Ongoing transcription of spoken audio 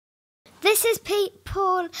This is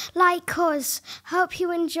people like us. Hope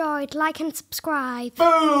you enjoyed. Like and subscribe.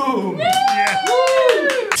 Boom! Yeah.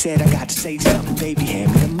 Woo! Said I got to say something, baby,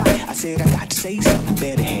 hand me the mic. I said I got to say something,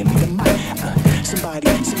 better hand me the mic. Somebody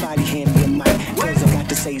hand me a mic. Cause I got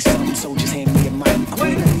to say something, so just hand me a mic.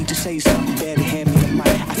 I need to say something, better hand me the mic.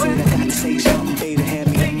 I said I got to say something, better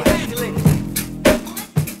hand me the mic.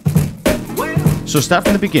 So start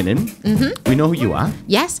from the beginning. We know who you are.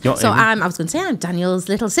 Yes. You're So Amy. I was going to say I'm Daniel's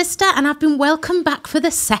little sister, and I've been welcomed back for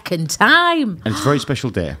the second time. And it's a very special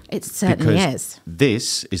day. It certainly because is.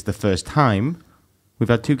 This is the first time we've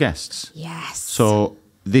had two guests. Yes. So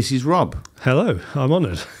this is Rob. Hello, I'm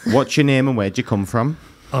honoured. What's your name and where'd you come from?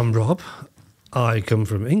 I'm Rob. I come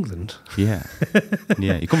from England. Yeah.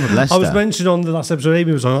 Yeah, you come from Leicester. I was mentioned on the last episode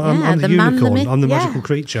Amy was on. I'm the the man, the unicorn. myth, I'm the yeah. magical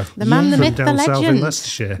creature. The man, the from myth, the down south in legend.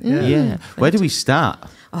 Leicestershire. Yeah. Where do we start?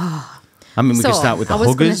 I mean, we can start with the I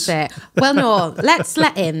was going to huggers. say, well, no, let's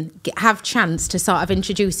let him have chance to sort of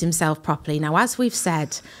introduce himself properly. Now, as we've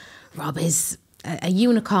said, Rob is a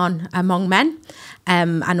unicorn among men.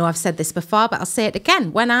 I know I've said this before, but I'll say it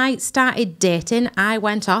again. When I started dating, I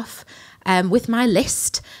went off with my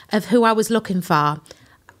list of who I was looking for.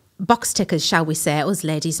 Box tickers, shall we say. Us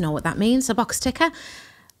ladies know what that means, a box ticker.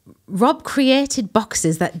 Rob created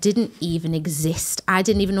boxes that didn't even exist. I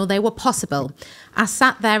didn't even know they were possible. I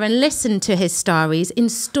sat there and listened to his stories in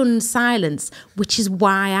stunned silence, which is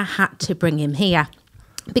why I had to bring him here.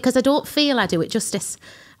 Because I don't feel I do it justice.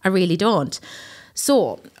 I really don't.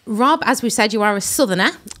 So, Rob, as we said, you are a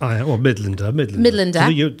southerner. I am, well, Midlander.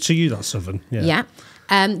 Midlander. To you, that's southern. Yeah.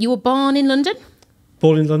 Yeah. You were born in London?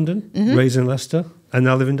 Born in London, raised in Leicester, and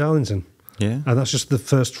now live in Darlington. Yeah. And that's just the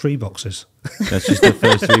first 3 boxes. That's just the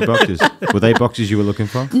first 3 boxes. Were they boxes you were looking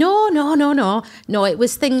for? No. No, it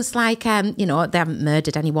was things like, they haven't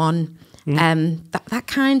murdered anyone, that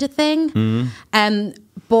kind of thing.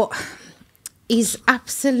 But he's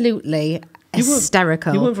absolutely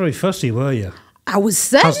hysterical. You weren't very fussy, were you? I was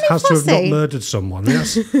certainly Has to have not fussy. murdered someone.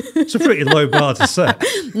 It's a pretty low bar to set.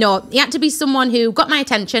 No, he had to be someone who got my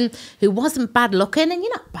attention, who wasn't bad looking, and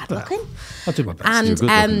you're not bad looking. I'll do my best. And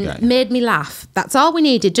You're a good-looking guy. made me laugh. That's all we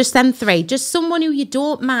needed, just them 3. Just someone who you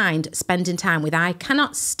don't mind spending time with. I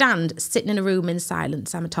cannot stand sitting in a room in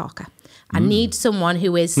silence. I'm a talker. I need someone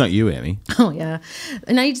who is... Not you, Amy. Oh, yeah.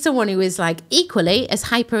 And I need someone who is like equally as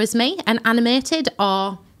hyper as me and animated,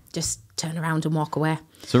 or just turn around and walk away.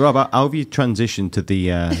 So, Rob, how have you transitioned to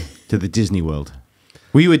the Disney world?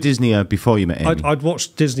 Were you a Disneyer before you met Amy? I'd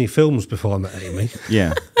watched Disney films before I met Amy.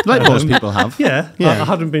 Yeah. Like most people have. Yeah. I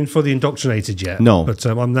hadn't been fully indoctrinated yet. No. But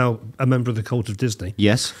I'm now a member of the cult of Disney.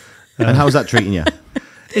 Yes. And how's that treating you?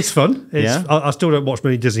 It's fun. Yeah? I still don't watch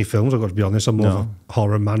many Disney films, I've got to be honest. I'm more of a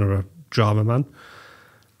horror man or a drama man.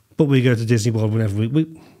 But we go to Disney World whenever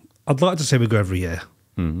we I'd like to say we go every year.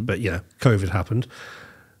 But yeah, COVID happened.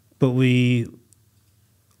 But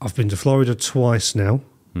I've been to Florida twice now.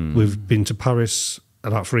 We've been to Paris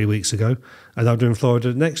about 3 weeks ago, and I'm doing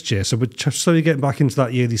Florida next year. So we're slowly getting back into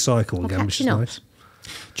that yearly cycle again, which is catching up.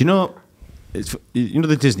 nice. Do you know,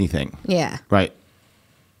 the Disney thing? Yeah. Right.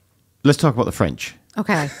 Let's talk about the French,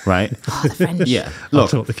 Okay. right? Oh, the French. Yeah. I'll Look,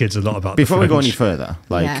 talk the kids a lot about before the we go any French, further,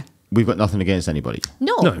 Yeah. we've got nothing against anybody.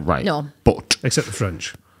 No. Right. No. But, except the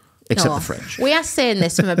French. except No. the French. We are saying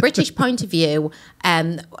this from a British point of view.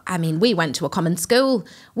 I mean, we went to a common school.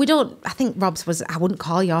 I think Rob's was, I wouldn't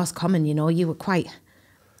call yours common, you were quite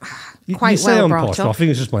You well say I'm brought posh, up. but I think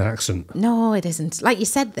it's just my accent. No, it isn't. Like you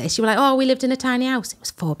said this, you were like, oh, we lived in a tiny house. It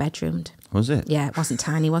was 4-bedroomed. Was it? Yeah, it wasn't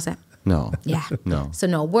tiny, was it? No. Yeah. No. So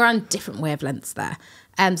no, we're on different wavelengths there.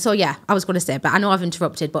 So yeah, I was going to say, but I know I've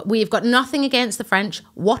interrupted, but we've got nothing against the French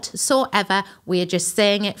whatsoever. We are just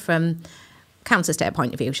saying it from counter state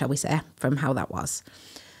point of view, shall we say, from how that was.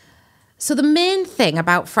 So the main thing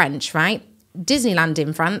about French, right? Disneyland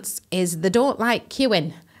in France is they don't like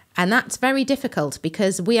queuing. And that's very difficult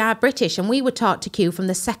because we are British and we were taught to queue from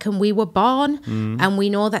the second we were born. And we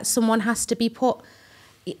know that someone has to be put...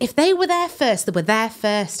 If they were there first, they were there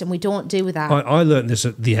first, and we don't do that. I learnt this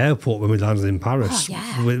at the airport when we landed in Paris. Oh,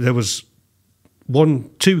 yeah. There was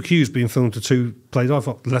 2 queues being filmed to 2 plays. I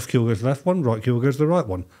thought left queue will go to the left one, right queue will go to the right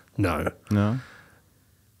one. No.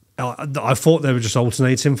 I thought they were just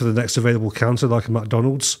alternating for the next available counter like a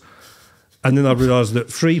McDonald's. And then I realised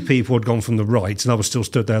that 3 people had gone from the right and I was still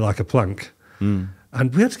stood there like a plank. And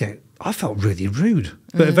we had to get... I felt really rude.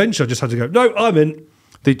 But eventually I just had to go, no, I'm in.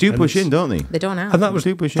 They do push in, don't they? They don't have. And that was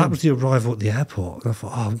do push in. the arrival at the airport. And I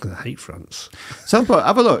thought, I'm going to hate France. So, but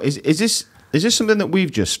have a look. Is this something that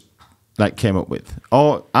we've just came up with,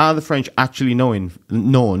 or are the French actually known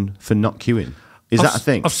for not queuing? Is that a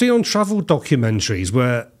thing? I've seen on travel documentaries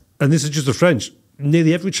where, and this is just the French,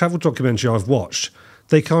 nearly every travel documentary I've watched,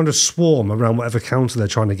 they kind of swarm around whatever counter they're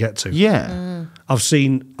trying to get to. Yeah. I've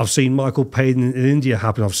seen Michael Palin in India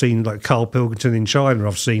happen. I've seen like Carl Pilkington in China.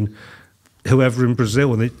 I've seen whoever in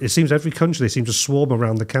Brazil, and it seems every country they seem to swarm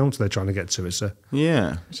around the counter they're trying to get to. It's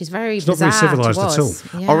which is very not bizarre very civilised to at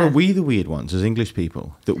us. all. Yeah. Or are we the weird ones as English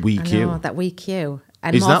people that we I queue? know, that we queue.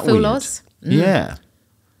 And Is more that fool weird? us. Yeah.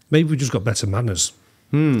 maybe we just got better manners.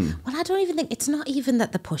 Well, I don't even think it's not even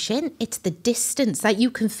that they're pushing, it's the distance that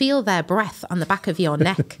you can feel their breath on the back of your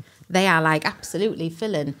neck. They are like absolutely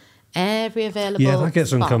filling every available Yeah, that gets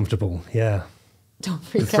spot. uncomfortable. Yeah. Don't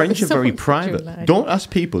freak The French out. are very Someone private. drew a line. Don't ask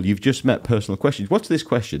people you've just met personal questions. What's this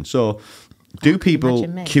question? So, do people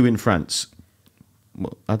Imagine me. queue in France?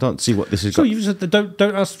 Well, I don't see what this is. So you said that don't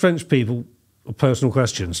ask French people personal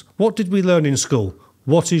questions. What did we learn in school?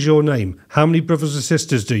 What is your name? How many brothers and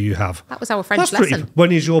sisters do you have? That was our French That's lesson.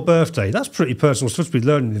 when is your birthday? That's pretty personal stuff to be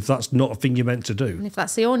learning if that's not a thing you're meant to do. And if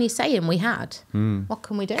that's the only saying we had, what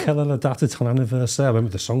can we do? Quelle est la date de ton anniversaire? I remember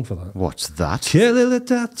the song for that. What's that? Quelle est la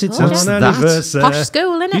date de ton What's that? anniversaire? Posh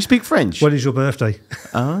school, Do you innit? speak French? When is your birthday?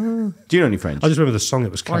 Do you know any French? I just remember the song. It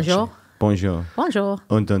was catchy. Bonjour. Bonjour. Bonjour.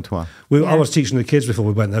 Entends toi. I Yeah. was teaching the kids before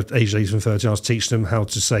we went there, age 8 and 13. I was teaching them how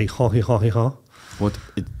to say ha hi ha hi ha. What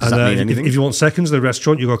does And that mean? Anything? if you want seconds in the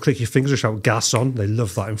restaurant, you've got to click your fingers and shout gas on. They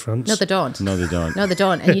love that in France. No, they don't. No, they don't. No, they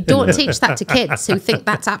don't. And you don't teach that to kids who think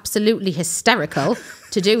that's absolutely hysterical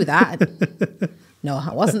to do that. No,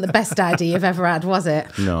 it wasn't the best idea you've ever had, was it?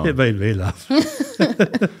 No. It made me laugh.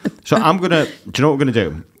 So I'm gonna. Do you know what we're gonna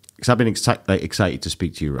do? Because I've been excited to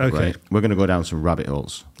speak to you, Rob, Okay. right? We're gonna go down some rabbit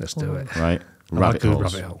holes, Let's do it. right? I like a Rabbit good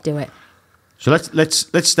holes. rabbit hole. Do it. So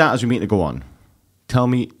let's start as we mean to go on. Tell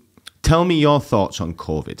me your thoughts on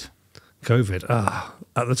COVID. COVID.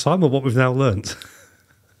 At the time of what we've now learnt.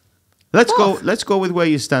 Let's go with where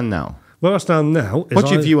you stand now. Where I stand now is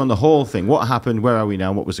What's your view on the whole thing? What happened? Where are we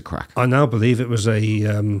now? What was the crack? I now believe it was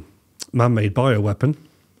a man-made bioweapon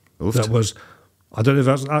Oofed. that was, I don't know if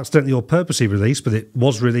that was accidentally or purposely released, but it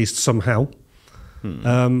was released somehow.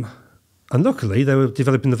 And luckily, they were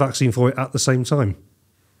developing the vaccine for it at the same time.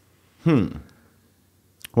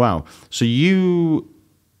 Wow. So you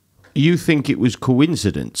think it was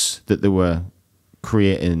coincidence that they were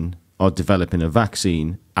creating or developing a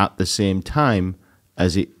vaccine at the same time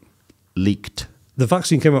as it leaked? The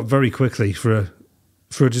vaccine came up very quickly for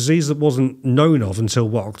a disease that wasn't known of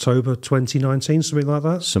until, October 2019, something like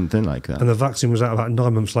that? Something like that. And the vaccine was out about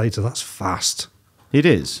 9 months later. That's fast. It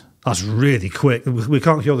is. That's really quick. We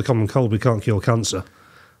can't cure the common cold. We can't cure cancer.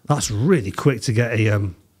 That's really quick to get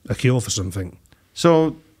a cure for something.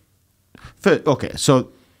 So, so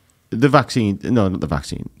the vaccine, no, not the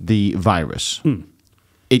vaccine, the virus,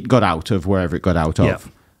 it got out of wherever it got out of. Yeah.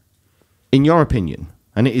 In your opinion,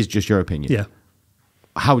 and it is just your opinion, Yeah.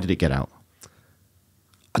 how did it get out?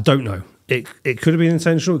 I don't know. It could have been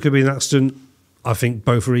intentional. It could be an accident. I think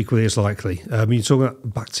both are equally as likely. You're talking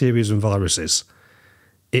about bacteria and viruses.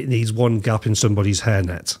 It needs one gap in somebody's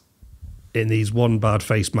hairnet. It needs one bad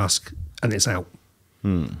face mask, and it's out.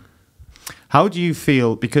 How do you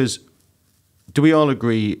feel? Because do we all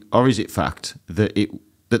agree, or is it fact that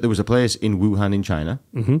there was a place in Wuhan in China,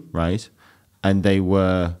 right, and they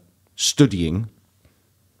were studying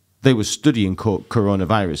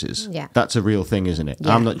coronaviruses? Yeah. That's a real thing, isn't it?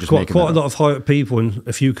 Yeah. I'm not just Quite making a that lot up. of high-up people in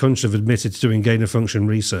a few countries have admitted to doing gain-of-function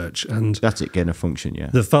research, and That's it, gain of function, yeah.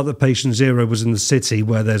 the fact that patient zero was in the city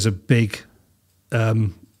where there's a big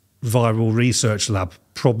viral research lab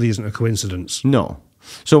probably isn't a coincidence. No.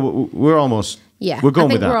 So we're almost... Yeah, We're going I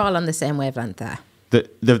think with that. we're all on the same wavelength there.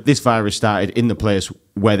 This virus started in the place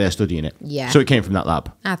where they're studying it. Yeah. So it came from that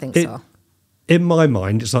lab. I think It- so. In my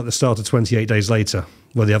mind, it's like the start of 28 Days Later,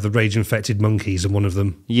 where they have the rage-infected monkeys and one of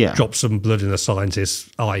them drops some blood in a scientist's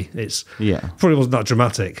eye. It's probably wasn't that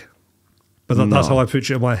dramatic, but that's how I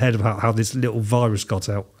picture it in my head about how this little virus got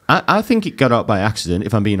out. I think it got out by accident,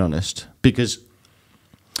 if I'm being honest, because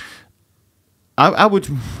I would...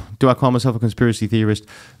 Do I call myself a conspiracy theorist?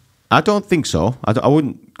 I don't think so. I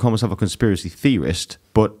wouldn't call myself a conspiracy theorist,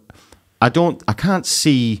 but I can't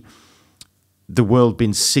see the world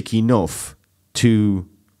being sick enough to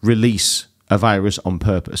release a virus on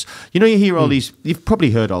purpose. You know, you hear all these... You've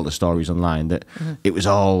probably heard all the stories online that it was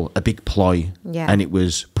all a big ploy and it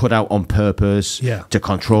was put out on purpose to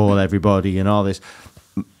control everybody and all this.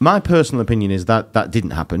 My personal opinion is that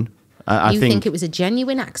didn't happen. I think it was a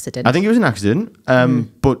genuine accident? I think it was an accident,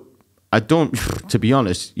 but I don't... To be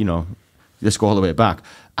honest, let's go all the way back.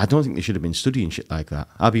 I don't think they should have been studying shit like that.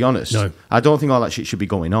 I'll be honest. No. I don't think all that shit should be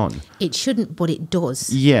going on. It shouldn't, but it does.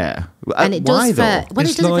 Yeah. And it Why, does though? for... Well,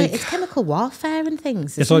 It's it does like- it's chemical warfare and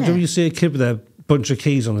things, It's isn't like it? when you see a kid with their bunch of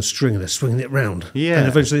keys on a string and they're swinging it round. Yeah. And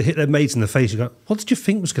eventually they hit their mates in the face. You go, what did you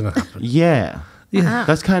think was going to happen? Yeah. Yeah.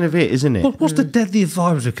 That's kind of it, isn't it? What's the deadliest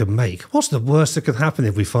virus we can make? What's the worst that can happen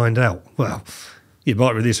if we find out? Well, you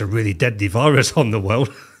might release a really deadly virus on the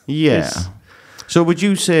world. Yeah. So would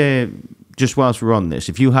you say, just whilst we're on this,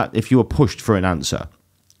 if you were pushed for an answer,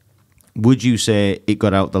 would you say it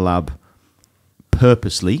got out the lab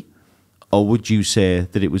purposely, or would you say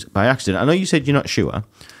that it was by accident? I know you said you're not sure,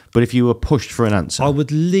 but if you were pushed for an answer, I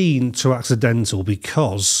would lean to accidental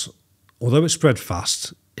because, although it spread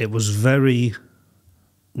fast, it was very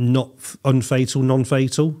not unfatal,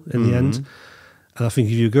 non-fatal in the end. And I think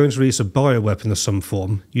if you were going to release a bioweapon of some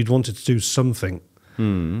form, you'd want it to do something.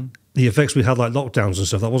 The effects we had, like lockdowns and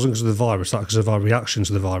stuff, that wasn't because of the virus, that was because of our reaction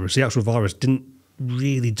to the virus. The actual virus didn't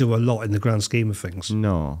really do a lot in the grand scheme of things.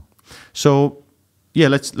 No. So, yeah,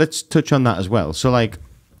 let's touch on that as well. So, like,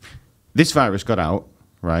 this virus got out,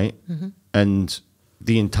 right? And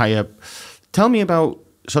the entire... Tell me about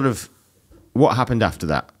sort of what happened after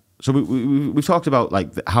that. So we've talked about, like,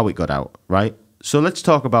 how it got out, right? So let's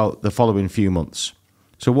talk about the following few months.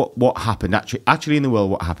 So what happened? Actually in the world,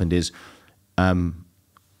 what happened is...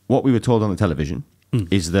 what we were told on the television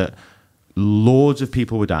is that loads of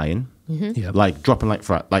people were dying, like dropping like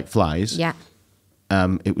flies. Yeah.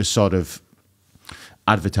 It was sort of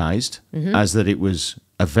advertised as that it was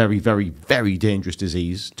a very, very, very dangerous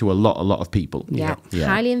disease to a lot of people. Yeah.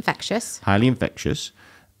 Highly infectious. Highly infectious.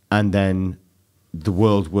 And then the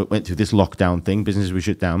world went through this lockdown thing. Businesses were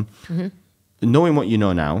shut down. Knowing what you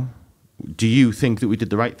know now, do you think that we did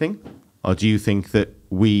the right thing? Or do you think that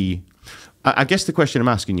we... I guess the question I'm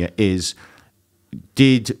asking you is,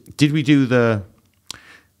 did we do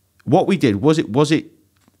what we did? Was it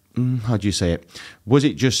how do you say it? Was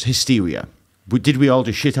it just hysteria? Did we all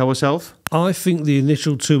just shit ourselves? I think the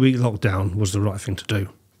initial 2-week lockdown was the right thing to do.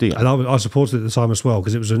 Do you? And I supported it at the time as well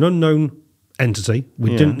because it was an unknown entity.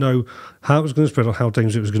 We didn't know how it was going to spread or how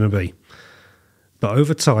dangerous it was going to be. But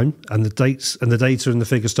over time, and the dates and the data and the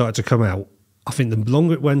figures started to come out, I think the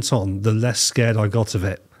longer it went on, the less scared I got of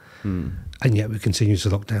it. And yet we continue to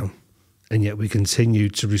lock down. And yet we continue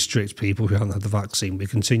to restrict people who haven't had the vaccine. We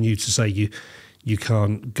continue to say you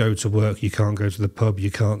can't go to work, you can't go to the pub,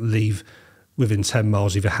 you can't leave within 10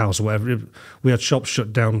 miles of your house or whatever. We had shops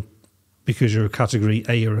shut down because you're a category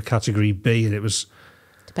A or a category B, and it was...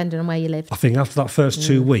 Depending on where you lived. I think after that first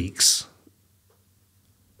 2 weeks,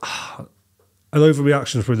 an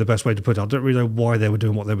overreaction is probably the best way to put it. I don't really know why they were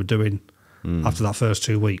doing what they were doing after that first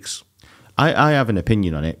 2 weeks. I have an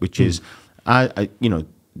opinion on it, which is, I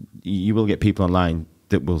you will get people online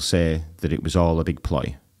that will say that it was all a big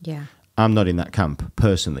ploy. Yeah. I'm not in that camp,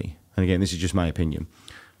 personally. And again, this is just my opinion.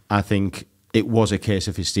 I think it was a case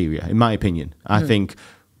of hysteria, in my opinion. I think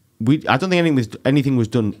I don't think anything was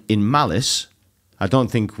done in malice. I don't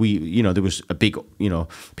think there was a big,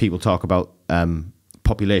 people talk about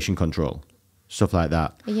population control, stuff like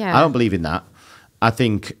that. Yeah. I don't believe in that. I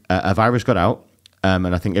think a virus got out,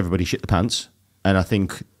 and I think everybody shit the pants. And I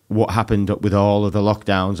think what happened with all of the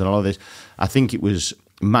lockdowns and all of this, I think it was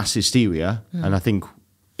mass hysteria. And I think,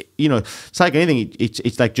 it's like anything,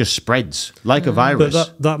 it's like just spreads like a virus.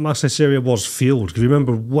 But that mass hysteria was fueled. Because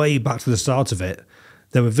remember, way back to the start of it,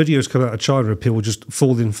 there were videos coming out of China of people just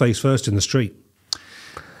falling face first in the street.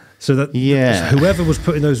 So that whoever was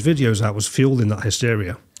putting those videos out was fueling that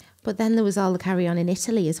hysteria. But then there was all the carry on in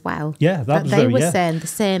Italy as well. Yeah, they were saying the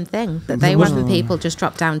same thing, that they were having people just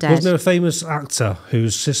drop down dead. Wasn't there a famous actor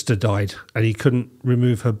whose sister died and he couldn't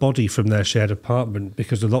remove her body from their shared apartment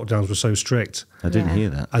because the lockdowns were so strict? I didn't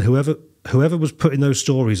hear that. And whoever was putting those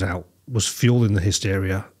stories out was fueling the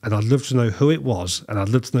hysteria. And I'd love to know who it was, and I'd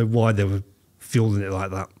love to know why they were fueling it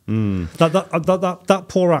like that. That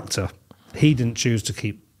poor actor, he didn't choose to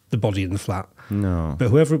keep the body in the flat. No. But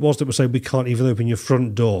whoever it was that was saying, we can't even open your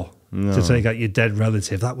front door to take out your dead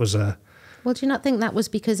relative, that was a... Well, do you not think that was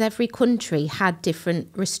because every country had different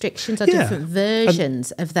restrictions or different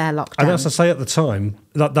versions of their lockdown? And as I say at the time,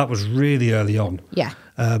 that was really early on. Yeah.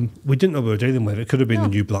 We didn't know what we were dealing with. It could have been the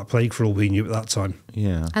new Black Plague for all we knew at that time.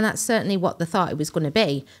 Yeah. And that's certainly what they thought it was going to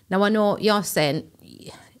be. Now, I know you're saying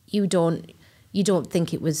you don't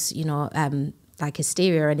think it was, like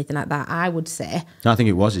hysteria or anything like that. I would say. I think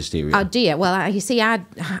it was hysteria. Oh, do you? Well, you see,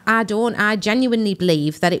 I don't. I genuinely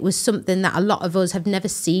believe that it was something that a lot of us have never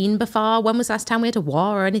seen before. When was the last time we had a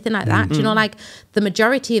war or anything like that? Do you know, like the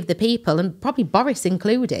majority of the people, and probably Boris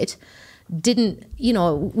included, didn't,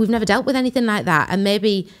 we've never dealt with anything like that. And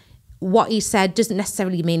maybe what he said doesn't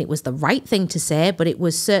necessarily mean it was the right thing to say, but it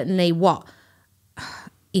was certainly what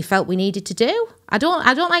he felt we needed to do. I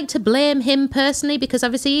don't like to blame him personally, because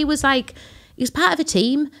obviously he was like, he was part of a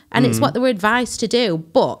team, and it's what they were advised to do.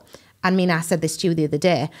 But I mean, I said this to you the other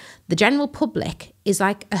day, the general public is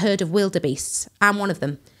like a herd of wildebeests. I'm one of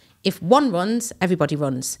them. If one runs, everybody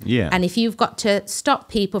runs. Yeah. And if you've got to stop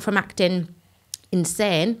people from acting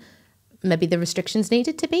insane, maybe the restrictions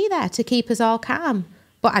needed to be there to keep us all calm.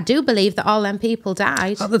 But I do believe that all them people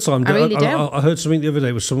died. At the time, I really do. I heard something the other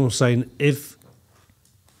day where someone was saying if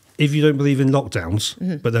you don't believe in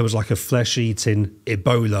lockdowns, but there was like a flesh-eating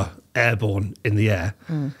Ebola airborne in the air,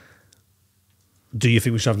 do you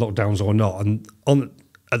think we should have lockdowns or not? And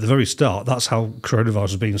at the very start, that's how coronavirus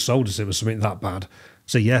was being sold, as it was something that bad.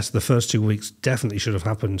 So yes, the first 2 weeks definitely should have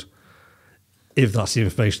happened if that's the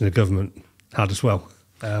information the government had as well.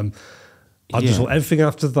 I just thought everything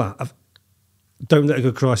after that, don't let a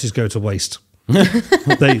good crisis go to waste.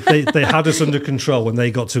 they had us under control when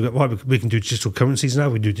they got to, right, we can do digital currencies now,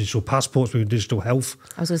 we can do digital passports, we can do digital health.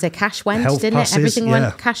 I was going to say cash went, Health didn't passes, it? Everything yeah.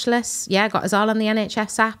 went cashless. Yeah, got us all on the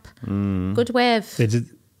NHS app. Good wave. They did.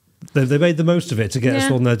 They made the most of it to get us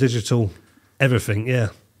Yeah. on their digital everything. Yeah.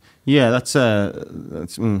 Yeah, that's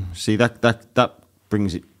see that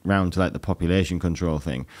brings it round to like the population control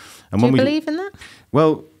thing. And Do when you we believe in that?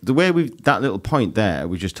 well, the way that little point there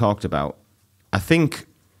we just talked about, I think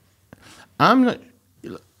I'm not.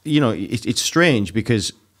 You know, it's strange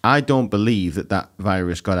because I don't believe that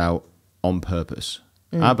virus got out on purpose.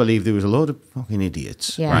 I believe there was a load of fucking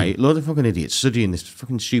idiots, Yeah. right? A load of fucking idiots studying this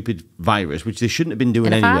fucking stupid virus, which they shouldn't have been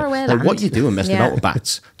doing In a anyway. faraway Like, land. what you doing messing Yeah. about with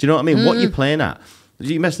bats? Do you know what I mean? What you playing at?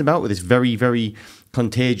 You're messing about with this very, very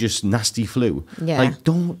contagious, nasty flu. Yeah.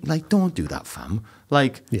 Don't do that, fam.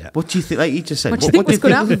 Like, Yeah. what do you think? Like he just said, What do you think was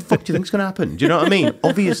gonna happen? What the fuck do you think's going to happen? Do you know what I mean?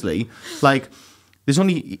 Obviously, like, there's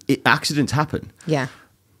only accidents happen. Yeah.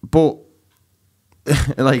 But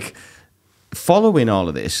like following all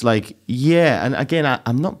of this, like, yeah, and again,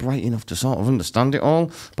 I'm not bright enough to sort of understand it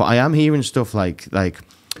all, but I am hearing stuff like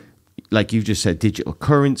you just said, digital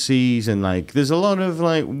currencies, and like there's a lot of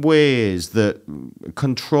like ways that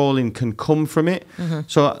controlling can come from it.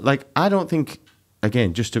 So like I don't think,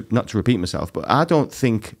 again, just to not to repeat myself, but I don't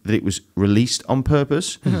think that it was released on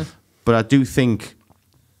purpose. But I do think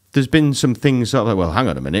there's been some things sort of like, well, hang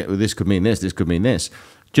on a minute, this could mean this could mean this.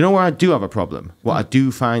 Do you know where I do have a problem? What I do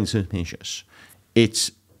find suspicious,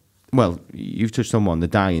 it's, well, you've touched on one, the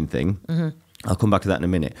dying thing. I'll come back to that in a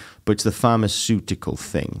minute. But it's the pharmaceutical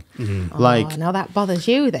thing. Like, Oh, now that bothers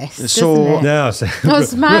you, this, So- doesn't it? Yeah, I see. I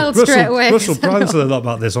smiled straight away. Russell Brand said a lot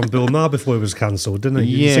about this on Bill Maher before he was cancelled, didn't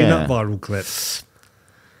he? You seen that viral clip?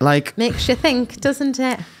 like, Makes you think, doesn't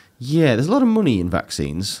it? yeah, there's a lot of money in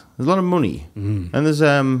vaccines. There's a lot of money. And there's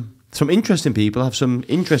some interesting people have some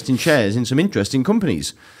interesting shares in some interesting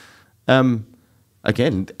companies. Again,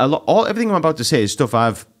 everything I'm about to say is stuff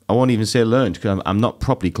I won't even say learned because I'm not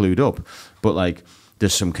properly clued up. But like,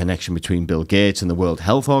 there's some connection between Bill Gates and the World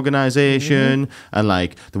Health Organization, and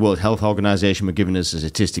like the World Health Organization were giving us the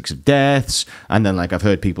statistics of deaths, and then like I've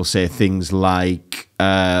heard people say things like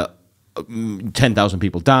 10,000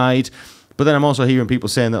 people died. But then I'm also hearing people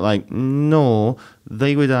saying that, like, no,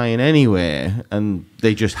 they were dying anyway, and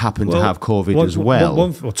they just happened to have COVID as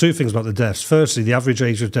well. Two things about the deaths. Firstly, the average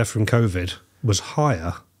age of death from COVID was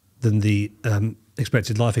higher than the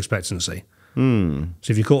expected life expectancy. So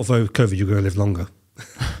if you caught COVID, you're going to live longer.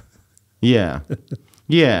 Yeah.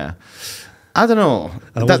 Yeah. I don't know.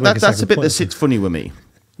 I always make a That's a second bit point. that sits funny with me.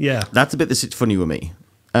 Yeah. That's a bit that sits funny with me.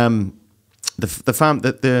 The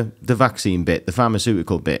vaccine bit, the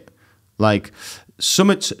pharmaceutical bit, like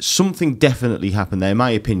something definitely happened there, in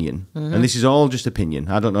my opinion. And this is all just opinion.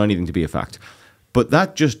 I don't know anything to be a fact. But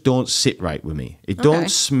that just don't sit right with me. It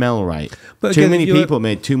don't smell right. But Too again, many if you're- people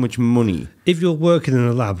made too much money. If you're working in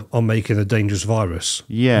a lab on making a dangerous virus,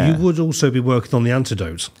 Yeah. you would also be working on the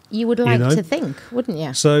antidote. You would like know? to think, wouldn't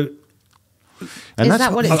you? So And Is that's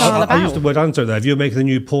that what what- it's all I used about? the word antidote there. If you're making a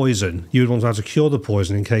new poison, you would want how to cure the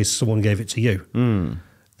poison in case someone gave it to you.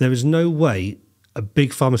 There is no way a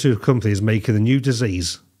big pharmaceutical company is making a new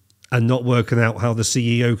disease and not working out how the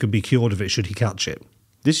CEO could be cured of it should he catch it.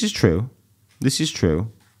 This is true. This is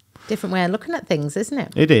true. Different way of looking at things, isn't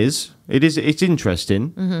it? It is. It is. It's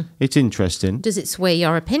interesting. It's interesting. Does it sway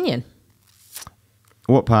your opinion?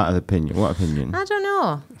 What part of the opinion? What opinion? I don't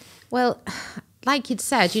know. Well, like you'd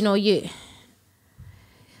said, you know, you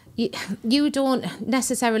don't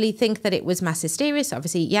necessarily think that it was mass hysteria.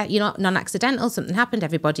 Obviously, yeah, you're not non-accidental. Something happened.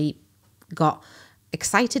 Everybody got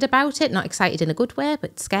excited about it. Not excited in a good way,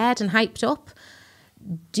 but scared and hyped up.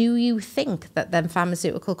 do you think that them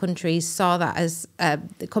pharmaceutical countries saw that as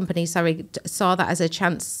the companies, saw that as a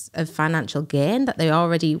chance of financial gain, that they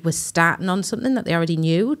already were starting on something that they already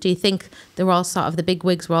knew? Do you think they were all sort of, the big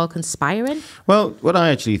wigs were all conspiring? Well, what I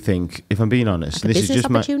actually think, if I'm being honest, Like a this is business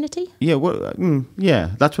just opportunity?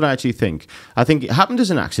 yeah, that's what I actually think. I think it happened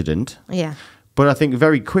as an accident. Yeah. But I think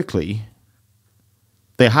very quickly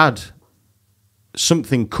they had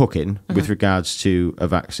something cooking with regards to a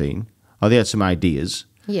vaccine, or they had some ideas.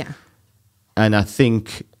 Yeah. And I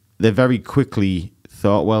think they very quickly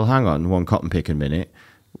thought, well, hang on, one cotton pick a minute.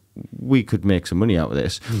 We could make some money out of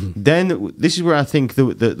this. Then this is where I think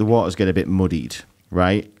the waters get a bit muddied,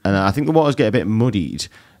 right? And I think the waters get a bit muddied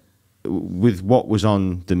with what was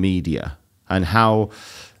on the media and how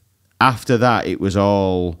after that it was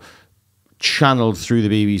all channeled through the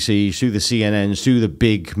BBC, through the CNNs, through the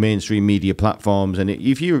big mainstream media platforms. And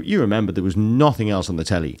if you remember, there was nothing else on the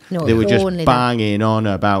telly. No, they were just only banging on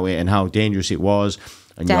about it and how dangerous it was.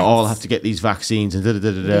 And you all have to get these vaccines and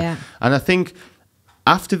da-da-da-da-da. Yeah. And I think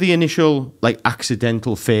after the initial like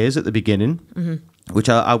accidental phase at the beginning, which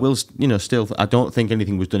I will, still, I don't think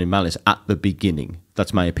anything was done in malice at the beginning.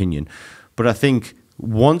 That's my opinion. But I think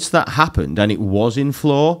once that happened and it was in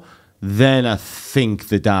flow, then I think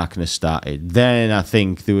the darkness started. Then I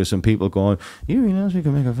think there were some people going, you realize we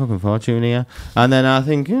can make a fucking fortune here? And then I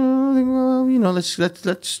think, let's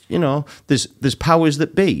there's powers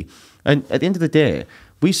that be. And at the end of the day,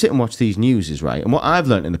 we sit and watch these newses, right? And what I've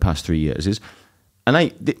learned in the past 3 years is,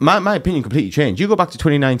 and my opinion completely changed. You go back to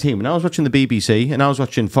 2019 when I was watching the BBC and I was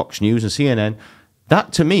watching Fox News and CNN.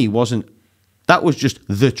 That to me that was just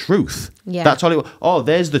the truth. Yeah. That's all it was. Oh,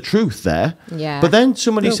 there's the truth there. Yeah. But then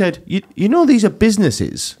somebody said, you know, these are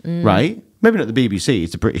businesses, right? Maybe not the BBC,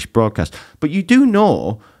 it's a British broadcast. But you do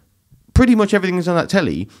know pretty much everything that's on that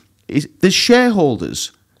telly there's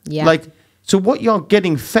shareholders. Yeah. Like, so what you're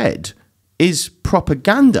getting fed is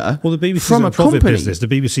propaganda. Well, the BBC's from a a profit company. business. The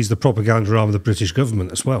BBC's the propaganda arm of the British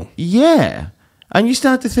government as well. Yeah. And you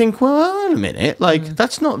start to think, well, wait a minute, like,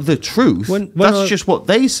 that's not the truth. That's just what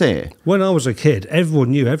they say. When I was a kid,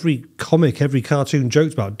 everyone knew, every comic, every cartoon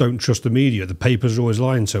joked about don't trust the media, the papers are always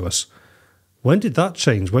lying to us. When did that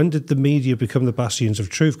change? When did the media become the bastions of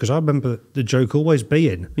truth? Because I remember the joke always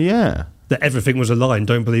being that everything was a lie and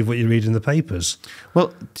don't believe what you read in the papers.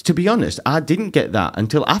 Well, to be honest, I didn't get that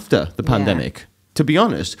until after the pandemic. To be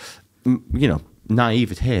honest,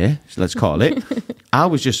 naivete, let's call it. I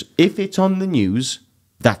was just, if it's on the news,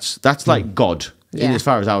 that's like God. Yeah. As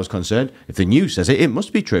far as I was concerned, if the news says it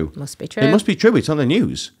must be true. Must be true. It must be true. It's on the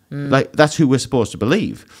news. Like, that's who we're supposed to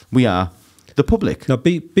believe. We are the public. Now,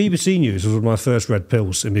 BBC News was one of my first red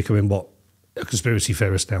pills in becoming a conspiracy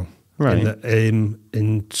theorist now. Right.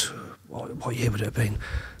 What year would it have been?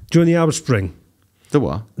 During the Arab Spring. The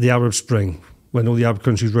what? The Arab Spring, when all the Arab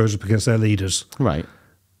countries rose up against their leaders. Right.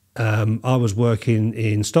 I was working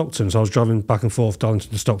in Stockton, so I was driving back and forth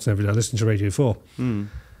Darlington to Stockton every day, listening to Radio 4. And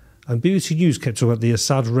BBC News kept talking about the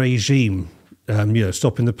Assad regime,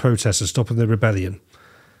 stopping the protesters, stopping the rebellion.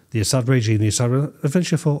 The Assad regime,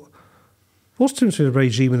 Eventually I thought, what's the difference between a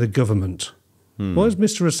regime and the government? Why is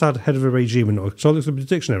Mr. Assad head of a regime and not? So I looked up the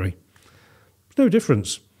dictionary. There's no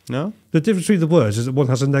difference. No? The difference between the words is that one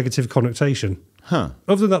has a negative connotation. Huh.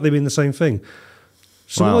 Other than that, they mean the same thing.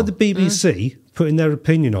 So Wow. why the BBC putting their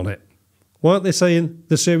opinion on it? Why aren't they saying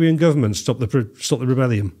the Syrian government stop the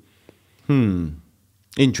rebellion?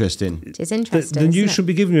 Interesting. It is interesting. The news isn't it? should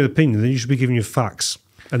be giving you an opinion. The news should be giving you facts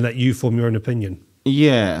and let you form your own opinion.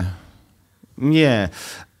 Yeah.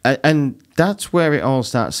 And that's where it all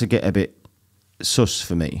starts to get a bit sus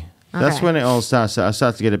for me. That's Okay. when it all starts. I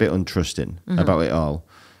start to get a bit untrusting about it all.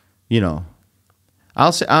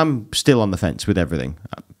 I'll say I'm still on the fence with everything.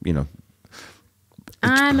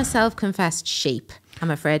 I'm a self-confessed sheep, I'm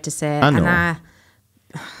afraid to say. I know. And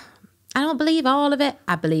I don't believe all of it.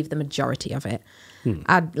 I believe the majority of it.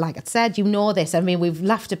 Like I said, you know this. I mean, we've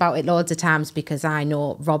laughed about it loads of times because I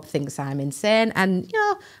know Rob thinks I'm insane. And,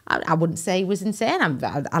 I wouldn't say he was insane.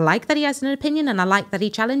 I like that he has an opinion and I like that he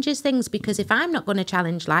challenges things, because if I'm not going to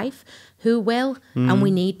challenge life, who will? And we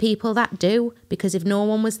need people that do, because if no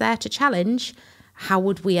one was there to challenge, how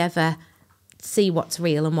would we ever see what's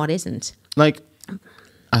real and what isn't? Like,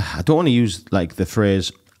 I don't want to use like the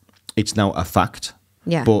phrase, it's now a fact.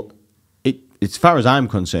 Yeah. But as far as I'm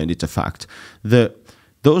concerned, it's a fact that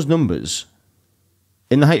those numbers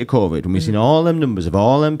in the height of COVID, when we've seen all them numbers of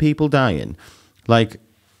all them people dying, like,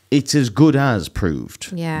 it's as good as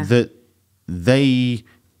proved that they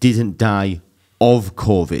didn't die of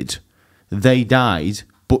COVID. They died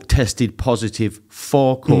but tested positive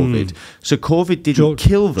for COVID. So COVID didn't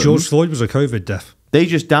kill them. George Floyd was a COVID death. They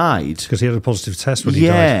just died. Because he had a positive test when he died.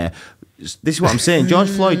 Yeah. This is what I'm saying. George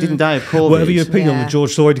Floyd didn't die of COVID. Whatever your opinion on Yeah. the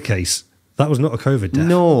George Floyd case, that was not a COVID death.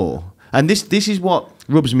 No. And this is what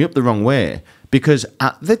rubs me up the wrong way. Because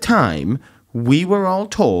at the time, we were all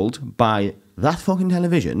told by that fucking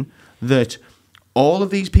television that all of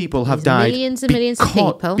these people have died millions and millions of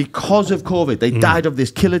people. because of COVID. They died of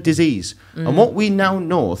this killer disease. And what we now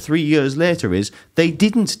know 3 years later is they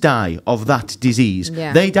didn't die of that disease.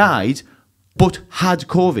 Yeah. They died but had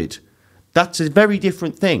COVID. That's a very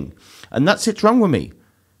different thing. And that sits wrong with me.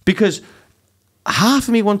 Because half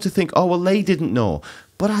of me wants to think, oh, well, they didn't know.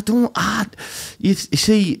 But I don't. You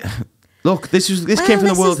see, look, this came from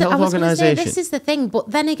the World Health Organization. This is the thing.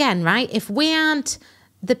 But then again, right, if we aren't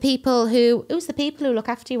the people who's the people who look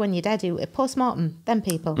after you when you're dead, who post-mortem, them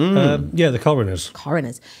people? Yeah, the coroners.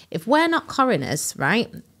 Coroners. If we're not coroners,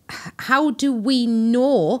 right, how do we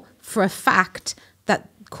know for a fact that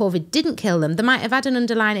COVID didn't kill them? They might have had an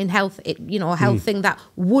underlying health thing that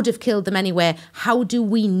would have killed them anyway. How do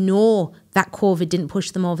we know that COVID didn't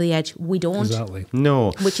push them over the edge? We don't. Exactly.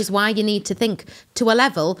 No. Which is why you need to think to a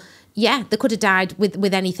level, yeah, they could have died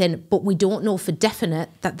with anything, but we don't know for definite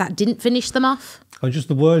that didn't finish them off. And just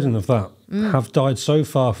the wording of that, have died so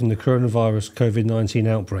far from the coronavirus COVID-19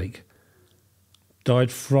 outbreak.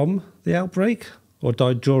 Died from the outbreak or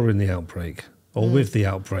died during the outbreak or with the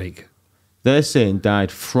outbreak? They're saying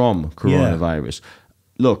died from coronavirus.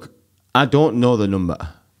 Look, I don't know the number,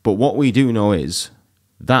 but what we do know is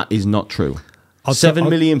that is not true. 7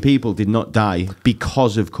 million people did not die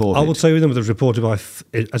because of COVID. I will tell you the number that was reported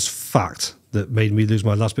as fact that made me lose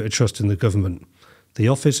my last bit of trust in the government. The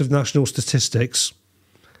Office of National Statistics.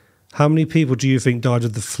 How many people do you think died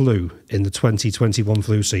of the flu in the 2021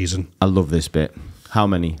 flu season? I love this bit. How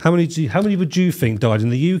many? How many would you think died in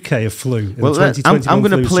the UK of flu in the Well, 2021 I'm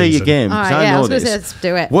going to play season? your game. All 'cause right, I yeah, I know was gonna this. say, let's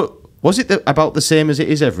do it. What was it about the same as it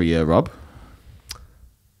is every year, Rob?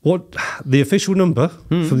 What the official number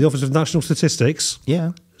from the Office of National Statistics?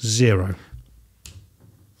 Yeah. 0.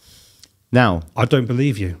 Now, I don't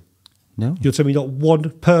believe you. no. You're telling me not one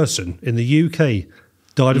person in the UK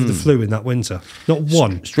died of the flu in that winter? Not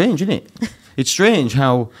one. Strange, isn't it? It's strange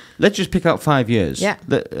how, let's just pick out 5 years. Yeah.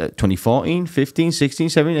 2014, 15, 16,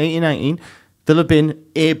 17, 18, 19, there'll have been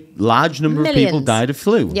a large number of people Millions. died of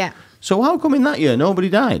flu. Yeah. So how come in that year nobody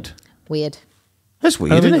died? Weird. That's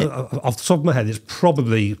weird, I mean, isn't it? off the top of my head, it's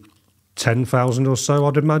probably 10,000 or so,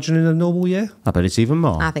 I'd imagine, in a normal year. I bet it's even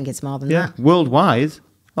more. I think it's more than Yeah. that. Worldwide,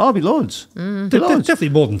 it'll be loads. Be loads. Definitely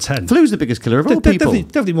more than 10. Flu's the biggest killer of all people.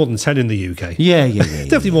 Definitely more than 10 in the UK. Yeah.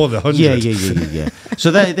 Definitely more than 100. Yeah.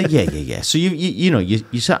 So yeah. So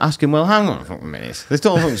you start asking, well, hang on a fucking minute. This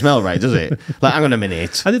don't fucking smell right, does it? Like, hang on a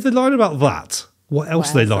minute. And if they're lying about that, what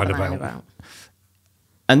else are they What lying else are they about?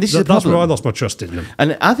 And this is a That's problem. where I lost my trust in them.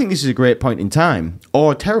 And I think this is a great point in time,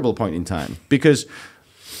 or a terrible point in time, because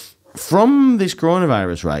from this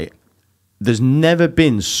coronavirus, right, there's never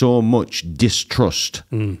been so much distrust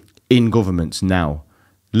in governments now.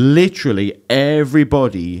 Literally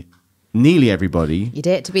everybody, nearly everybody, You'd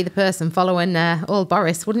hate to be the person following old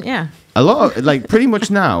Boris, wouldn't you? a lot of, like, pretty much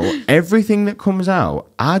now, everything that comes out,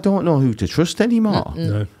 I don't know who to trust anymore.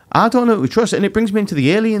 No. I don't know who to trust. And it brings me into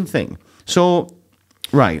the alien thing. So,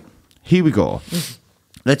 right, here we go.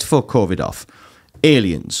 Let's fuck COVID off.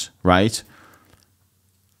 Aliens, right?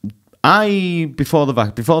 I, before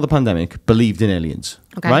the pandemic, believed in aliens,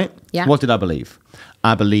 Okay. right? Yeah. What did I believe?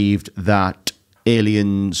 I believed that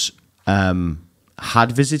aliens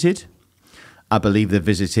had visited. I believe they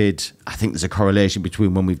visited. I think there's a correlation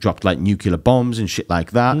between when we've dropped like nuclear bombs and shit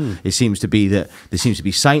like that. It seems to be that there seems to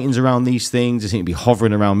be sightings around these things. They seem to be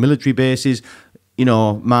hovering around military bases. You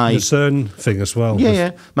know, my The CERN thing as well.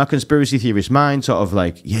 yeah, my conspiracy theorist mind sort of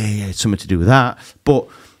like, yeah, it's something to do with that. But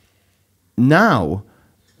now,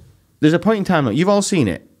 there's a point in time, like, you've all seen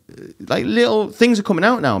it, like little things are coming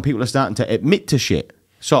out now and people are starting to admit to shit,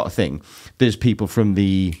 sort of thing. There's people from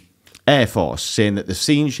the Air Force saying that they've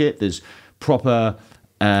seen shit. There's proper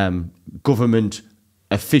government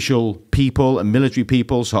official people and military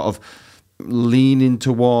people sort of leaning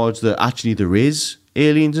towards that actually there is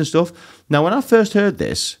aliens and stuff. Now, when I first heard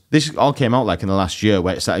this all came out like in the last year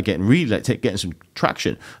where it started getting really like getting some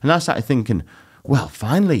traction, and I started thinking, well,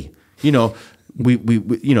 finally, you know, we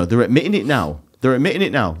you know, they're admitting it now. They're admitting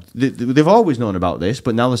it now. They've always known about this,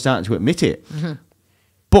 but now they're starting to admit it. Mm-hmm.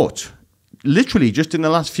 But literally, just in the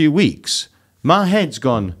last few weeks, my head's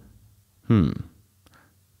gone,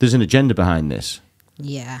 there's an agenda behind this.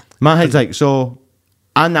 Yeah. My head's like, so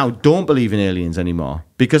I now don't believe in aliens anymore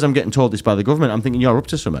because I'm getting told this by the government, I'm thinking you're up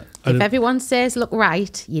to something. If everyone says look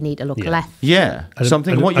right, you need to look left. Yeah. So I'm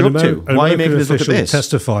thinking, what you're up to? Why are you making us look at this?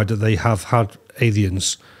 Testified that they have had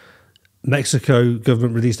aliens. Mexico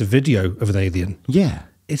government released a video of an alien. Yeah.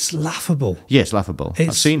 It's laughable. Yeah, it's laughable.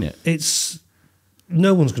 I've seen it.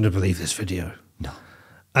 No one's going to believe this video. No.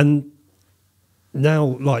 And now,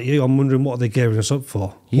 like you, I'm wondering what are they gearing us up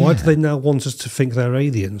for? Yeah. Why do they now want us to think they're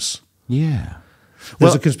aliens? Yeah.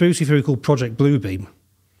 There's a conspiracy theory called Project Bluebeam.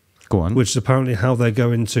 Go on. Which is apparently how they're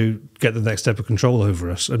going to get the next step of control over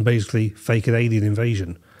us and basically fake an alien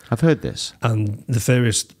invasion. I've heard this. And the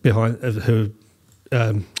theorists behind who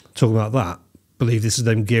talking about that believe this is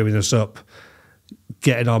them gearing us up,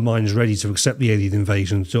 getting our minds ready to accept the alien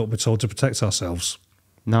invasion, do what we're told to protect ourselves.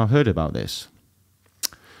 Now, I've heard about this.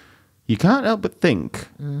 You can't help but think.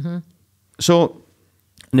 Mm-hmm. So,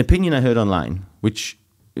 an opinion I heard online, which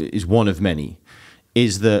is one of many,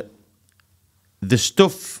 is that the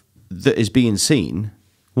stuff that is being seen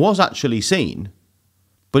was actually seen,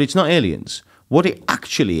 but it's not aliens. What it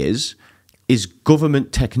actually is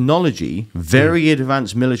government technology, very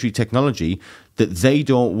advanced military technology, that they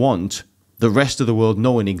don't want the rest of the world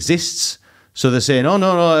knowing exists. So they're saying, oh,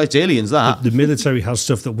 no, it's aliens, that. The military has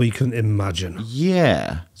stuff that we couldn't imagine.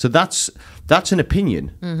 Yeah. So that's an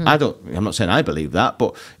opinion. Mm-hmm. I'm not saying I believe that,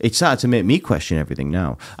 but it's started to make me question everything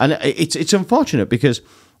now. And it's unfortunate because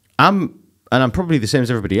I'm probably the same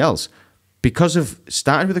as everybody else, because of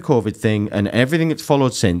starting with the COVID thing and everything that's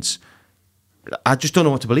followed since, I just don't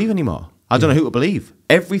know what to believe anymore. I don't know who to believe.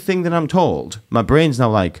 Everything that I'm told, my brain's now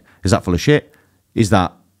like, is that full of shit? Is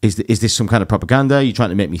this some kind of propaganda? Are you trying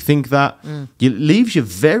to make me think that? It leaves you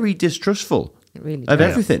very distrustful of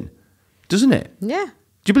everything, doesn't it? Yeah.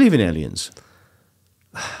 Do you believe in aliens?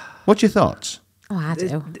 What's your thoughts? Oh, I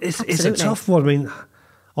do. It's a tough one. I mean,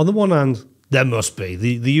 on the one hand, there must be.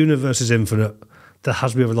 The universe is infinite. There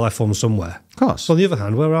has to be a life form somewhere. Of course. On the other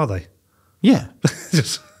hand, where are they? Yeah.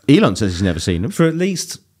 Elon says he's never seen them. For at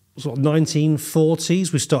least sort of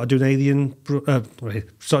 1940s, we started doing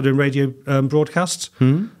radio broadcasts.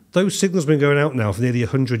 Those signals have been going out now for nearly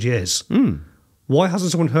 100 years. Why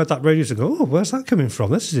hasn't someone heard that radio signal? Oh, where's that coming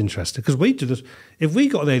from? This is interesting. Because we did it. If we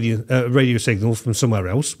got an alien radio signal from somewhere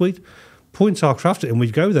else, we'd point our craft at it and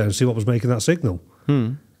we'd go there and see what was making that signal.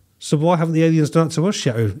 So why haven't the aliens done it to us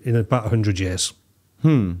yet in about 100 years?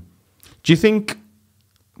 Do you think...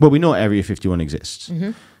 Well, we know Area 51 exists.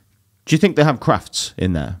 Mm-hmm. Do you think they have crafts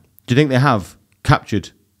in there? Do you think they have captured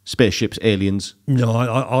spaceships, aliens? No,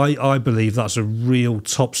 I believe that's a real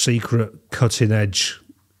top secret, cutting edge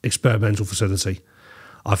experimental facility.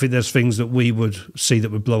 I think there's things that we would see that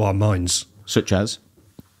would blow our minds. Such as?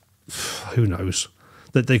 Who knows?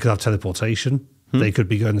 That they could have teleportation. They could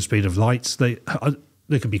be going the speed of light. They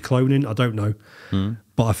could be cloning. I don't know.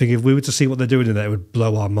 But I think if we were to see what they're doing in there, it would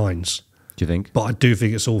blow our minds. Do you think? But I do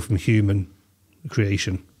think it's all from human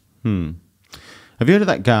creation. Have you heard of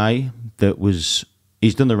that guy that was...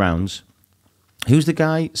 He's done the rounds. Who's the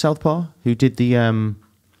guy, Southpaw, who did the...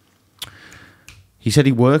 He said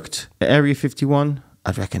he worked at Area 51.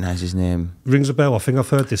 I'd recognise his name. Rings a bell. I think I've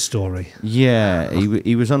heard this story. Yeah,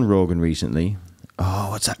 he was on Rogan recently.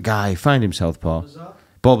 Oh, what's that guy? Find him, Southpaw.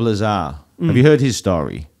 Bob Lazar. Have you heard his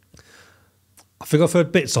story? I think I've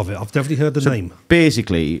heard bits of it. I've definitely heard the name.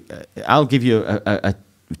 Basically, I'll give you a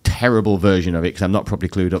terrible version of it because I'm not properly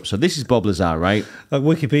clued up. So this is Bob Lazar, right?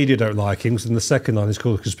 Wikipedia don't like him, and the second line is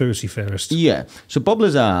called a conspiracy theorist. Yeah. So Bob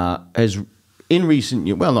Lazar has, in recent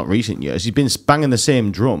years, well, not recent years, he's been banging the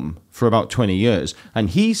same drum for about 20 years. And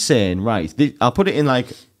he's saying, right, I'll put it in like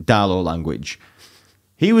Darlow language.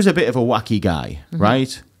 He was a bit of a wacky guy,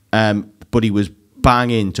 right? But he was bang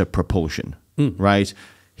into propulsion, right?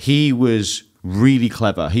 He was really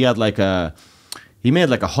clever. He had he made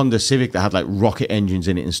like a Honda Civic that had like rocket engines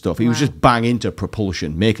in it and stuff. He was just bang into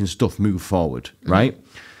propulsion, making stuff move forward, right?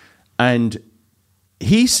 And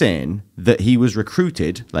he's saying that he was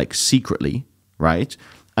recruited like secretly, right?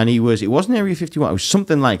 And it wasn't Area 51, it was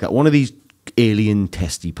something like that, one of these alien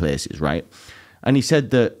testy places, right? And he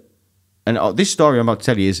said that, and this story I'm about to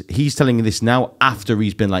tell you is, he's telling you this now after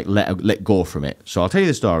he's been like let go from it. So I'll tell you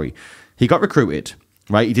the story. He got recruited,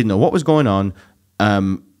 right? He didn't know what was going on.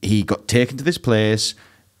 He got taken to this place,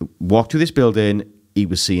 walked through this building. He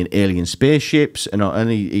was seeing alien spaceships, and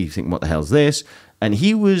he think, what the hell's this? And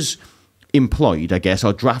he was employed, I guess,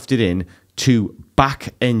 or drafted in to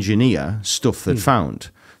back engineer stuff they'd found.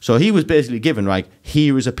 So he was basically given, like,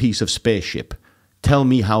 here is a piece of spaceship. Tell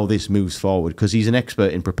me how this moves forward, because he's an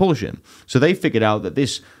expert in propulsion. So they figured out that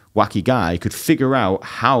this wacky guy could figure out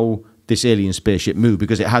how this alien spaceship moved,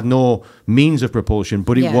 because it had no means of propulsion,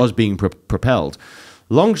 but it was being propelled.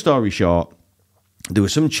 Long story short, there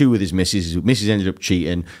was some chew with his missus. His missus ended up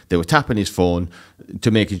cheating. They were tapping his phone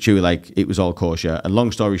to make it sure like it was all kosher. And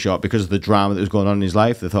long story short, because of the drama that was going on in his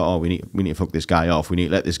life, they thought, oh, we need to fuck this guy off. We need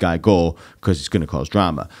to let this guy go because it's going to cause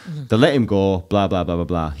drama. They let him go, blah, blah, blah, blah,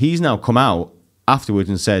 blah. He's now come out afterwards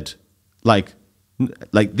and said, like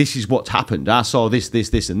this is what's happened. I saw this,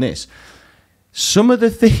 and this. Some of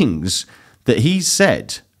the things that he's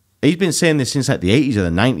said, he's been saying this since like the 80s or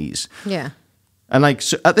the 90s. Yeah. And like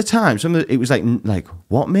so at the time, it was like,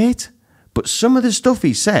 what, mate? But some of the stuff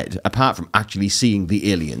he said, apart from actually seeing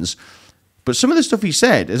the aliens, but some of the stuff he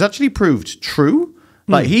said has actually proved true.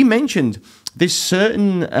 Like he mentioned this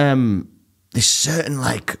certain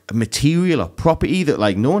like material or property that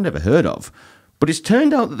like no one ever heard of, but it's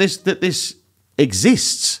turned out that this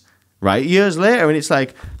exists, right? Years later, and it's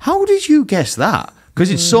like, how did you guess that? Because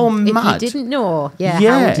it's so mad. If you didn't know,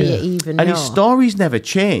 how do you even know? And his story's never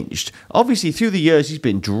changed. Obviously, through the years, he's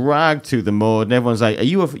been dragged through the mud, and everyone's like,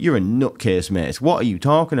 you're a nutcase, mate. What are you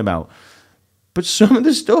talking about? But some of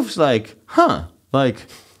the stuff's like,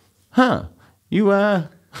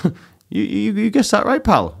 you guessed that right,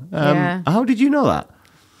 pal. How did you know that?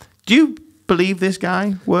 Do you believe this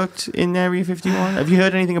guy worked in Area 51? Have you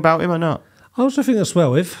heard anything about him or not? I also think as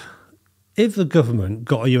well, if the government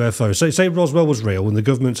got a UFO, say Roswell was real and the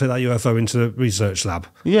government took that UFO into the research lab,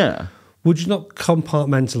 would you not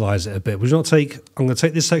compartmentalise it a bit? Would you not take, I'm going to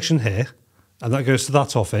take this section here and that goes to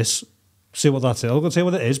that office, see what that is. I'm not going to tell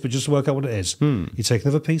you what it is, but just to work out what it is. You take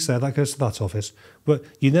another piece there, that goes to that office. But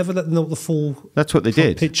you never let them know what the full That's what they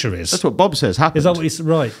did. picture is. That's what Bob says happened. Is that what he's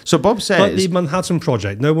right? So Bob says... Like the Manhattan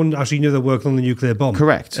Project, no one actually knew they were working on the nuclear bomb.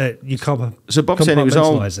 Correct. You can't So Bob said it was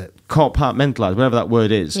all compartmentalised, whatever that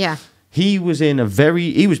word is. Yeah. He was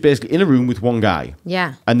basically in a room with one guy.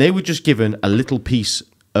 Yeah. And they were just given a little piece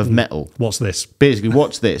of metal. What's this? Basically,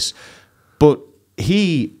 what's this? But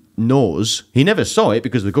he knows, he never saw it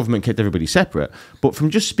because the government kept everybody separate. But from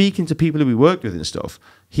just speaking to people who he worked with and stuff,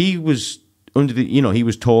 he was he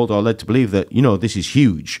was told or led to believe that, this is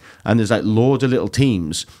huge. And there's like loads of little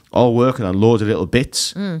teams all working on loads of little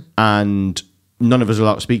bits. And none of us are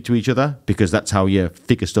allowed to speak to each other because that's how you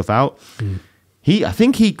figure stuff out. I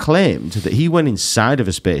think he claimed that he went inside of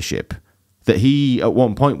a spaceship, that he at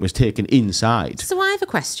one point was taken inside. So I have a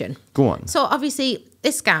question. Go on. So obviously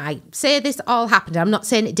this guy, say this all happened, I'm not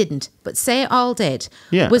saying it didn't, but say it all did.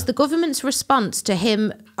 Yeah. Was the government's response to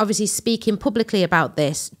him obviously speaking publicly about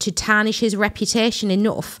this to tarnish his reputation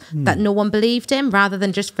enough that no one believed him rather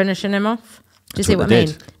than just finishing him off? Do you see what I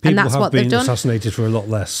mean? And that's what they've done. People have been assassinated for a lot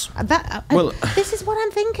less. This is what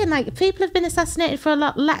I'm thinking. Like, people have been assassinated for a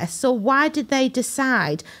lot less. So why did they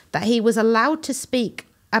decide that he was allowed to speak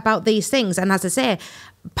about these things? And as I say,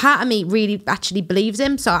 part of me really actually believes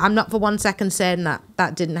him. So I'm not for 1 second saying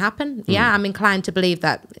that didn't happen. Yeah, I'm inclined to believe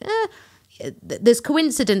that there's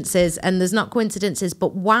coincidences and there's not coincidences.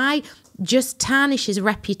 But why just tarnish his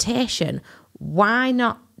reputation? Why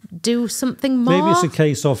not do something more? Maybe it's a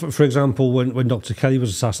case of, for example, when Dr. Kelly was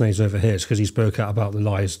assassinated over here, it's because he spoke out about the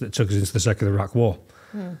lies that took us into the Second Iraq War.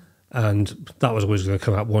 And that was always going to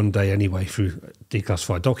come out one day anyway through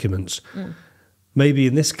declassified documents. Maybe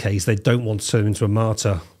in this case, they don't want to turn him into a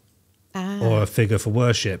martyr or a figure for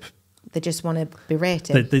worship. They just want to berate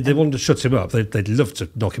him. They want to shut him up. They'd love to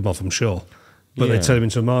knock him off, I'm sure. But they turn him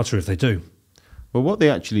into a martyr if they do. Well, what they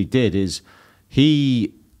actually did is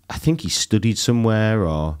I think he studied somewhere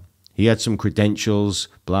or he had some credentials,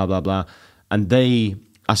 blah, blah, blah. And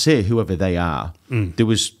I say whoever they are, there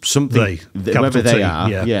was something, whoever they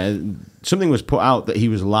are, something was put out that he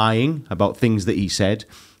was lying about things that he said,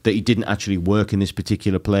 that he didn't actually work in this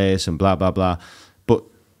particular place and blah, blah, blah. But,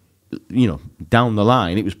 down the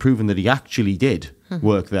line, it was proven that he actually did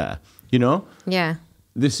work there, Yeah.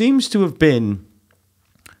 There seems to have been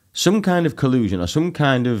some kind of collusion or some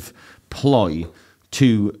kind of ploy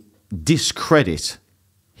to discredit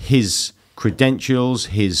his credentials,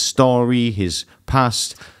 his story, his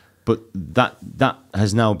past, but that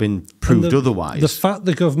has now been proved otherwise. The fact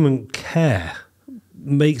the government care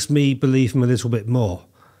makes me believe him a little bit more.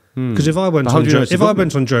 Because if I went on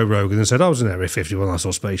Joe Rogan and said I was in Area 51, I saw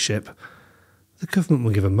a spaceship, the government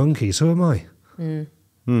would give a monkey. So am I.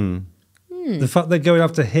 The fact they're going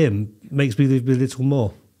after him makes me believe a little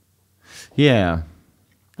more. Yeah.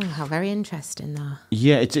 Oh, how very interesting, though.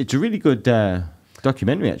 Yeah, it's a really good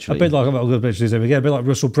documentary, actually. A bit like, I'm going to mention his name again, a bit like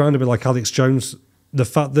Russell Brand, a bit like Alex Jones. The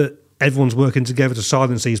fact that everyone's working together to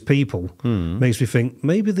silence these people makes me think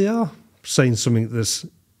maybe they are saying something that's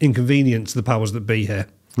inconvenient to the powers that be here.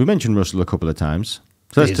 We mentioned Russell a couple of times,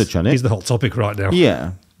 so let's touch on it. He's the hot topic right now.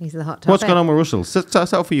 Yeah. He's the hot topic. What's going on with Russell?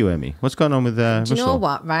 Start out for you, Amy. What's going on with Russell? Do you know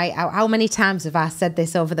what, right? How many times have I said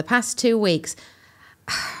this over the past 2 weeks?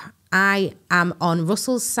 I am on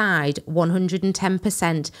Russell's side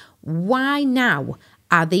 110%. Why now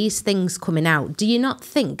are these things coming out? Do you not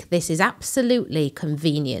think this is absolutely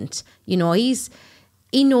convenient? You know, he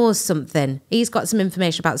knows something. He's got some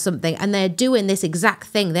information about something, and they're doing this exact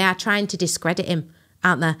thing. They are trying to discredit him,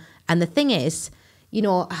 aren't they? And the thing is, you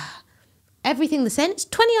know, everything they're saying, it's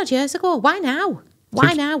 20 odd years ago. Why now?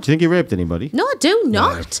 Why now? Do you think he raped anybody? No, I do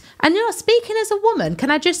not. And you know, speaking as a woman, can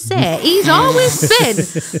I just say, he's always been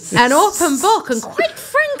an open book, and quite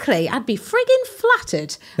frankly, I'd be frigging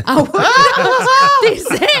flattered. I would not be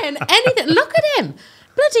saying anything. Look at him.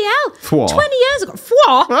 Bloody hell. Fwa. 20 years ago.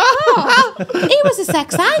 Fwa. Oh, he was a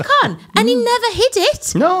sex icon, and he never hid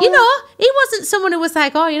it. No. You know, he wasn't someone who was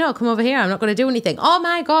like, oh, you know, come over here, I'm not going to do anything. Oh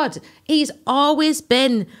my God. He's always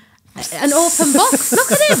been an open book.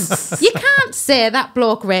 Look at him. You can't say that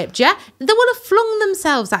bloke raped you. They will have flung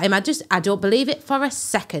themselves at him. I don't believe it for a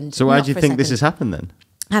second. So why Not do you for a think this second. has happened then?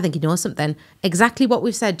 I think he knows something. Exactly what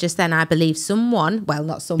we've said just then. I believe someone, well,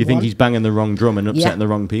 not someone. You think he's banging the wrong drum and upsetting the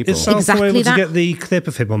wrong people? Is Southpaw Exactly able that. to get the clip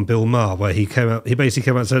of him on Bill Maher where he basically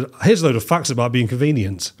came out and said, here's a load of facts about being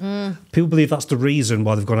convenient. People believe that's the reason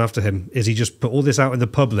why they've gone after him, is he just put all this out in the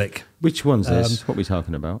public. Which one's this? What are we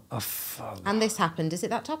talking about? And this happened. Is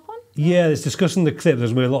it that top one? Yeah, it's discussing the clip.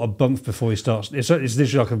 There's going to be a lot of bumps before he starts. It's literally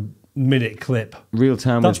like a minute clip. Real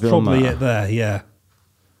time That's with Bill probably Maher. it there, yeah.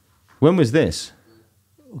 When was this?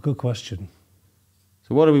 Good question.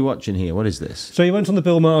 So what are we watching here? What is this? So he went on the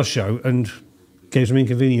Bill Maher show and gave some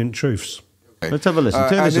inconvenient truths. Let's have a listen.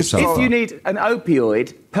 Turn and this up. if you need an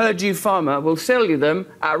opioid, Purdue Pharma will sell you them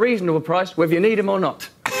at a reasonable price, whether you need them or not.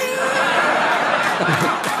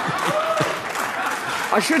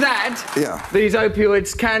 I should add, these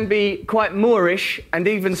opioids can be quite Moorish and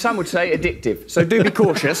even some would say addictive. So do be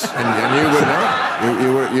cautious. And you would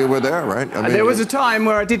know. You were there, right? I mean, There was a time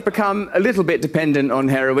where I did become a little bit dependent on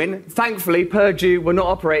heroin. Thankfully, Purdue were not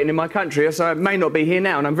operating in my country, so I may not be here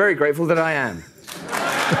now, and I'm very grateful that I am.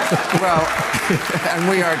 Well, and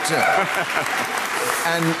we are too.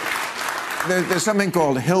 And there's something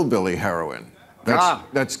called hillbilly heroin.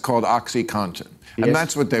 That's called OxyContin. And Yes.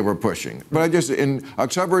 that's what they were pushing. But in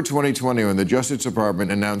October 2020, when the Justice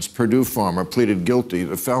Department announced Purdue Pharma pleaded guilty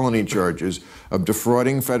to felony charges of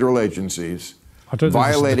defrauding federal agencies, I don't know if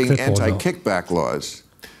this is the violating clip or not. anti-kickback laws,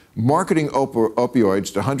 marketing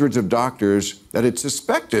opioids to hundreds of doctors that it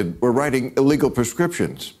suspected were writing illegal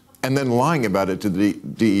prescriptions and then lying about it to the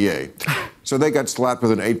DEA. So they got slapped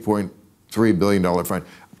with an $8.3 billion fine.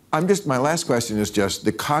 My last question is just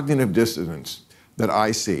the cognitive dissonance that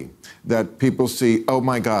I see, that people see, oh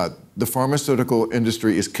my God, the pharmaceutical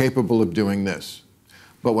industry is capable of doing this.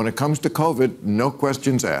 But when it comes to COVID, no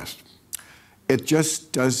questions asked. It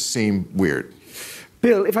just does seem weird.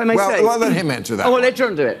 Bill, if I may say... Well, let him answer that. Oh, well, let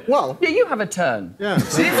John do it. Well... Yeah, you have a turn. Yeah.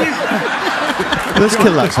 See if you... Let's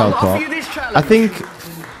kill that I'll Southpaw. offer you this challenge. I think...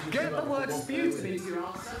 Get the word sputum into your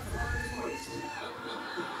answer.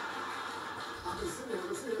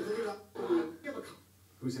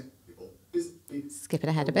 Skip it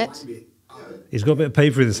ahead a bit. He's got a bit of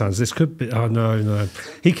paper in his hands. This could be... Oh, no.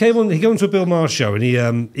 He came on to a Bill Maher show and he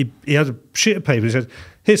had a sheet of paper. He said,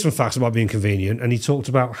 here's some facts about being convenient. And he talked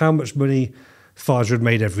about how much money Pfizer had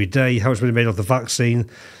made every day, how much money made off the vaccine,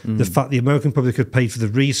 the fact the American public had paid for the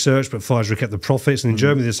research, but Pfizer had kept the profits. And in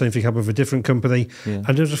Germany, the same thing happened with a different company. Yeah.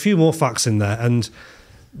 And there's a few more facts in there. And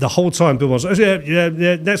the whole time, Bill was,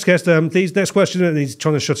 next guest, please, next question. And he's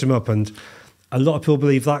trying to shut him up. And a lot of people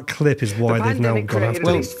believe that clip is why they've now gone after at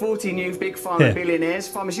him. least 40 new big pharma billionaires.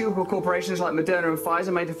 Pharmaceutical corporations like Moderna and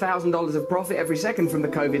Pfizer made $1,000 of profit every second from the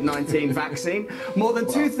COVID-19 vaccine. More than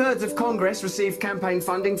two-thirds of Congress received campaign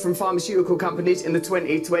funding from pharmaceutical companies in the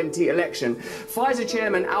 2020 election. Pfizer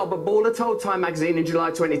chairman Albert Bourla told Time magazine in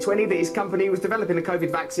July 2020 that his company was developing a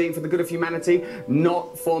COVID vaccine for the good of humanity,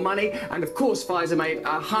 not for money. And of course, Pfizer made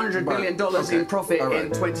 $100 billion in profit in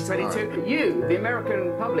 2022. You, the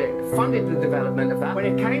American public, funded the development of that. When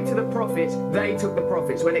it came to the profits, they took the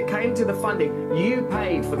profits. When it came to the funding, you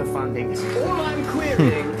paid for the funding. All I'm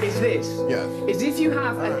querying is this, is if you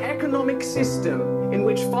have an economic system in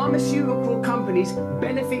which pharmaceutical companies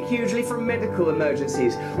benefit hugely from medical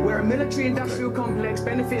emergencies, where a military-industrial complex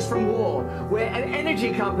benefits from war, where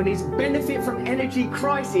energy companies benefit from energy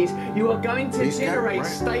crises, you are going to generate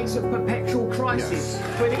states of perpetual crisis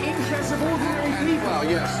for the interests of ordinary people.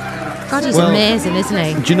 God, he's amazing, isn't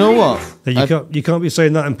he? Do you know what? You can't be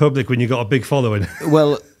saying that in public when you've got a big following.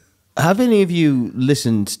 Well, have any of you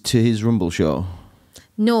listened to his Rumble show?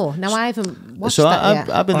 No, I haven't watched So that yet.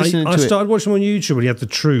 I've been listening I to started watching him on YouTube when he had the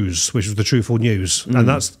Truths, which was the Truthful News, and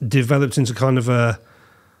that's developed into kind of a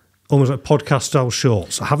almost like podcast style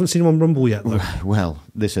shorts. I haven't seen him on Rumble yet, though. Well,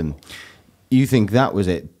 listen, you think that was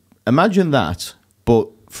it. Imagine that, but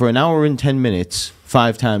for an hour and 10 minutes,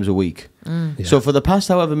 5 times a week. Yeah. So for the past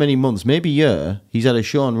however many months, maybe year, he's had a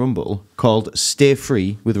show on Rumble called Stay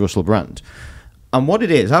Free with Russell Brand. And what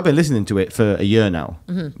it is, I've been listening to it for a year now,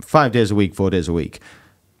 5 days a week, 4 days a week.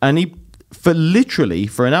 And he, for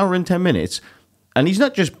an hour and 10 minutes, and he's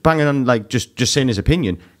not just banging on, like, just saying his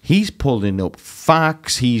opinion. He's pulling up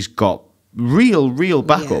facts. He's got real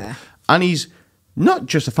backup. Yeah. And he's not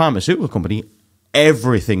just a pharmaceutical company,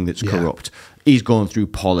 everything that's corrupt. He's going through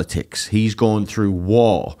politics. He's going through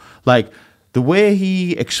war. Like, the way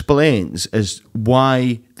he explains as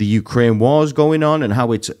why the Ukraine war is going on and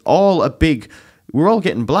how it's all a big... We're all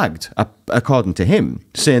getting blagged, according to him,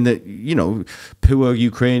 saying that, you know, poor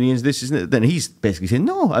Ukrainians, this isn't it. Then he's basically saying,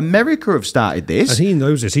 no, America have started this. And he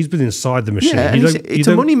knows this. He's been inside the machine. Yeah, and it's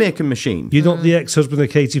a money-making machine. You're not the ex-husband of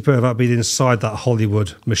Katy Perry about being inside that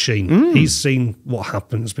Hollywood machine. He's seen what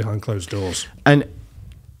happens behind closed doors. And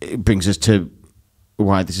it brings us to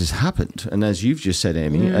why this has happened. And as you've just said,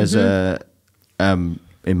 Amy, as in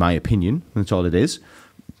my opinion, that's all it is,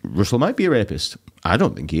 Russell might be a rapist. I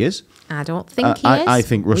don't think he is. I don't think he is. I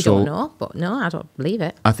think Russell... We don't know, but no, I don't believe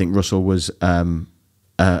it. I think Russell was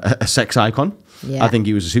a sex icon. Yeah. I think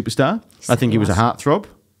he was a superstar. I think he was a heartthrob.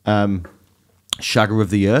 Shagger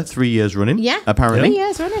of the Year, 3 years running. Yeah, apparently. 3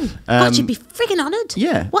 years running. God, you'd be frigging honoured.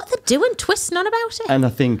 Yeah. What they're doing, twisting on about it. And I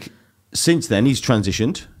think since then he's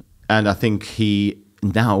transitioned, and I think he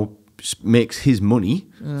now makes his money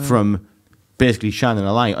from basically shining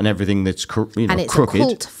a light on everything that's crooked. And it's a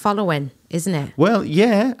cult following, isn't it? Well,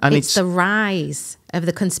 yeah, and it's the rise of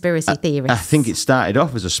the conspiracy theorists. I think it started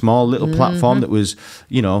off as a small little platform that was,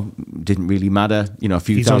 you know, didn't really matter, you know, a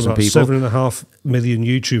few thousand people. 7.5 million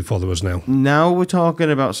YouTube followers now. Now we're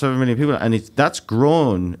talking about 7 million people, and that's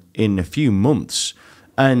grown in a few months.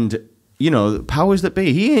 And, you know, the powers that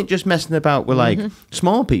be, he ain't just messing about with like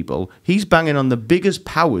small people. He's banging on the biggest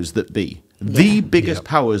powers that be. The biggest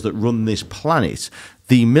powers that run this planet,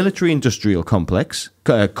 the military-industrial complex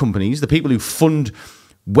companies, the people who fund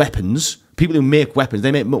weapons, people who make weapons.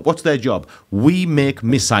 They make what's their job? We make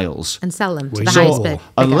missiles and sell them to the So highest bid.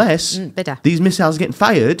 Unless these missiles are getting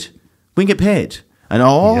fired, we can get paid. And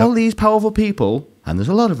all these powerful people, and there's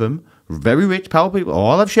a lot of them, very rich, powerful people,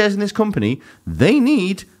 all have shares in this company. They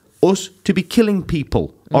need us to be killing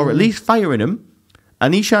people, or at least firing them.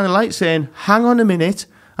 And he's shining a light, saying, "Hang on a minute."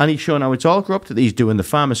 And he's showing how it's all corrupt. He's doing the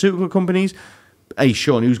pharmaceutical companies. He's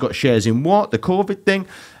showing who's got shares in what, the COVID thing.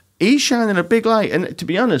 He's shining a big light. And to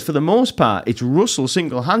be honest, for the most part, it's Russell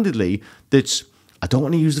single-handedly that's, I don't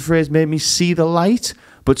want to use the phrase made me see the light,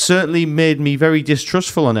 but certainly made me very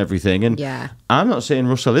distrustful on everything. And I'm not saying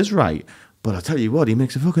Russell is right, but I'll tell you what, he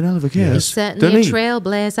makes a fucking hell of a case. He's certainly a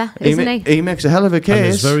trailblazer, isn't he? He makes a hell of a case. And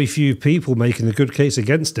there's very few people making a good case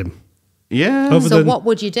against him. Yeah. So what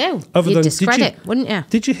would you do? You'd discredit, wouldn't you?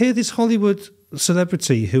 Did you hear this Hollywood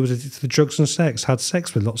celebrity who was addicted to drugs and sex had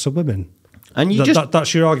sex with lots of women? And you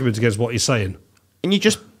that's your argument against what he's saying. And you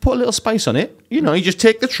just put a little spice on it. You know, you just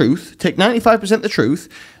take the truth, take 95% of the truth,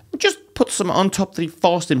 and just put some on top that he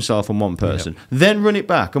forced himself on one person. Then run it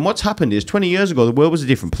back. And what's happened is 20 years ago, the world was a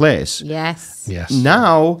different place. Yes.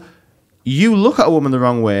 Now, you look at a woman the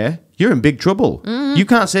wrong way, you're in big trouble. You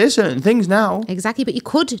can't say certain things now. Exactly, but you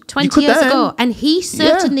could 20 years ago, and he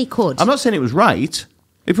certainly could. I'm not saying it was right.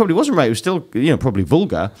 It probably wasn't right. It was still, you know, probably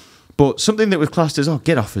vulgar. But something that was classed as,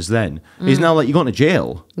 get offers then, is now like you're going to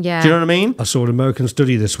jail. Yeah. Do you know what I mean? I saw an American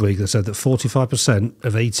study this week that said that 45%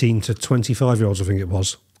 of 18 to 25-year-olds, I think it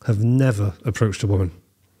was, have never approached a woman.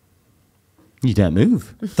 You don't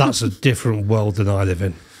move. That's a different world than I live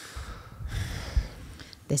in.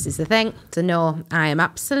 This is the thing. So no, I am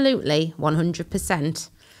absolutely 100%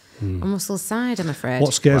 on Russell's side, I'm afraid.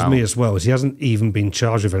 What scares me as well is he hasn't even been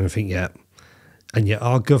charged with anything yet. And yet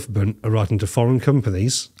our government are writing to foreign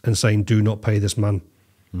companies and saying, do not pay this man.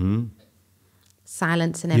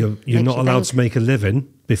 Silencing him. You're not allowed to make a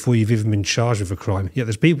living before you've even been charged with a crime. Yet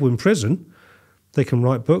there's people in prison, they can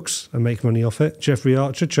write books and make money off it. Jeffrey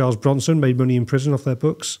Archer, Charles Bronson made money in prison off their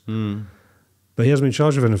books. But he hasn't been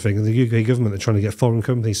charged with anything. And the UK government are trying to get foreign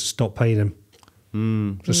companies to stop paying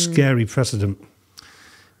him. It's a scary precedent.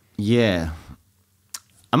 Yeah.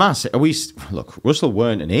 Look, Russell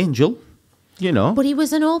weren't an angel, you know. But he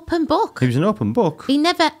was an open book. He was an open book. He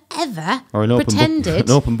never, ever An pretended.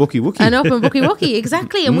 open bookie wookie. An open bookie wookie,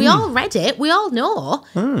 exactly. And we all read it. We all know.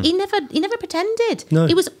 He never pretended. No.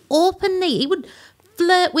 He was openly, he would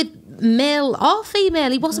flirt with male or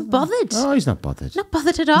female. He wasn't bothered. Oh, he's not bothered. Not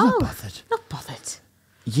bothered at all. Not bothered. Not bothered.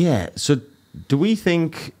 Yeah, so do we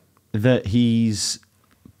think that he's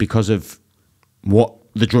because of what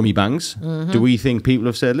the drum he bangs? Do we think people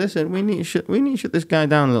have said, listen, we need to shut this guy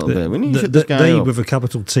down a little bit. We need to shut this guy They, up. with a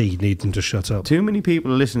capital T, need them to shut up. Too many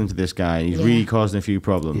people are listening to this guy, and he's really causing a few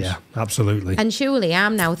problems. Yeah, absolutely. And surely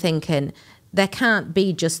I'm now thinking there can't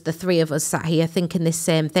be just the three of us sat here thinking this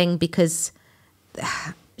same thing, because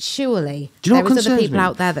surely Do you know there what is other concerns people me?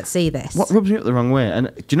 out there that see this. What rubs me up the wrong way?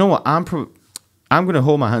 And do you know what? I'm going to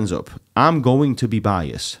hold my hands up. I'm going to be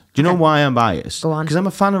biased. Do you know why I'm biased? Go on. Because I'm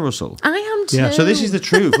a fan of Russell. I am too. Yeah. So this is the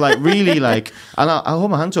truth. Like, really, like, and I'll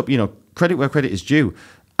hold my hands up, you know, credit where credit is due.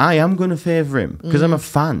 I am going to favour him because I'm a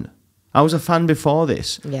fan. I was a fan before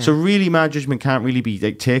this. Yeah. So really my judgment can't really be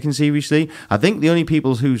like, taken seriously. I think the only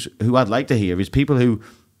people who I'd like to hear is people who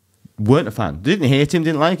weren't a fan. They didn't hate him,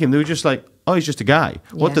 didn't like him. They were just like, oh, he's just a guy.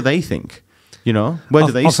 What Yeah. do they think? You know? Where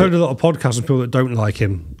do they I've sit? heard a lot of podcasts of people that don't like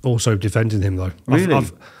him also defending him, though. Really?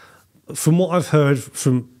 From what I've heard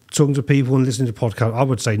from talking to people and listening to podcasts, I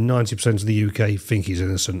would say 90% of the UK think he's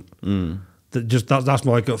innocent. That's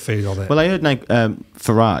my gut feeling on it. Well, I heard like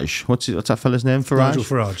Farage. What's that fella's name? Farage. Nigel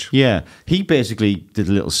Farage. Yeah, he basically did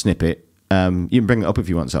a little snippet. You can bring it up if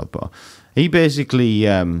you want, Southpaw. He basically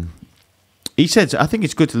he said, I think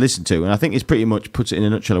it's good to listen to, and I think it's pretty much puts it in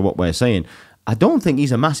a nutshell of what we're saying. I don't think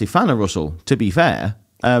he's a massive fan of Russell, to be fair.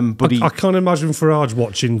 But I can't imagine Farage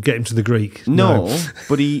watching Get Him to the Greek. No,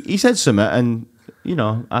 but he said something, and you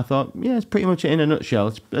know, I thought, yeah, it's pretty much it in a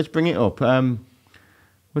nutshell. Let's bring it up.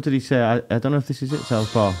 What did he say? I don't know if this is it,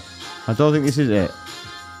 Southpaw. I don't think this is it.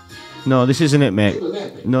 No, this isn't it, mate.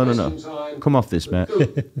 No. Come off this, mate.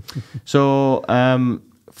 So,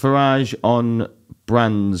 Farage on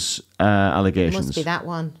Brand's allegations. Must be that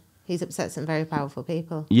one. He's upset some very powerful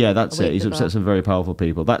people. Yeah, that's A it. week He's ago. upset some very powerful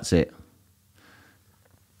people. That's it.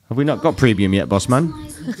 Have we not got premium yet, boss man?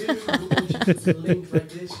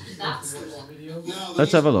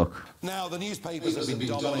 Let's have a look. Now, the newspapers have been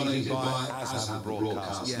dominated by, as have the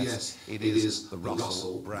broadcasts. Yes, it is the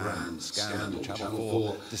Russell Brand scandal. Channel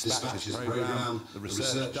 4 dispatched his programme, the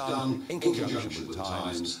research done in conjunction with the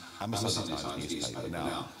Times and the Sunday Times newspaper.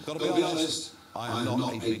 Now, I've got to be honest, I am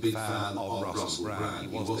not a big fan of Russell Brand.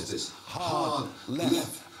 He was this hard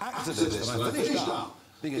left activist, and I finished up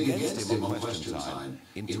being against him on Question Time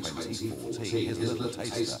in 2014. Here's a little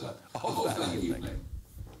taster of that evening.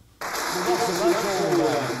 That's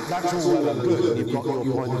all well and good, you've got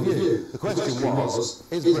your point of view. The question was,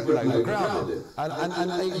 is Britain overcrowded?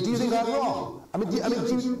 And do you think I'm wrong? I mean, do you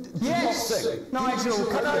Yes, think? Nigel,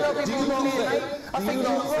 can I look Do you not think? I Do think you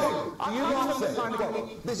you're not wrong. think? Do you not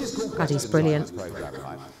think? This is called God, he's brilliant. programme,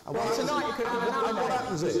 right? And what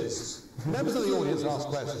happens is, members of the audience ask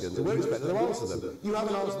questions, and we're expected to answer them. You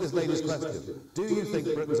haven't answered this lady's question. Do you think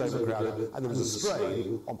Britain's overcrowded and there is a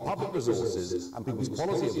strain on public resources and people's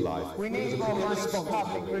quality of life? We need more money for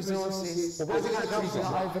public resources. Well, where does that come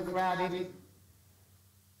from? Overcrowded.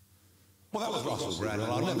 Well, that was Russell Brand, and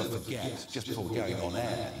I'll never forget, just before going on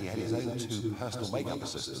air, he had his own 2 personal makeup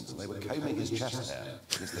assistants, and they were combing his chest hair,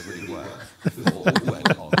 yes, they really were, before he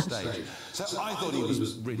went on stage. So I thought he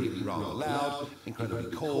was really rather loud, incredibly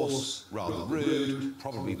coarse, rather rude,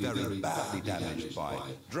 probably very badly damaged by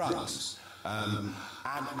drugs. And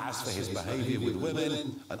as for his behaviour with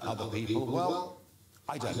women and other people, well,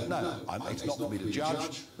 I don't know. It's not for me to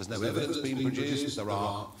judge. There's no evidence being produced. There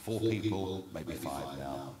are 4 people, maybe 5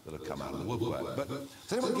 now, that have come out of the woodwork. But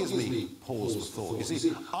so what gives me pause for thought? You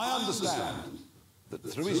see, I understand that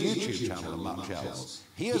through his YouTube channel and much else,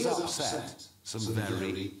 he has upset some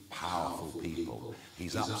very powerful people.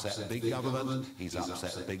 He's upset big government, he's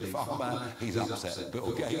upset big pharma, he's upset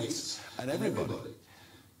Bill Gates and everybody.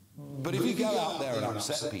 But if you go out there and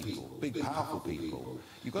upset people, big powerful people,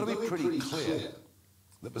 you've got to be pretty clear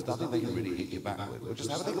that there's nothing they can really hit you back with. But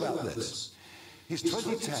just have a think about this. His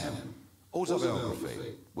 2010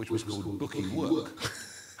 autobiography, which was called Booking Work,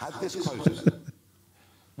 had this quote in it.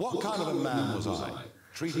 What kind of a man was I,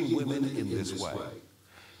 treating women in this way?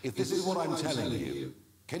 If this is what I'm telling you,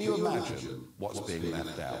 can you imagine what's being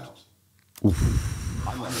left out?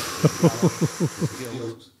 I'm not sure his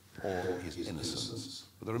guilt or his innocence.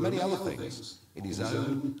 But there are many other things in his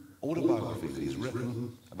own autobiography that he's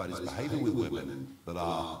written about his behaviour with women that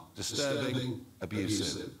are disturbing,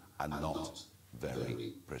 abusive, and not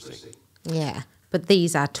very pretty. Yeah, but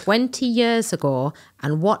these are 20 years ago,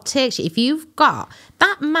 and what takes you, if you've got,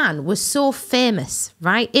 that man was so famous,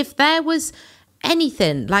 right? If there was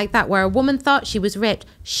anything like that where a woman thought she was raped,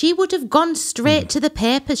 she would have gone straight to the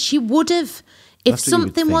papers. She would have. If That's what you would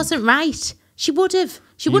something think. wasn't right, she would have.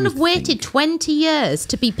 She wouldn't have waited 20 years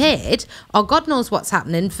to be paid, or God knows what's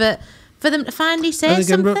happening, for them to finally say And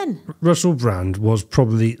again, something. Russell Brand was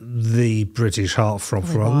probably the British heartthrob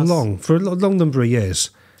for a long number of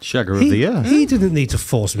years. Shagger of the year. He didn't need to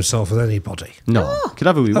force himself with anybody. No. Could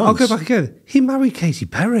have who he I'll wants. go back again. He married Katy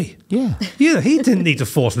Perry. Yeah. Yeah, he didn't need to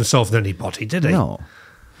force himself with anybody, did he? No.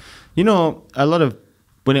 You know, a lot of,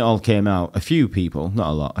 when it all came out, a few people, not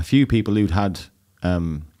a lot, a few people who'd had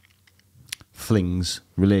flings,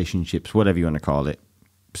 relationships, whatever you want to call it,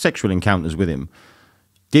 sexual encounters with him,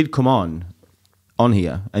 did come on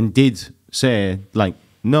here and did say, like,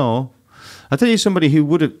 no. I'll tell you somebody who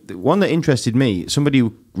would have, one that interested me, somebody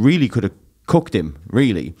who really could have cooked him,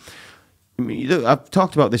 really. I mean, I've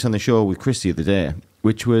talked about this on the show with Chris the other day,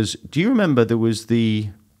 which was, do you remember there was the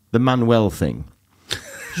Manuel thing? Do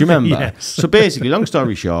you remember? Yes. So basically, long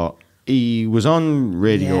story short, he was on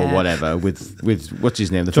radio or whatever with what's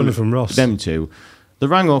his name? Jonathan Ross. Them two. They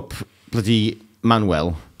rang up bloody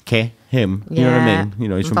Manuel, him, you know what I mean? You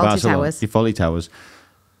know, he's from Barcelona. Fawlty Towers.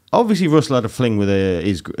 Obviously, Russell had a fling with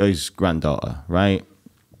his granddaughter, right?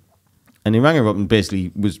 And he rang her up and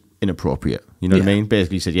basically was inappropriate. You know what I mean?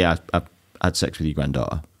 Basically said, yeah, I had sex with your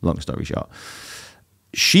granddaughter. Long story short.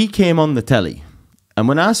 She came on the telly. And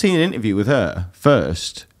when I seen an interview with her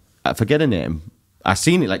first, I forget her name, I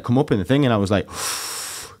seen it like come up in the thing and I was like,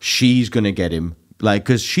 she's going to get him. Like,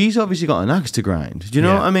 because she's obviously got an axe to grind. Do you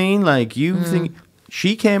know what I mean? Like, you think...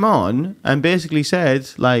 She came on and basically said,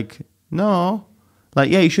 like, no... Like,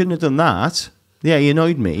 yeah, you shouldn't have done that. Yeah, he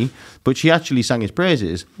annoyed me. But she actually sang his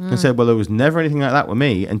praises and said, well, there was never anything like that with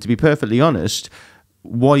me. And to be perfectly honest,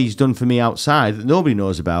 what he's done for me outside that nobody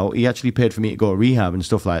knows about, he actually paid for me to go to rehab and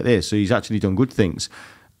stuff like this. So he's actually done good things.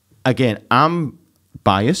 Again, I'm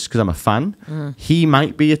biased because I'm a fan. He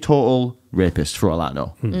might be a total rapist for all I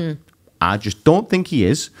know. I just don't think he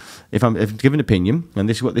is. If I'm giving an opinion, and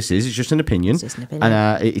this is what this is, it's just an opinion. It's just an opinion.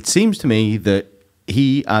 And it seems to me that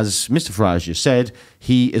he, as Mr. Farage just said,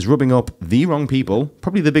 he is rubbing up the wrong people,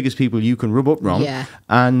 probably the biggest people you can rub up wrong. Yeah.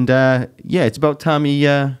 And it's about time he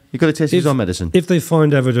got to taste his own medicine. If they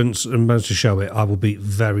find evidence and manage to show it, I will be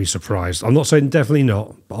very surprised. I'm not saying definitely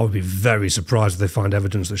not, but I would be very surprised if they find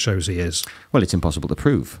evidence that shows he is. Well, it's impossible to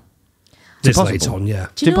prove. This late on, yeah.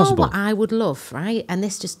 Do you know impossible. what I would love, right? And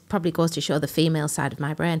this just probably goes to show the female side of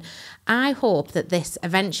my brain. I hope that this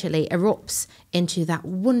eventually erupts into that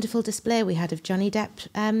wonderful display we had of Johnny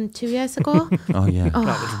Depp 2 years ago. Oh, yeah. Oh,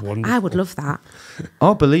 That was wonderful. I would love that.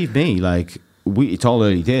 Oh, believe me, like, it's all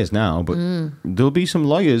early days now, but there'll be some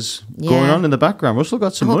lawyers going on in the background. Russell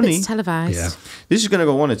got some I hope money. it's televised. Yeah. This is going to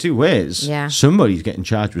go one of two ways. Yeah. Somebody's getting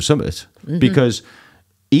charged with something because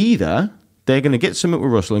either they're going to get something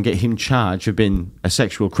with Russell and get him charged for being a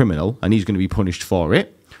sexual criminal and he's going to be punished for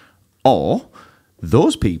it, or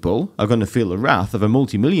those people are going to feel the wrath of a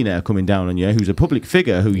multimillionaire coming down on you who's a public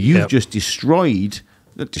figure who you've just destroyed.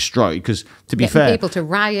 Not destroyed, because to be Getting fair, people to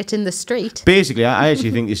riot in the street. basically, I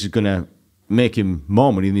actually think this is going to make him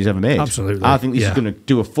more money than he's ever made. Absolutely. I think this is going to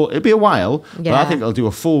do a full... It'll be a while, but I Yeah. think it'll do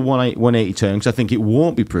a full 180 turn because I think it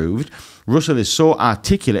won't be proved. Russell is so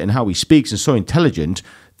articulate in how he speaks and so intelligent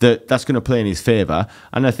that that's going to play in his favour.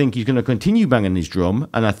 And I think he's going to continue banging his drum.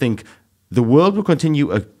 And I think the world will continue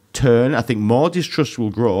to turn. I think more distrust will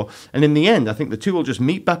grow. And in the end, I think the two will just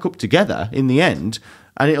meet back up together in the end.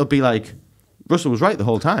 And it'll be like... Russell was right the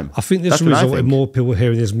whole time. I think this That's will what I result in think. more people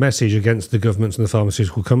hearing his message against the governments and the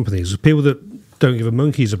pharmaceutical companies. People that don't give a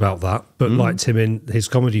monkeys about that, but liked him in his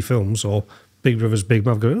comedy films or Big Brother's Big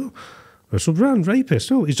Mouth, going, oh, Russell Brand, rapist.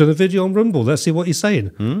 Oh, he's done a video on Rumble. Let's see what he's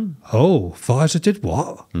saying. Oh, Pfizer did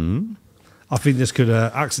what? I think this could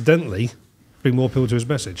accidentally bring more people to his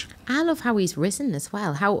message. I love how he's risen as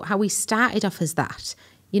well. How he started off as that,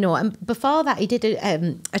 you know. And before that, he did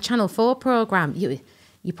a Channel 4 program.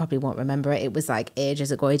 You probably won't remember it. It was like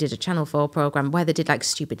ages ago. He did a Channel 4 program where they did like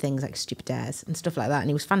stupid things, like Stupid Dares and stuff like that.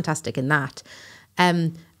 And he was fantastic in that.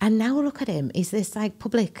 And now look at him. He's this like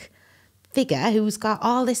public figure who's got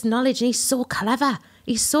all this knowledge and he's so clever.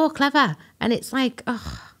 He's so clever. And it's like,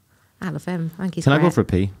 oh, I love him. I think he's Can I go great. for a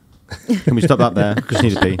pee? Can we stop that there? Just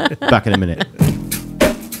need a pee. Back in a minute.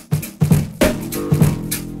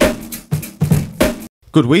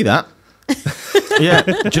 Good wee, that. Yeah.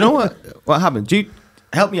 Do you know what happened? Do you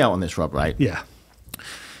help me out on this, Rob, right? Yeah.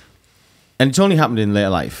 And it's only happened in later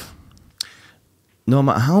life. No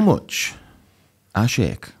matter how much I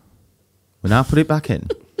shake, when I put it back in,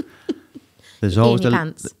 there's always your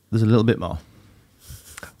pants. there's a little bit more.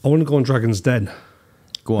 I want to go on Dragon's Den.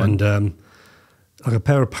 Go on. And like a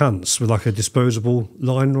pair of pants with like a disposable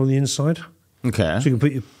liner on the inside. Okay. So you can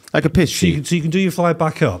put your... Like a piss So you sheet. can do your fly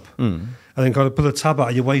back up and then kind of pull a tab out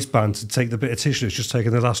of your waistband to take the bit of tissue that's just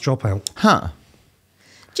taken the last drop out. Huh.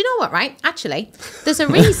 Do do you know what, right? Actually, there's a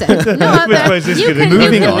reason. No, where's this gonna go?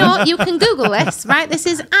 Moving on. No, you can Google this, right? This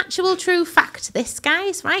is actual true fact, this,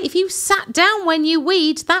 guys, right? If you sat down when you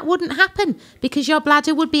weed, that wouldn't happen because your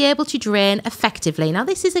bladder would be able to drain effectively. Now,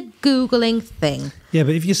 this is a Googling thing. Yeah,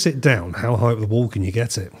 but if you sit down, how high up the wall can you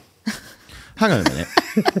get it? Hang on a minute.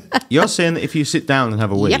 You're saying that if you sit down and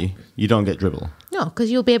have a wee, Yep. you don't get dribble? No,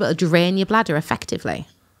 because you'll be able to drain your bladder effectively.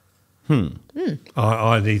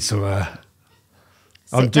 I need to.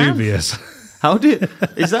 I'm Sit down. dubious. How did...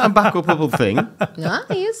 Is that a back-up thing? No,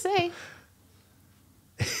 you see.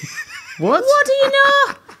 What? What do you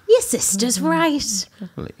know? Your sister's right.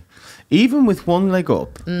 Even with one leg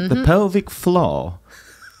up, the pelvic floor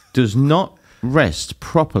does not rest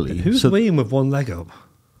properly. Who's weeing with one leg up?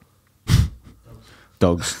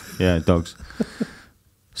 Dogs. Yeah, dogs.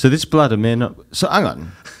 So this bladder may not... So hang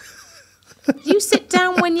on. You sit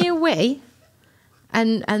down when you wee,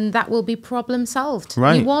 and that will be problem solved.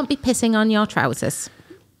 Right. You won't be pissing on your trousers.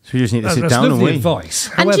 So you just need to sit That's down and lovely wee. advice.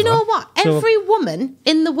 And do you However, know what? Every woman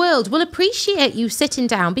in the world will appreciate you sitting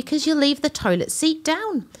down because you leave the toilet seat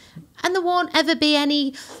down. And there won't ever be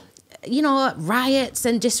any, riots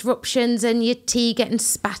and disruptions and your tea getting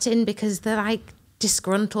spat in because they're like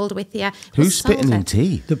disgruntled with you. Who's spitting in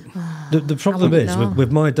tea? The problem wouldn't is, know.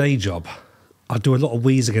 with my day job, I do a lot of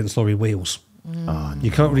wheeze against lorry wheels.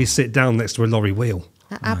 You can't really sit down next to a lorry wheel.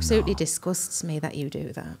 That absolutely disgusts me that you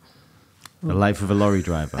do that. The life of a lorry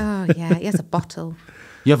driver. Oh, yeah, he has a bottle.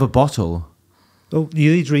 You have a bottle. Oh,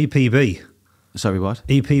 you need your EPB. Sorry, what?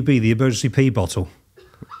 EPB, the emergency pee bottle.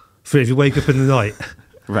 For if you wake up in the night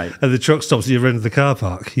Right. and the truck stops at your end of the car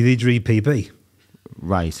park, you need your EPB.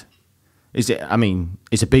 Right. Is it? I mean,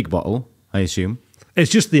 it's a big bottle, I assume. It's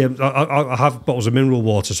just I have bottles of mineral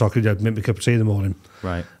water so I can make my cup of tea in the morning.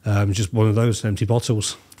 Right. Just one of those empty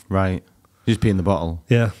bottles. Right. You just pee in the bottle.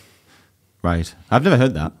 Yeah. Right. I've never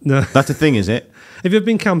heard that. No. That's a thing, is it? Have you ever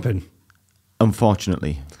been camping?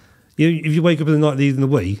 Unfortunately. If you wake up in the night needing the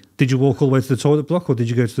wee, did you walk all the way to the toilet block or did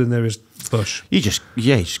you go to the nearest bush? You just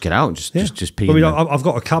get out and just pee. I mean, in there. I've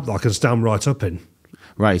got a cab that I can stand right up in.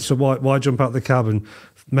 Right. So why jump out the cab and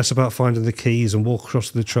mess about finding the keys and walk across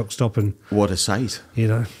to the truck stop and, What a sight.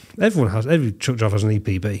 every truck driver has an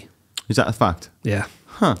EPB. Is that a fact? Yeah.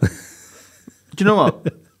 Huh. Do you know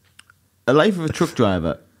what? A life of a truck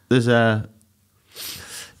driver, there's a...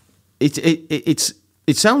 It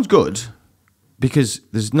sounds good because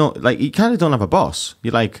there's no... Like, you kind of don't have a boss.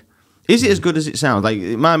 You're like... Is it as good as it sounds? Like,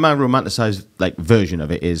 my romanticised version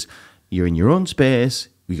of it is you're in your own space,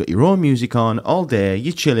 you got your own music on all day,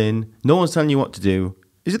 you're chilling, no one's telling you what to do.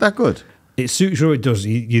 Is it that good? It suits you or it does.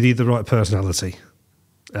 You need the right personality.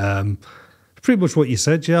 Pretty much what you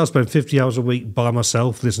said. Yeah, I spend 50 hours a week by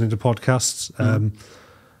myself listening to podcasts.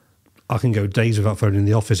 I can go days without phoning in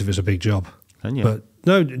the office if it's a big job. Can you? But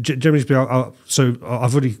no, generally speaking, so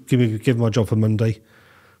I've already given my job for Monday.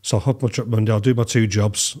 So I'll hop my truck Monday, I'll do my 2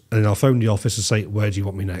 jobs, and then I'll phone the office and say, where do you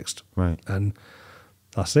want me next? Right. And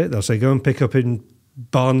that's it. They'll say, go and pick up in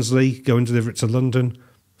Barnsley, go and deliver it to London,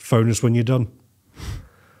 phone us when you're done.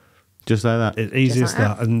 Just like that. It's easy as Just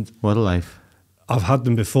like that. And What a life. I've had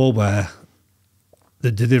them before where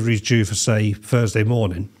the delivery's due for, say, Thursday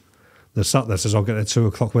morning. The sat there says, I'll get there 2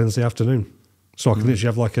 o'clock Wednesday afternoon. So I can literally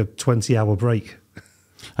have like a 20-hour break.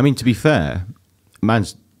 I mean, to be fair, my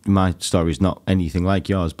story's not anything like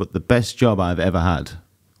yours, but the best job I've ever had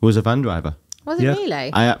was a van driver. Was it Yeah.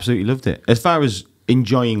 really? I absolutely loved it. As far as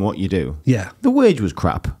enjoying what you do. Yeah. The wage was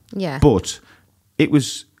crap. Yeah. But it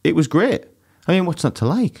was great. I mean, what's not to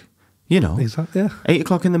like? You know. Exactly, yeah. 8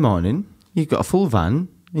 o'clock in the morning, you've got a full van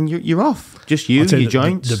and you're off. Just you, I'll tell your you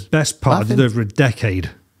joints. The best part, laughing. I did over a decade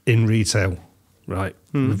in retail, right?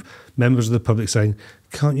 With members of the public saying,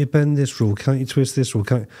 can't you bend this rule? Can't you twist this rule?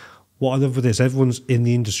 What I love with this, everyone's in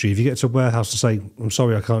the industry. If you get to a warehouse and say, I'm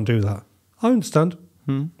sorry, I can't do that, I understand.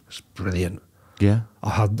 It's brilliant. Yeah.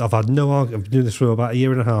 I've had no argument. I've been doing this for about 1.5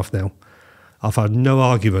 years now. I've had no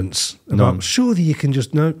arguments about, None. surely you can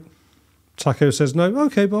just, no. Taco says no.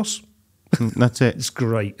 Okay, boss. That's it. It's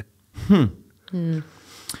great.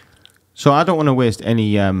 So I don't want to waste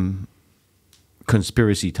any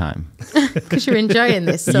conspiracy time. Because you're enjoying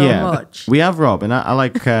this so much. We have Rob, and I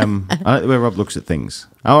like I like the way Rob looks at things.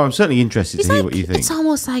 Oh, I'm certainly interested to hear what you think. It's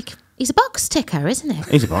almost like he's a box ticker, isn't it?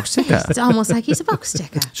 He's a box ticker. It's almost like he's a box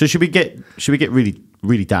ticker. So should we get really,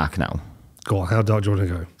 really dark now? Go on, how dark do you want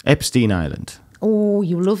to go? Epstein Island. Oh,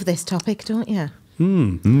 you love this topic, don't you?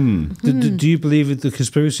 Do you believe in the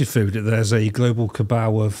conspiracy theory that there's a global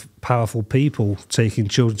cabal of powerful people taking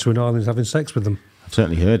children to an island and having sex with them? I've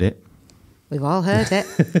certainly heard it. We've all heard it.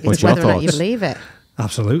 What's It's your whether or not you thoughts? Believe it.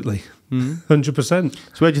 Absolutely. 100%.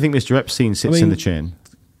 So where do you think Mr. Epstein sits in the chain?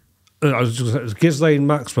 Ghislaine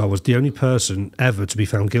Maxwell was the only person ever to be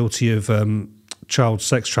found guilty of child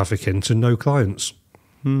sex trafficking to no clients.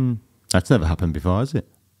 That's never happened before, has it?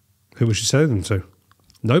 Who was she selling them to?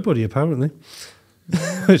 Nobody, apparently.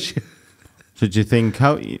 So do you think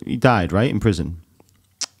he died, right, in prison?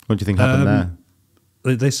 What do you think happened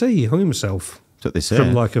there? They say he hung himself. That's what they say.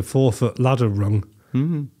 From like a 4-foot ladder rung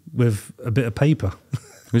with a bit of paper.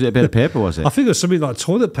 Was it a bit of paper, was it? I think it was something like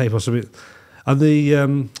toilet paper or something. And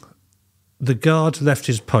the guard left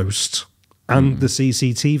his post and the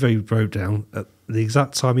CCTV broke down at the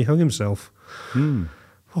exact time he hung himself.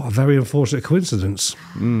 What a very unfortunate coincidence.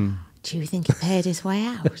 Do you think he paid his way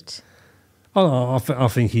out? Oh, I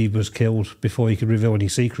think he was killed before he could reveal any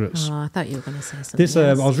secrets. Oh, I thought you were going to say something This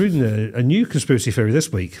else. I was reading a new conspiracy theory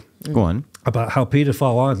this week. Go on. About how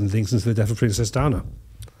paedophile Ireland links into the death of Princess Diana.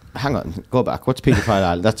 Hang on, go back. What's Paedophile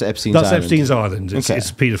Island? That's Epstein's Island. That's Epstein's Island. It's Okay.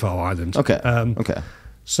 paedophile Island. Okay. Okay.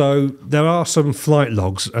 So there are some flight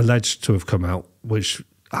logs alleged to have come out which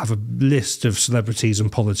have a list of celebrities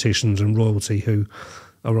and politicians and royalty who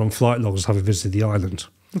are on flight logs having visited the island.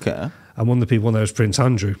 Okay. And one of the people on there is Prince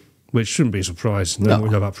Andrew, which shouldn't be a surprise. No one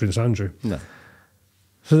would know about Prince Andrew. No.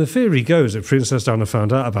 So the theory goes that Princess Diana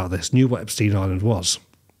found out about this, knew what Epstein Island was,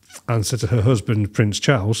 and said to her husband, Prince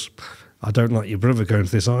Charles, I don't like your brother going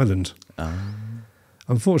to this island.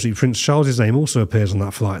 Unfortunately, Prince Charles's name also appears on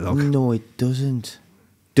that flight log. No, it doesn't.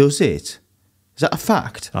 Does it? Is that a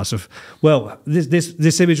fact? Well,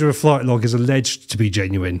 this image of a flight log is alleged to be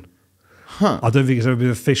genuine. Huh. I don't think it's ever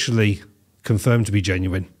been officially confirmed to be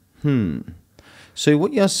genuine. So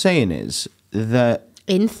what you're saying is that...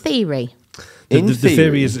 In theory. The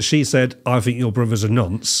theory is that she said, I think your brother's a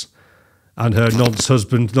nonce, and her nonce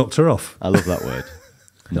husband knocked her off. I love that word.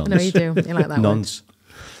 Nonce. No, you do. You like that Nonce.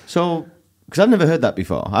 So, because I've never heard that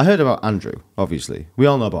before. I heard about Andrew, obviously. We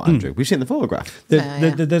all know about Andrew. We've seen the photograph. There's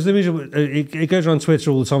an image, it goes around Twitter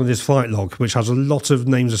all the time with this flight log, which has a lot of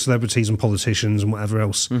names of celebrities and politicians and whatever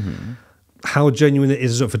else. How genuine it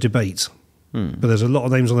is up for debate. But there's a lot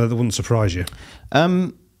of names on there that wouldn't surprise you.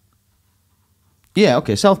 Yeah,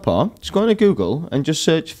 okay, Southpaw. Just go on to Google and just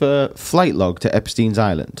search for flight log to Epstein's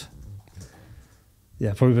Island.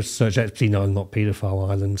 Yeah, probably just search Epstein Island, not Paedophile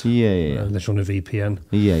Island. Yeah. Unless you're on a VPN.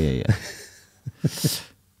 Yeah.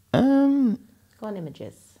 Go on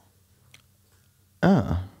images.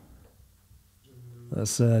 That's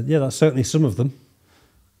certainly some of them.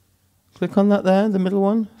 Click on that there, the middle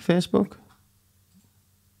one, Facebook.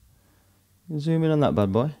 Zoom in on that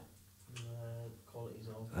bad boy.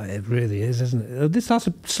 It really is, isn't it? That's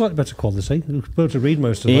a slightly better quality. We'll be able to read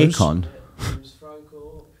most of those. Akon.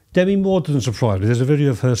 Demi Moore doesn't surprise me. There's a video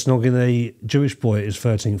of her snogging a Jewish boy at his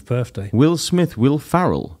 13th birthday. Will Smith, Will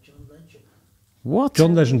Farrell. What?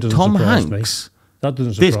 John Legend doesn't Tom surprise Hanks. me. That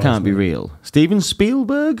doesn't surprise me. This can't be real. Steven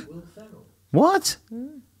Spielberg? Will Ferrell. What?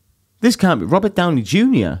 This can't be. Robert Downey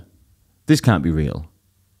Jr. This can't be real.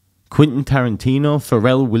 Quentin Tarantino,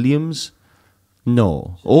 Pharrell Williams.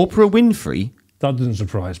 No. Oprah Winfrey. That doesn't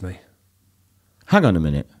surprise me. Hang on a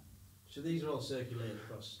minute. So these are all circulated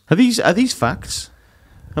across. Are these facts?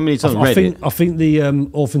 I mean, it's on Reddit. I think the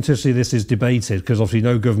authenticity of this is debated because obviously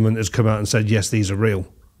no government has come out and said, yes, these are real.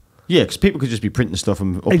 Yeah, because people could just be printing stuff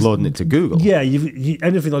and uploading it to Google. Yeah,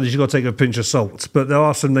 anything like this, you've got to take a pinch of salt. But there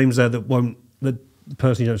are some names there that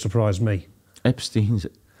personally don't surprise me. Epstein's...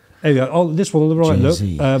 There you go. Oh, this one on the right,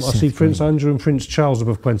 Jay-Z, look. I see Seth Prince Green. Andrew and Prince Charles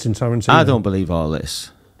above Quentin Tarantino. I don't believe all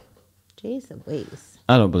this. Jeez Louise.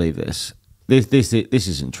 I don't believe this. This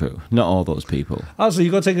isn't true. Not all those people. Also,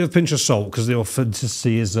 you've got to take it with a pinch of salt because the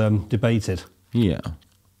authenticity is debated. Yeah.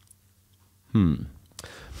 But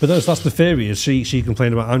that's the theory, is she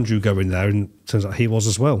complained about Andrew going there and turns out he was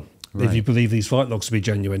as well. Right. If you believe these flight logs to be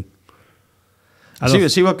genuine.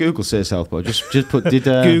 See what Google says, Southpaw. Just put...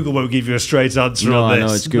 Google won't give you a straight answer no, on this. I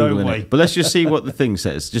know, it's Googling way. it. But let's just see what the thing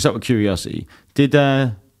says, just out of curiosity.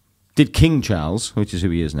 Did King Charles, which is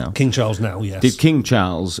who he is now... King Charles now, yes. Did King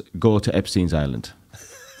Charles go to Epstein's Island?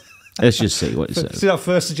 Let's just see what it says. See that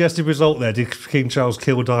first suggested result there? Did King Charles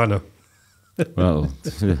kill Diana? Well,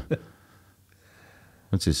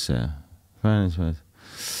 what's this?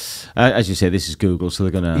 As you say, this is Google, so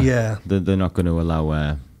they're gonna. Yeah. They're not going to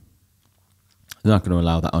allow. They're not going to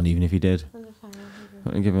allow that on, even if he did.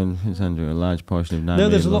 Given Prince Andrew a large portion of 9 No,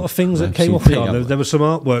 there's a million lot of things that came off the island. There were some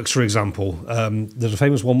artworks, for example. There's a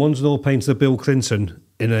famous one. One's an oil painting of Bill Clinton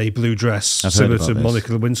in a blue dress, similar to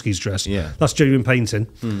Monica Lewinsky's dress. Yeah. That's genuine painting.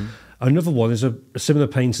 Another one is a similar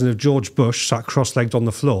painting of George Bush sat cross-legged on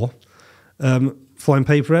the floor, flying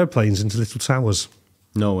paper airplanes into little towers.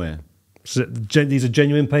 No way. So these are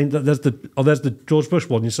genuine paint. There's the George Bush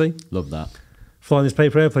one, you see? Love that. flying these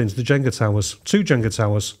paper airplanes to Jenga towers. 2 Jenga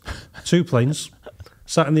towers, 2 planes,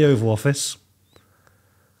 sat in the Oval Office.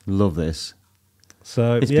 Love this.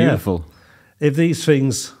 So It's beautiful. If these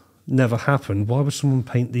things never happened, why would someone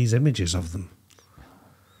paint these images of them?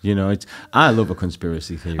 You know, I love a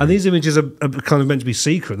conspiracy theory. And these images are kind of meant to be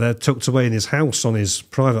secret. They're tucked away in his house on his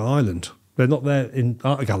private island. They're not there in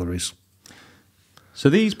art galleries. So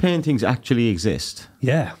these paintings actually exist?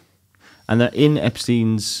 Yeah. And they're in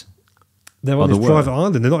Epstein's... They're on his private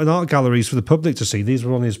island. They're not in art galleries for the public to see. These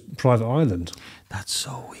were on his private island. That's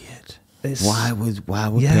so weird. Why would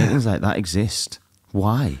paintings like that exist?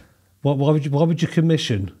 Why? Why would you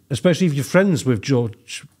commission, especially if you're friends with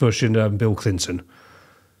George Bush and Bill Clinton?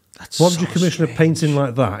 Why would you commission a painting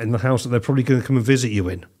like that in the house that they're probably going to come and visit you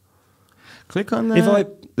in? Click on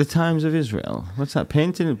the Times of Israel. What's that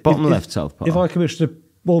painting? Bottom left, South Park. If I commissioned a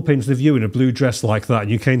wall painting of you in a blue dress like that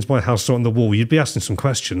and you came to my house on the wall, you'd be asking some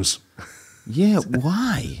questions. Yeah,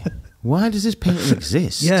 why? Why does this painting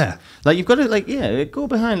exist? Yeah. Like, you've got to, go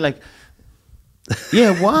behind, why?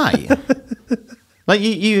 Like,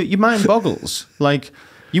 your mind boggles. Like,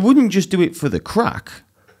 you wouldn't just do it for the crack,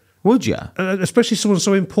 would you? Especially someone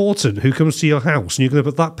so important who comes to your house and you're going to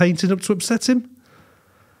put that painting up to upset him?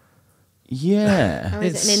 Yeah. Or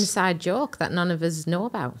is it an inside joke that none of us know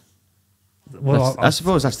about? Well, I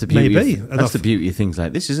suppose that's the beauty. Maybe. That's the beauty of things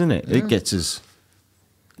like this, isn't it? It gets us...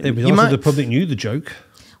 It'd be nice if the public knew the joke.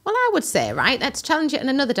 Well, I would say, right, let's challenge it in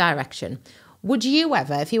another direction. Would you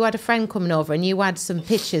ever, if you had a friend coming over and you had some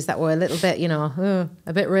pictures that were a little bit,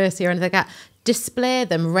 a bit racy or anything like that, display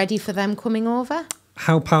them ready for them coming over?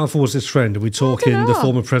 How powerful was this friend? Are we talking the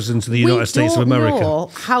former president of the United States of America? We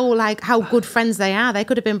don't know how good friends they are. They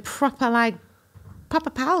could have been proper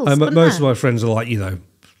pals. Most of my friends are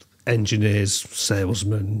engineers,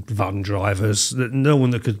 salesmen, van drivers. No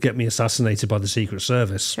one that could get me assassinated by the Secret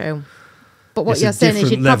Service. True. But what you're saying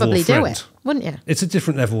is you'd probably do it, wouldn't you? It's a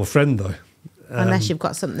different level of friend, though. Unless you've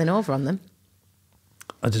got something over on them.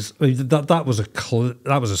 That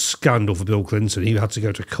was a scandal for Bill Clinton. He had to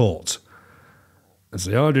go to court and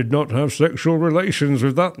say, "I did not have sexual relations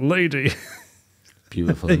with that lady."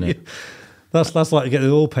 Beautiful, isn't it? That's like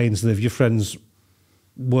getting all pains of your friend's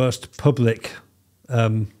worst public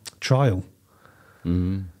trial.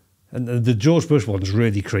 And the George Bush one's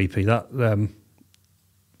really creepy. That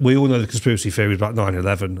we all know the conspiracy theories about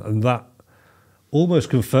 9/11, and that almost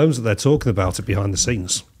confirms that they're talking about it behind the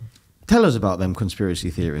scenes. Tell us about them conspiracy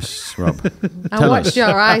theorists, Rob. I watched your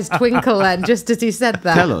eyes twinkle then, just as you said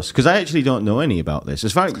that. Tell us, because I actually don't know any about this.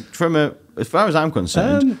 As far as I'm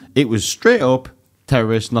concerned, it was straight up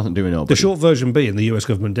terrorists, nothing doing nobody. The short version being the US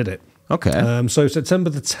government did it. Okay. So September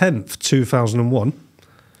the 10th, 2001.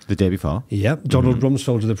 The day before. Yeah. Donald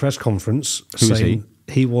Rumsfeld did a press conference. Who was he?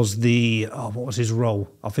 He was what was his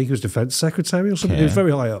role? I think he was Defense Secretary or something. He was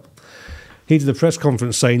very high up. He did a press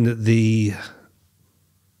conference saying that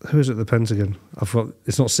who is it, the Pentagon? I forgot.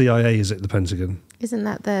 It's not CIA, is it, the Pentagon? Isn't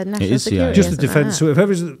that the national is security? Just the defense.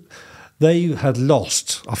 They had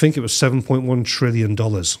lost, I think it was $7.1 trillion.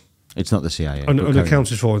 It's not the CIA.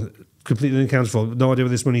 Unaccounted for, completely unaccounted for. No idea where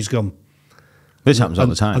this money's gone. This happens all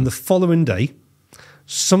the time. And the following day,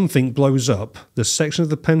 something blows up the section of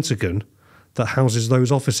the Pentagon that houses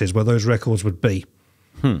those offices where those records would be.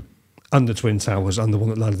 And the Twin Towers and the one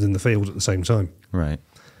that landed in the field at the same time. Right.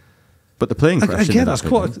 But the plane crash... Again, that's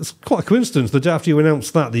quite a coincidence. The day after you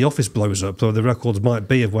announce that, the office blows up, though the records might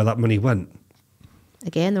be of where that money went.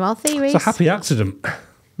 Again, they're all theories. It's a happy accident.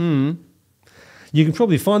 You can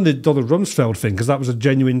probably find the Donald Rumsfeld thing, because that was a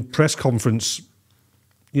genuine press conference.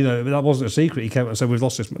 That wasn't a secret. He came out and said, "We've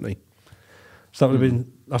lost this money." So that would have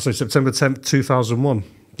been, I say, September 10th, 2001.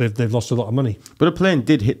 They've lost a lot of money. But a plane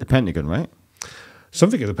did hit the Pentagon, right?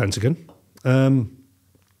 Something at the Pentagon.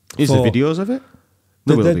 Is there videos of it?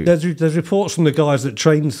 There's reports from the guys that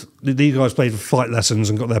trained. These guys played flight lessons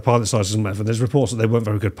and got their pilot's license and whatever. There's reports that they weren't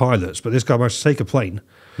very good pilots, but this guy managed to take a plane,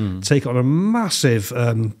 take it on a massive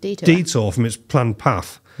detour from its planned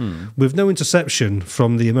path, with no interception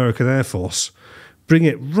from the American Air Force, bring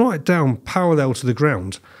it right down parallel to the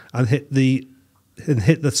ground, and hit the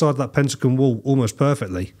side of that Pentagon wall almost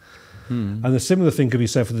perfectly. And a similar thing could be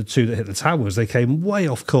said for the two that hit the towers. They came way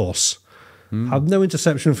off course, had no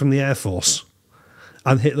interception from the Air Force,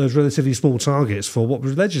 and hit those relatively small targets for what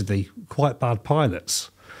was allegedly quite bad pilots.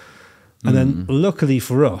 And then, luckily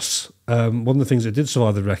for us, one of the things that did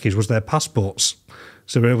survive the wreckage was their passports.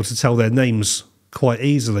 So we were able to tell their names quite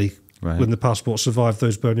easily when the passports survived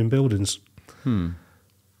those burning buildings.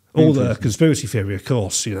 All the conspiracy theory, of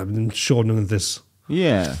course. I'm sure none of this...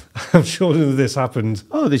 Yeah. I'm sure none of this happened.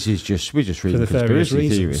 Oh, we're just reading conspiracy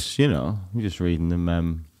theorists, We're just reading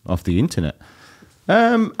them off the internet.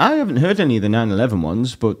 I haven't heard any of the 9/11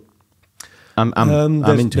 ones, but I'm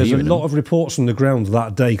into There's a hearing lot them. of reports from the ground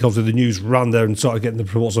that day because the news ran there and started getting the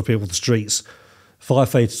reports of people off the streets.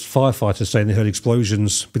 Firefighters saying they heard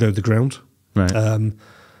explosions below the ground. Right.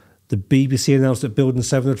 The BBC announced that Building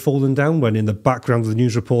 7 had fallen down when in the background of the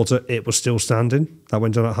news reporter it was still standing. That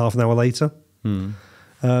went down about half an hour later.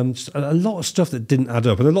 Just a lot of stuff that didn't add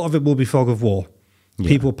up, and a lot of it will be fog of war. Yeah.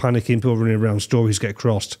 People panicking, people running around, stories get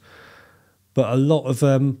crossed. But a lot of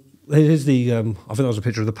here's the I think that was a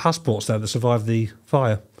picture of the passports there that survived the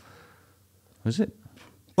fire. Was it?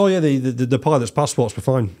 Oh yeah, the pilots' passports were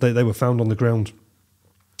fine. They were found on the ground,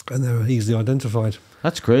 and they were easily identified.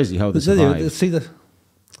 That's crazy how they survived. See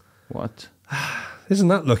What? isn't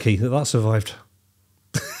that lucky that survived?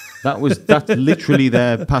 That's literally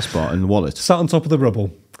their passport and wallet. Sat on top of the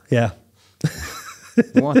rubble. Yeah.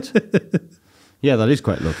 What? Yeah, that is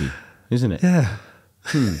quite lucky, isn't it? Yeah.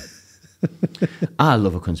 I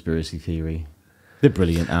love a conspiracy theory. They're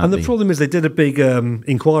brilliant, aren't And the they? problem is they did a big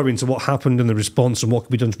inquiry into what happened and the response and what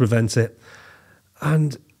could be done to prevent it.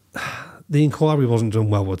 And the inquiry wasn't done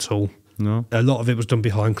well at all. No. A lot of it was done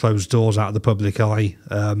behind closed doors, out of the public eye.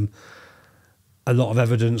 A lot of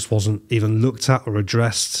evidence wasn't even looked at or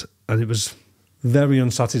addressed, and it was very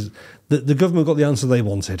unsatisfactory. The government got the answer they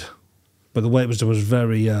wanted, but the way it was done was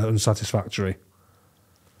very unsatisfactory.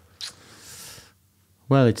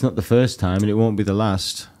 Well, it's not the first time, and it won't be the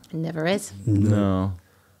last. It never is. No.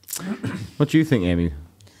 What do you think, Amy?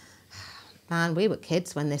 Man, we were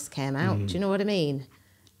kids when this came out. Do you know what I mean?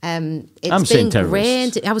 I'm It's saying been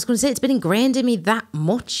ingrained. terrorists. I was going to say it's been ingrained in me that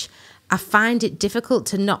much. I find it difficult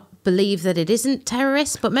to not believe that it isn't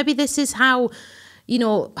terrorists. But maybe this is how,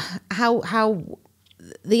 how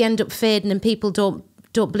they end up fading, and people don't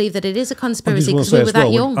believe that it is a conspiracy because we were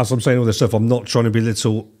that young. As I'm saying all this stuff, I'm not trying to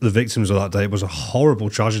belittle the victims of that day. It was a horrible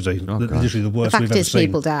tragedy. Literally the worst The fact we've ever is seen.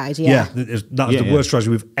 people died, yeah. That was the worst tragedy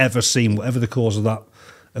we've ever seen, whatever the cause of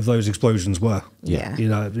those explosions were. Yeah.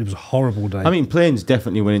 It was a horrible day. I mean, planes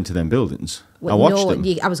definitely went into them buildings. I watched them.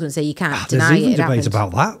 I was going to say you can't There's deny even it. debate happened.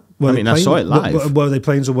 about that. I saw it live. Were they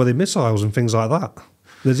planes or were they missiles and things like that?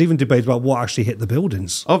 There's even debate about what actually hit the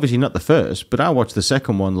buildings. Obviously not the first, but I watched the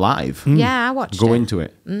second one live. Yeah, I watched Go it. into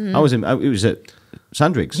it. I was in. It was at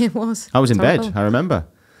Sandrick's. It was. I was in Terrible. bed. I remember.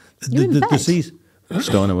 You were in bed?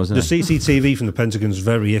 Stoner, wasn't The it? CCTV from the Pentagon's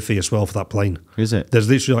very iffy as well for that plane. Is it? There's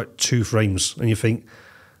literally like 2 frames, and you think,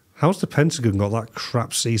 how's the Pentagon got that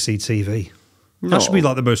crap CCTV? No. That should be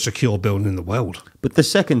like the most secure building in the world. But the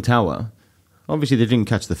second tower, obviously they didn't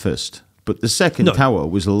catch the first, but the second No. tower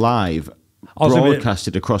was live, I was gonna-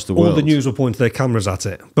 broadcasted across the All world. the news will point their cameras at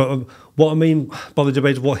it. But what I mean by the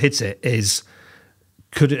debate of what hit it is,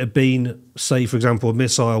 could it have been, say, for example, a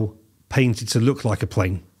missile painted to look like a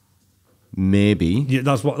plane? Maybe. Yeah,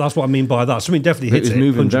 that's what I mean by that. Something definitely It hit was it.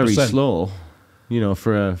 moving very 100%. slow,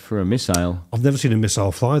 for a missile. I've never seen a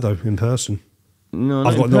missile fly though in person. No,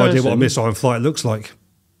 I've not got in no idea what a person. missile in flight looks like.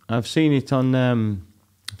 I've seen it on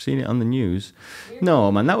the news.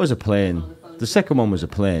 No, man, that was a plane. The second one was a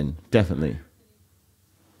plane, definitely.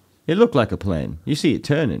 It looked like a plane. You see it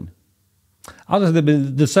turning. I don't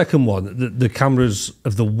think the second one, the cameras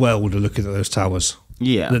of the world are looking at those towers.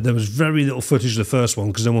 Yeah. There was very little footage of the first one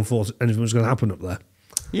because no one thought anything was going to happen up there.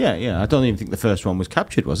 Yeah. I don't even think the first one was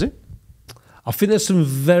captured, was it? I think there's some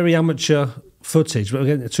very amateur footage, but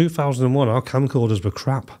again, in 2001, our camcorders were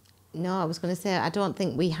crap. No, I was going to say I don't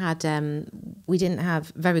think we had. We didn't have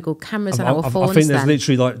very good cameras on our I phones think there's then.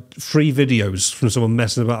 literally like 3 videos from someone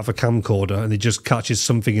messing about with a camcorder, and it just catches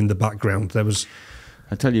something in the background. There was.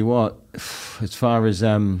 I tell you what, as far as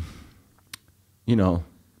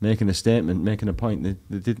making a statement, making a point, they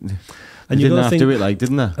didn't. They And you've didn't got to have to think- do it like,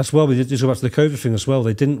 didn't they? As well, we did just go back to the COVID thing as well.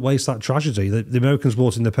 They didn't waste that tragedy. The Americans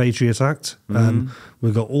brought in the Patriot Act.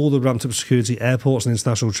 We've got all the ramped up security, airports and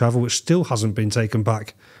international travel, which still hasn't been taken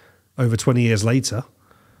back over 20 years later.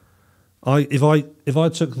 If I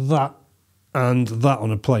took that and that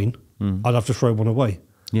on a plane, I'd have to throw one away.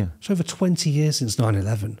 Yeah. It's over 20 years since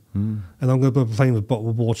 9/11, and I'm going to be playing with a bottle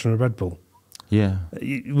of water and a Red Bull. Yeah.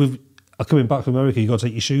 Coming back from America, you've got to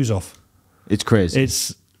take your shoes off. It's crazy.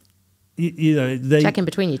 It's, they... Check in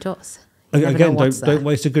between your toes. You never know Again, what's there. don't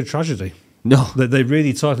waste a good tragedy. No. They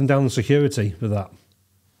really tightened down the security for that.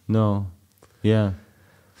 No. Yeah.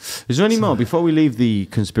 Is there any more before we leave the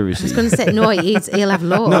I conspiracy? was going to say no. He'll have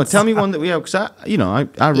loads. No, tell me one that we have, because I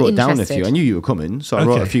wrote down a Interested. few. I knew you were coming, so I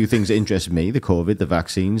wrote Okay. a few things that interested me: the COVID, the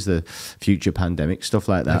vaccines, the future pandemic, stuff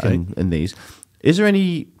like that, Okay. and these. Is there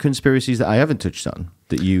any conspiracies that I haven't touched on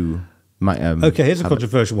that you might? Okay, here's a have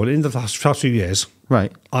controversial one. In the past few years,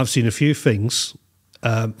 Right. I've seen a few things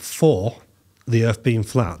for the Earth being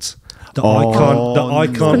flat that I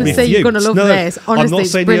can't gonna refute. say you're gonna love this. I'm Honestly, not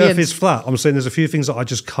it's saying the brilliant. Earth is flat. I'm saying there's a few things that I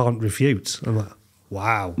just can't refute. I'm like,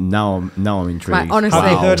 wow. Now I'm intrigued. Right, honestly,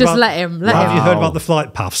 Have you heard just about- let him. Have you heard Wow. about the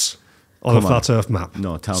flight paths on Come a on. flat Earth map?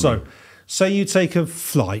 No, tell me. So, say you take a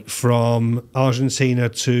flight from Argentina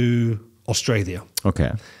to Australia.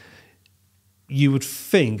 Okay. You would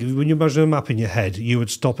think, when you imagine a map in your head, you would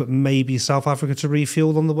stop at maybe South Africa to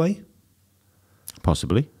refuel on the way.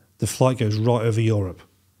 Possibly. The flight goes right over Europe.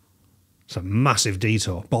 It's a massive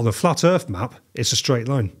detour. But on the flat Earth map, it's a straight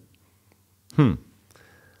line.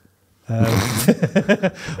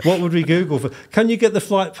 What would we Google for? Can you get the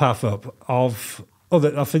flight path up of? I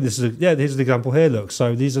think this is here's the example here. Look,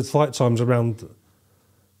 so these are flight times around.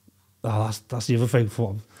 Oh, that's the other thing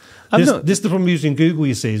for. This is the problem using Google.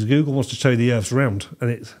 You see, is Google wants to show you the Earth's round, and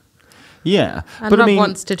it's Yeah. And but Rob I mean,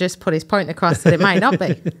 wants to just put his point across that it might not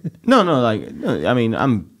be. no, I mean,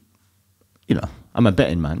 I'm a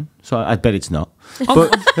betting man, so I bet it's not.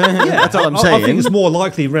 But that's all I'm saying. I think it's more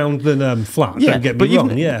likely round than flat. Yeah, don't get but me wrong.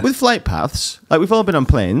 even Yeah, with flight paths, like we've all been on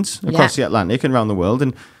planes across the Atlantic and around the world,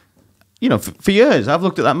 and for years I've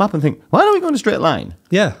looked at that map and think, why don't we go in a straight line?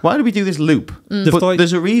 Yeah. Why do we do this loop? But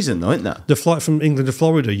there's a reason, though, isn't there? the flight from England to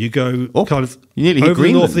Florida, you go kind of You nearly hit over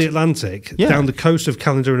the north of Greenland. the Atlantic, Yeah. down the coast of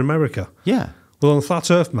Canada and America. Yeah. Well, on the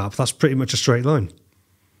flat Earth map, that's pretty much a straight line.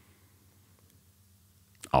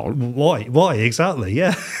 Oh, Why? Why exactly?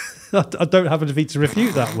 Yeah, I don't have anything to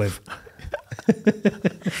refute that with.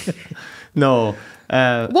 no.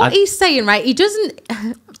 What he's saying, right? He doesn't.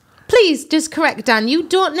 Please just correct Dan. You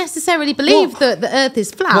don't necessarily believe that the Earth is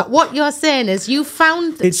flat. What you're saying is you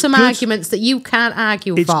found It's some good- arguments that you can't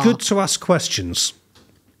argue It's for. good to ask questions,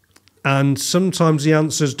 and sometimes the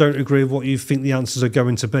answers don't agree with what you think the answers are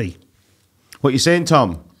going to be. What you're saying,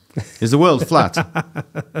 Tom, is the world flat?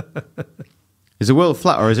 Is the world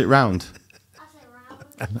flat or is it round?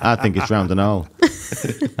 I think it's round and all.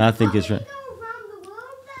 I think it's round.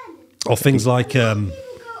 Or things like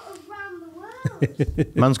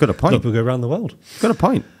Man's got a point. people go around the world. Got a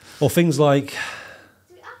point. Or things like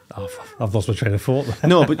I've lost my train of thought there.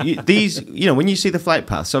 No, but these, when you see the flight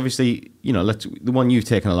paths, obviously, the one you've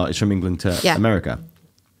taken a lot is from England to America.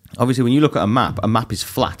 Obviously, when you look at a map is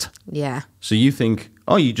flat. Yeah. So you think,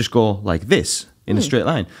 oh, you just go like this in a straight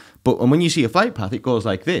line. But when you see a flight path, it goes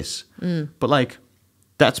like this. But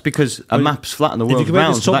that's because a map's flat and the If you world's can make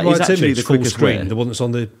round. this So top that is right actually image the full quickest screen, way. the one that's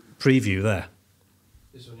on the preview there.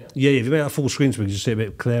 This one, yeah? Yeah, if you make that full screen so we can just see it a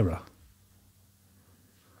bit clearer.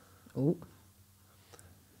 Oh.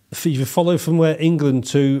 If you follow from where England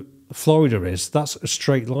to Florida is, that's a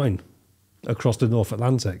straight line across the North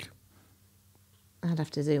Atlantic. I'd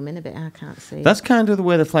have to zoom in a bit. I can't see. That's kind of the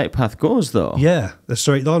way the flight path goes, though. Yeah, a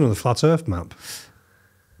straight line on the flat Earth map.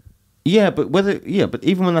 Yeah, but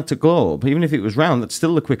even when that's a globe, even if it was round, that's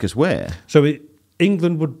still the quickest way. So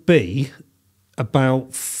England would be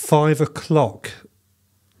about 5 o'clock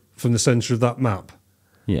from the centre of that map,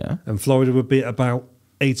 Yeah. and Florida would be at about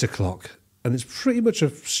 8 o'clock. And it's pretty much a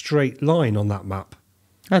straight line on that map.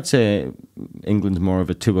 I'd say England's more of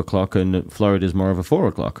a 2 o'clock and Florida's more of a 4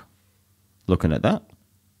 o'clock. Looking at that.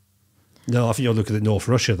 No, I think you're looking at North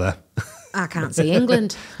Russia there. I can't see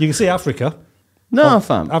England. You can see Africa. No,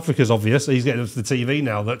 fam. Africa's obvious. He's getting up to the TV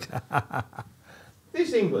now. Look.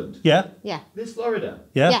 This England. Yeah. Yeah. This Florida.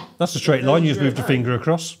 Yeah. Yeah. That's a straight line. You just moved your finger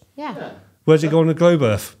across. Yeah. Where's it go on a globe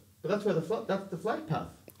Earth? But that's where that's the flight path.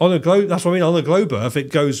 On a globe, that's what I mean. On a globe Earth,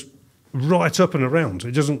 it goes right up and around.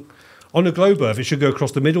 It doesn't. On a globe Earth, it should go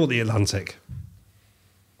across the middle of the Atlantic.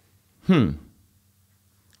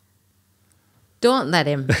 Don't let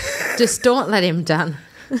him. Just don't let him, Dan.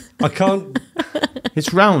 I can't.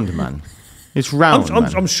 It's round, man. It's round.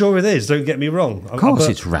 I'm sure it is. Don't get me wrong. Of course But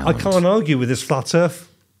it's round. I can't argue with this flat Earth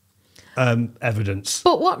evidence.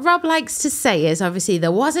 But what Rob likes to say is obviously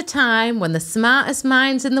there was a time when the smartest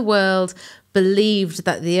minds in the world believed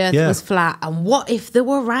that the Earth Yeah. was flat. And what if they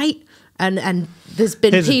were right? And there's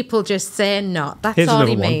been Here's a- people just saying not. That's Here's all another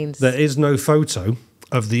he one. means. There is no photo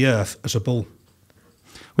of the Earth as a ball.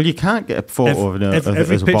 Well, you can't get a photo of it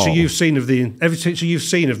Every as a picture ball. you've seen of the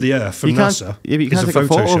Earth from You can't, NASA yeah, but you is can't a take a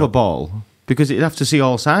photo of a Photoshop. ball because you'd have to see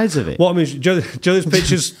all sides of it. What I mean, is, Joe's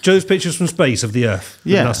pictures from space of the Earth.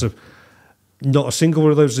 from Yeah. NASA, not a single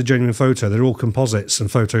one of those is a genuine photo. They're all composites and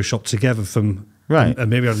photoshopped together from Right. and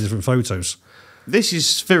maybe out of different photos. This is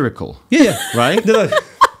spherical, Yeah, right? no,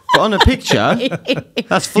 But on a picture,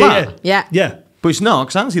 that's flat. Yeah. yeah. But it's not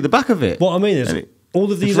because I can't see the back of it. What I mean is, And it- all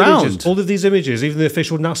of these it's images, round. all of these images, even the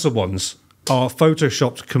official NASA ones, are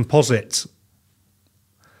photoshopped composite.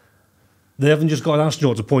 They haven't just got an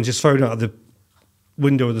astronaut to point his phone out of the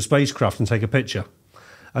window of the spacecraft and take a picture.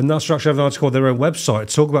 And NASA actually have an article on their own website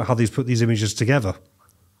to talk about how these put these images together.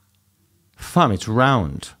 Fam, it's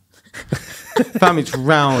round. Fam, it's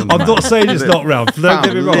round. I'm not saying it's not round. Don't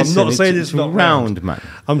get me wrong. I'm not saying it's not round, man.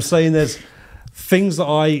 I'm saying there's things that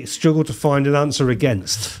I struggle to find an answer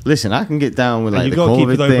against. Listen, I can get down with like you've the got to keep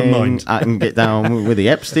COVID an open thing. mind. I can get down with the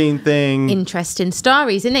Epstein thing. Interesting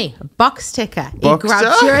stories, isn't he? Box ticker. He Box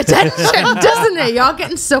grabs ticker. your attention, doesn't he? You're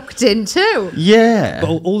getting sucked in too. Yeah.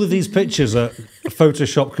 But all of these pictures are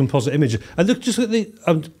Photoshop composite images. And look, just at the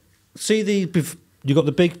you got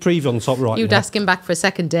the big preview on the top right. You'd ask him back for a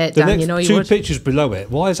second date, The Dan. next You know you two would. pictures below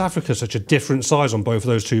it. Why is Africa such a different size on both of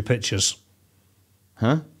those two pictures?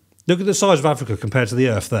 Huh? Look at the size of Africa compared to the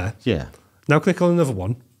Earth there. Yeah. Now click on another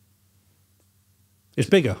one. It's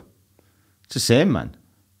bigger. It's the same, man.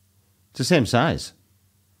 It's the same size.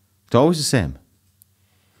 It's always the same.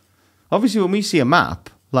 Obviously, when we see a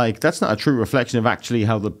map, like, that's not a true reflection of actually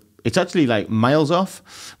how it's actually, like, miles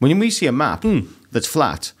off. When we see a map that's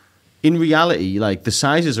flat, in reality, like, the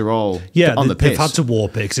sizes are all on the piss. They've had to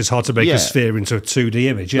warp it because it's hard to make a sphere into a 2D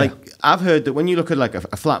image, yeah. Like, I've heard that when you look at, like,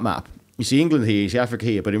 a flat map, you see England here, you see Africa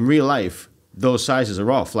here, but in real life, those sizes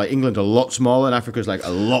are off. Like, England's a lot smaller and Africa's, like, a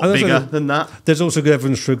lot bigger than that. There's also good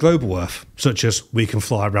evidence for a global Earth, such as we can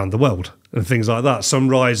fly around the world and things like that.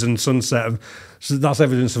 Sunrise and sunset. So that's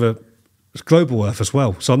evidence of a global Earth as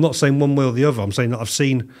well. So I'm not saying one way or the other. I'm saying that I've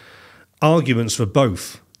seen arguments for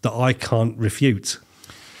both that I can't refute.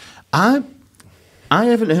 I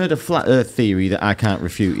haven't heard a flat Earth theory that I can't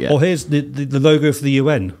refute yet. Or here's the logo for the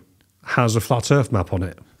UN has a flat Earth map on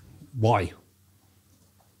it. Why?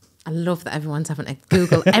 I love that everyone's having to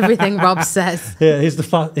Google everything Rob says. Yeah, here's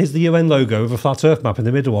the UN logo with a flat Earth map in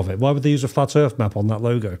the middle of it. Why would they use a flat Earth map on that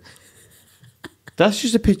logo? That's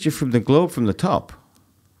just a picture from the globe from the top.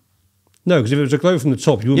 No, because if it was a globe from the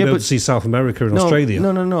top, you wouldn't be able to see South America and Australia.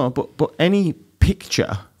 No. But any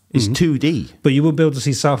picture is 2D. But you wouldn't be able to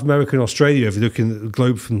see South America and Australia if you're looking at the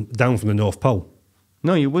globe down from the North Pole.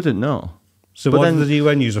 No, you wouldn't, no. So why did the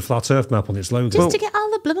UN use a flat Earth map on its logo? Just to get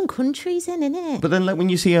all the blooming countries in, innit? But then, like, when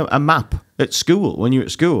you see a map at school, when you're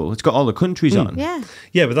at school, it's got all the countries on. Yeah.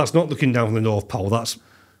 Yeah, but that's not looking down from the North Pole. That's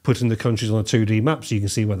putting the countries on a 2D map so you can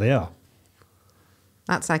see where they are.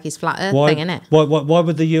 That's like his flat Earth thing, innit? Why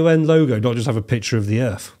would the UN logo not just have a picture of the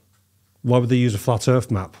Earth? Why would they use a flat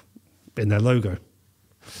Earth map in their logo?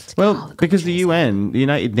 Well, because the UN, the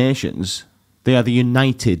United Nations, they are the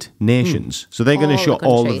United Nations. So they're going to show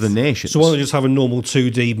all of the nations. So why don't they just have a normal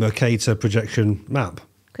 2D Mercator projection map?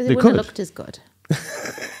 Because it wouldn't have looked as good.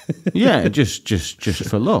 Yeah, just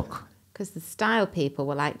for look. Because the style people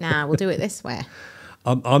were like, nah, we'll do it this way.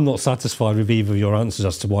 I'm not satisfied with either of your answers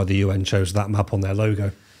as to why the UN chose that map on their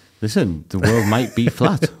logo. Listen, the world might be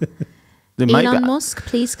flat. Elon Musk,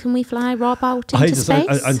 please can we fly Rob out into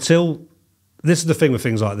space? Until... This is the thing with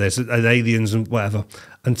things like this, and aliens and whatever.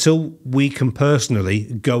 Until we can personally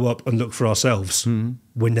go up and look for ourselves,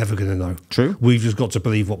 we're never going to know. True. We've just got to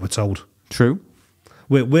believe what we're told. True.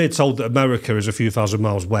 We're told that America is a few thousand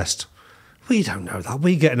miles west. We don't know that.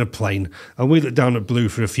 We get in a plane and we look down at blue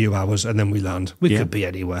for a few hours and then we land. We could be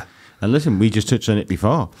anywhere. And listen, we just touched on it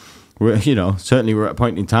before. Certainly we're at a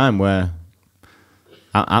point in time where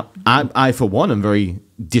I for one, am very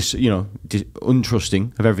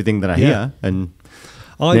untrusting of everything that I hear, and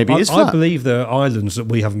maybe it's flat. I believe there are islands that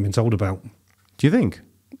we haven't been told about. Do you think?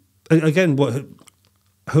 Again,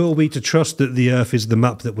 who are we to trust that the Earth is the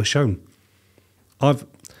map that we're shown? I've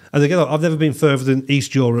never been further than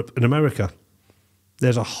East Europe and America.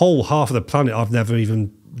 There's a whole half of the planet I've never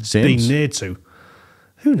even been near to.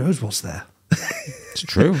 Who knows what's there? It's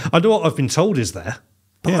true. I know what I've been told is there,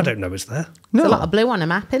 but I don't know it's there. There's a lot of blue on a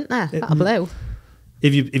map, isn't there? A lot of blue.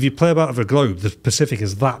 If you play about over a globe, the Pacific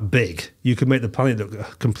is that big, you can make the planet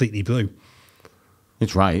look completely blue.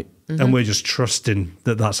 It's right. Mm-hmm. And we're just trusting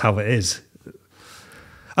that that's how it is.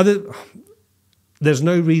 And there's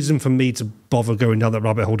no reason for me to bother going down that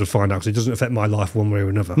rabbit hole to find out, because it doesn't affect my life one way or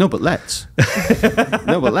another. No, but let's. And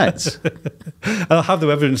I have no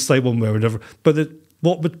evidence to say one way or another. But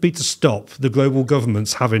what would be to stop the global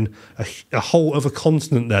governments having a whole other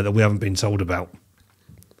continent there that we haven't been told about?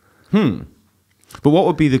 But what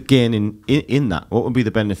would be the gain in that? What would be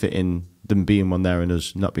the benefit in them being one there and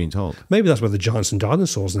us not being told? Maybe that's where the giants and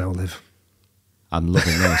dinosaurs now live. I'm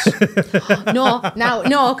loving this.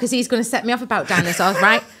 No, because he's going to set me off about dinosaurs,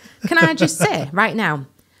 right? Can I just say right now,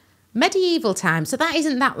 medieval times, so that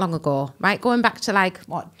isn't that long ago, right? Going back to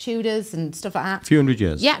Tudors and stuff like that. A few hundred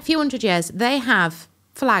years. Yeah, a few hundred years. They have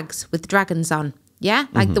flags with dragons on, yeah?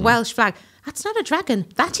 Like the Welsh flag. That's not a dragon.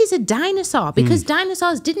 That is a dinosaur, because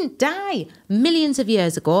dinosaurs didn't die millions of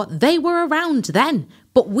years ago. They were around then,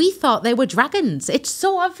 but we thought they were dragons. It's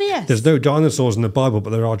so obvious. There's no dinosaurs in the Bible, but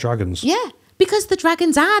there are dragons. Yeah, because the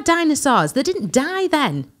dragons are dinosaurs. They didn't die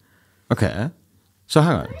then. Okay. So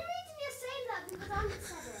hang on.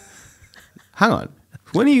 Hang on.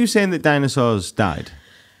 When are you saying that dinosaurs died?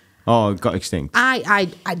 Or got extinct? I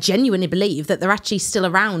genuinely believe that they're actually still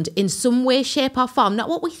around in some way, shape or form. Not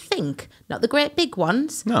what we think. Not the great big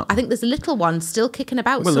ones. No. I think there's a little one still kicking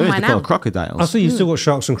about Well, somewhere there is. They're now. called crocodiles. I see you still got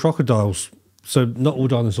sharks and crocodiles. So not all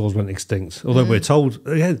dinosaurs went extinct. Although we're told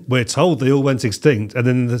they all went extinct. And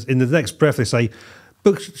then in the next breath they say,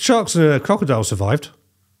 but sharks and crocodiles survived.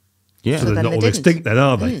 Yeah. So they're then not they all didn't. extinct then,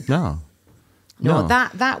 are they? No. No,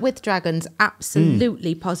 that with dragons,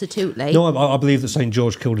 absolutely, positively. No, I believe that St.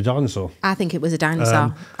 George killed a dinosaur. I think it was a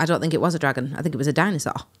dinosaur. I don't think it was a dragon. I think it was a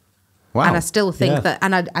dinosaur. Wow. And I still think Yeah.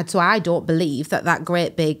 that, so I don't believe that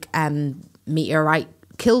great big meteorite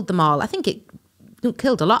killed them all. I think it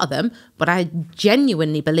killed a lot of them, but I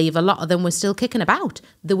genuinely believe a lot of them were still kicking about.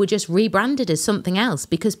 They were just rebranded as something else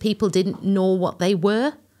because people didn't know what they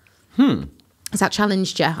were. Has that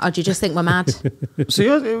challenged you, or do you just think we're mad?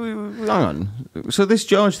 So hang on. So this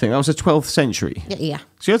George thing, that was the 12th century. Yeah.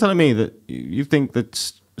 So you're telling me that you think that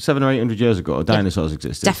 700 or 800 years ago dinosaurs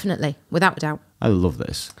existed? Definitely, without a doubt. I love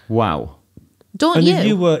this. Wow. Don't And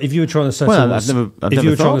you? if you were trying to settle, Well, I've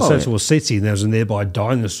never thought about settle a city and there was a nearby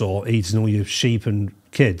dinosaur eating all your sheep and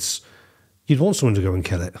kids, you'd want someone to go and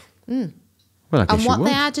kill it. Well, I guess And what you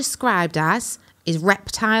would. they are described as is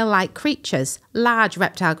reptile-like creatures, large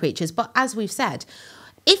reptile creatures. But as we've said,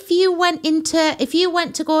 if you went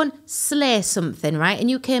to go and slay something, right, and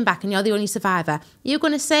you came back and you're the only survivor, you're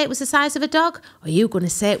going to say it was the size of a dog, or you're going to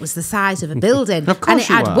say it was the size of a building, Of course and it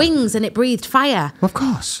you had are. wings and it breathed fire? Of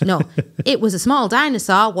course. No, it was a small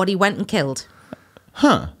dinosaur. What he went and killed.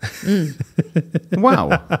 Huh.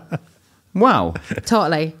 Wow. Wow.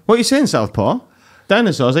 Totally. What are you saying, Southpaw?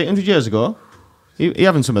 Dinosaurs 800 years ago? You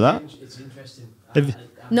having some of that? It's interesting.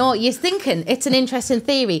 No, you're thinking it's an interesting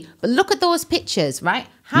theory, but look at those pictures, right?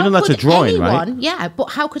 You know that's a drawing, right? Yeah, but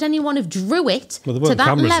how could anyone have drew it Well, there to weren't that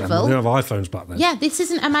cameras then. level? They didn't have iPhones back then. Yeah, this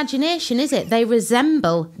isn't imagination, is it? They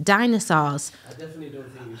resemble dinosaurs. I definitely don't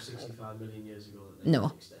think it was 65 million years ago. That they No. were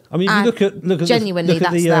extinct. I mean, if you look at genuinely, look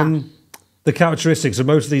at that's the characteristics of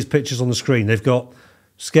most of these pictures on the screen. They've got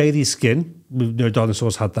scaly skin. We know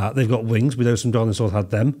dinosaurs had that. They've got wings. We know some dinosaurs had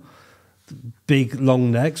them. Big,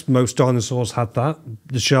 long necks. Most dinosaurs had that.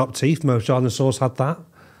 The sharp teeth. Most dinosaurs had that.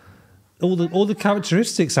 All the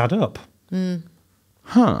characteristics add up.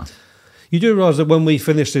 Huh. You do realise that when we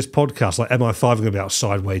finish this podcast, like MI5 are going to be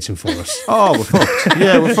outside waiting for us. Oh, we're fucked.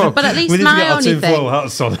 Yeah, we're fucked. But at least We need to my get our only tinfoil thing.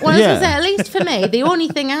 hats on. Well, I was Yeah. gonna say, at least for me, the only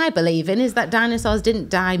thing I believe in is that dinosaurs didn't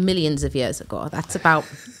die millions of years ago. That's it.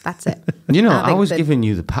 You know, I think was that- giving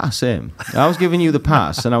you the pass, I was giving you the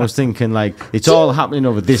pass, and I was thinking, like, it's all happening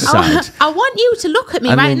over this side. I want you to look at me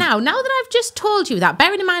I right mean- now. Now that I've just told you that,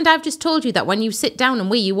 bearing in mind I've just told you that when you sit down and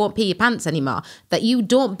you won't pee your pants anymore, that you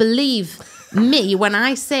don't believe me when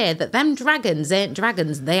I say that them dragons ain't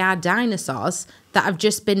dragons, they are dinosaurs that have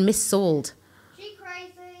just been missold. She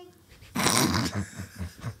crazy.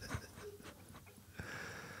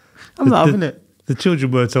 I'm not having it. The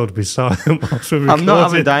children were told to be silent whilst we were I'm not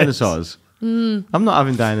having recording. dinosaurs. I'm not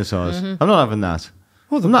having dinosaurs. I'm not having that.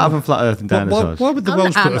 I'm not having flat Earth and dinosaurs. Why would the I'm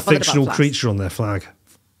Welsh not- put I'm a not bothered about fictional flats. creature on their flag?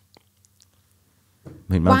 I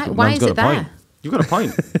mean, Why man's is got it a point. there? You've got a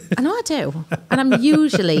point. I know I do, and I'm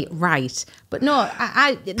usually right. But no,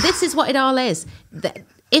 this is what it all is.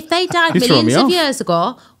 If they died You're throwing millions me of off. years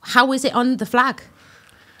ago, how is it on the flag?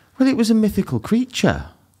 Well, it was a mythical creature.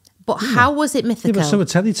 But how was it mythical? but so were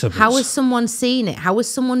Teletubbies. How has someone seen it? How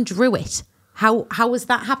has someone drew it? How has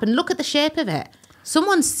that happened? Look at the shape of it.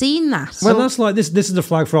 Someone's seen that. Well, that's like this. This is the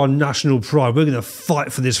flag for our national pride. We're going to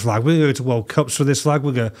fight for this flag. We're going to go to World Cups for this flag.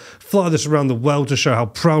 We're going to fly this around the world to show how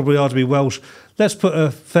proud we are to be Welsh. Let's put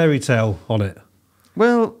a fairy tale on it.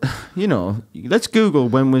 Well, you know, let's Google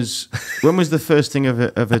when was the first thing of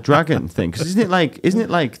a dragon thing? Because isn't it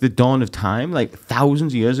like the dawn of time? Like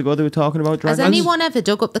thousands of years ago, they were talking about dragons. Has anyone ever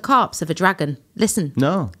dug up the corpse of a dragon? Listen.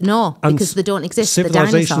 No. No, And because they don't exist. The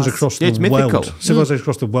Civilizations dinosaurs. across Yeah, it's the world. mythical. Civilizations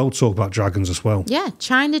across the world talk about dragons as well. Yeah,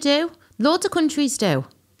 China do. Loads of countries do.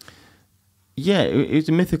 Yeah, it was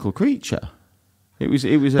a mythical creature. It was.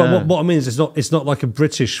 But what I mean is, it's not like a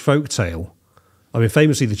British folk tale. I mean,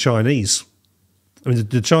 famously the Chinese. I mean,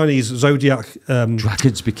 the Chinese zodiac.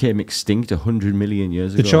 Dragons became extinct 100 million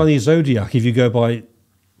years ago. The Chinese zodiac, if you go by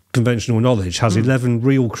conventional knowledge, has 11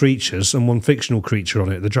 real creatures and one fictional creature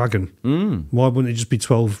on it, the dragon. Why wouldn't it just be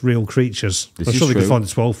 12 real creatures? This I'm is sure they could true. find a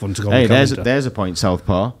 12th one to go Hey, on the calendar. there's a point,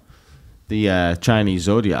 Southpaw. the Chinese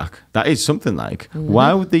zodiac. That is something like.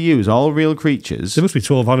 Why would they use all real creatures There must be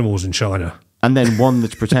 12 animals in China. and then one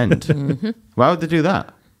that's pretend? Why would they do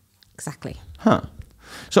that? Exactly. Huh.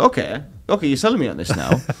 So, okay, you're selling me on this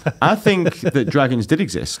now. I think that dragons did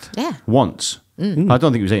exist. Yeah. Once. I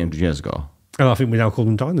don't think it was 800 years ago. And I think we now call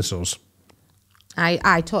them dinosaurs.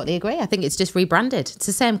 I totally agree. I think it's just rebranded. It's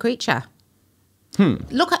the same creature.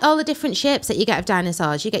 Look at all the different shapes that you get of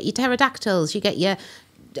dinosaurs. You get your pterodactyls, you get your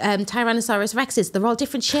Tyrannosaurus rexes. They're all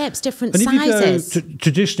different shapes, different And if sizes. you go,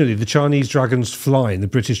 traditionally, the Chinese dragons fly and the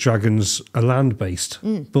British dragons are land-based.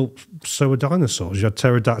 But so are dinosaurs. You had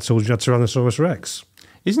pterodactyls, you had Tyrannosaurus rex.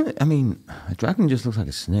 Isn't it? I mean, a dragon just looks like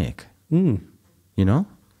a snake. You know?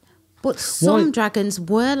 But some Why- dragons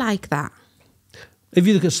were like that. If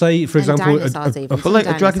you look at, say, for And example... dinosaurs even. But like a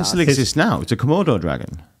dragon Dinosaurs. still exists now. It's a Komodo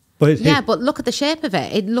dragon. But Yeah, but look at the shape of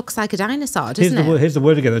it. It looks like a dinosaur, doesn't it? here's the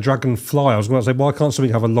word again, a dragonfly. I was going to say, why can't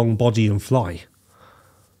something have a long body and fly?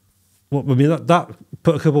 Well, I mean, that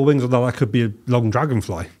put a couple of wings on that could be a long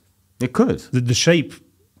dragonfly. It could. The shape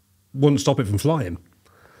wouldn't stop it from flying.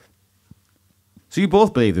 So you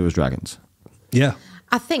both believe there was dragons? Yeah.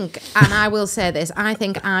 I think, and I will say this, I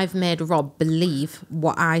think I've made Rob believe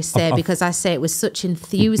what I say because I say it with such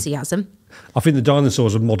enthusiasm. I think the dinosaur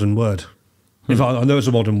is a modern word. In fact, I know it's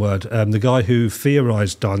a modern word. The guy who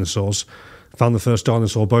theorised dinosaurs found the first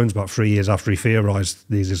dinosaur bones about 3 years after he theorised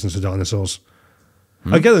the existence of dinosaurs.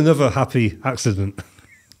 Again, another happy accident.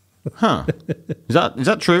 Huh. Is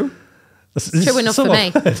that true? It's True enough for me.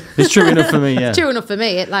 It's true enough for me, yeah. It's true enough for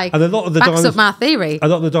me. It like And a lot of the backs up my theory. A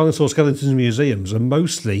lot of the dinosaur skeletons in museums are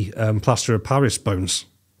mostly plaster of Paris bones.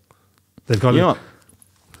 They've got You know what?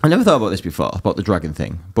 I never thought about this before, about the dragon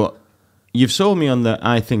thing, but you've sold me on that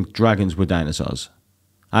I think dragons were dinosaurs.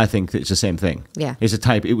 I think that it's the same thing. Yeah. It's a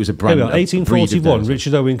type, it was a brand. Here we are, a breed of 1841, dinosaur.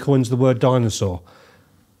 Richard Owen coins the word dinosaur.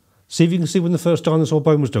 See if you can see when the first dinosaur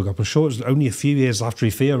bone was dug up. I'm sure it was only a few years after he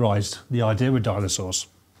theorised the idea of dinosaurs.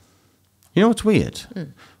 You know what's weird?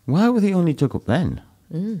 Why were they only dug up then?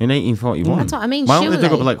 In 1841? That's what I mean, Why were they dug up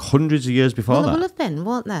surely. like hundreds of years before Well, there that? will have been,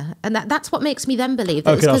 won't there? And that's what makes me then believe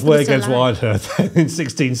that Okay, that's it's 'cause they way were still against what I'd alive. heard. In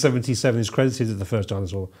 1677, he's credited as the first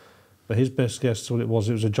dinosaur. But his best guess what it was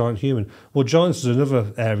a giant human. Well, giants is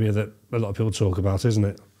another area that a lot of people talk about, isn't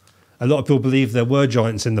it? A lot of people believe there were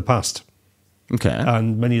giants in the past. Okay.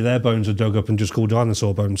 And many of their bones are dug up and just called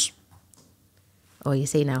dinosaur bones. Oh, you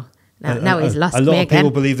see now. Now he's lost A lot me of people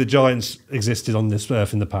again. believe the giants existed on this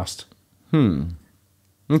earth in the past.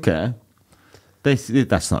 Okay.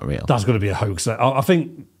 That's not real. That's got to be a hoax. I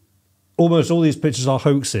think almost all these pictures are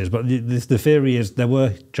hoaxes, but the theory is there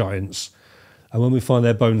were giants. And when we find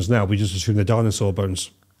their bones now, we just assume they're dinosaur bones.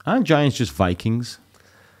 Aren't giants just Vikings?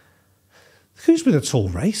 Who's been a tall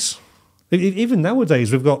race? Even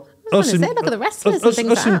nowadays, we've got was gonna say, look at the wrestlers and things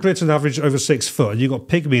like in that. Britain average over 6 foot, and you've got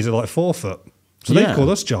pigmies at like 4 foot. So Yeah. they call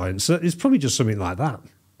us giants. So it's probably just something like that.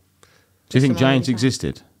 Do you think Just giants like that.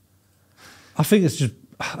 existed? I think it's just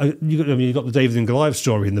you've got the David and Goliath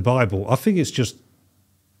story in the Bible. I think it's just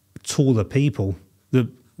taller people. The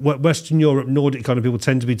Western Europe, Nordic kind of people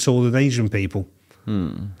tend to be taller than Asian people.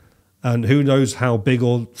 And who knows how big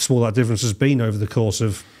or small that difference has been over the course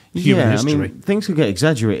of human Yeah, history. I mean, things could get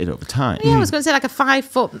exaggerated over time. Yeah, I was going to say like a 5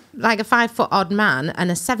 foot odd man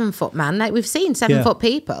and a 7 foot man. Like we've seen 7 foot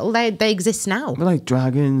people. They exist now. But like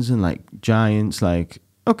dragons and like giants, like,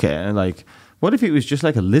 okay, like, what if it was just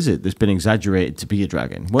like a lizard that's been exaggerated to be a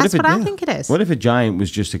dragon? That's what I think it is. What if a giant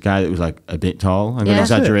was just a guy that was like a bit tall and then Yeah.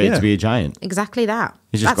 exaggerated That's it, to be a giant? Exactly that.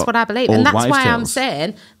 He's just That's got what I believe, old and that's wives' why I'm tales.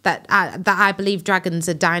 saying that I believe dragons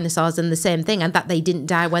are dinosaurs and the same thing, and that they didn't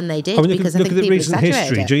die when they did. I mean, because look I think at the people recent exaggerate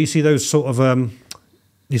history. it. Do you see those sort of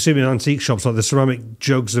you see them in antique shops, like the ceramic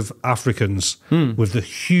jugs of Africans with the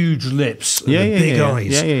huge lips and the big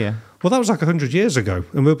eyes? Yeah. Well, that was like 100 years ago,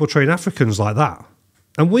 and we're portraying Africans like that.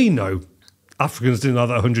 And we know Africans didn't know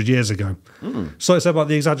that 100 years ago. So it's about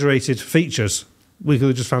the exaggerated features. We could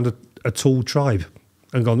have just found a tall tribe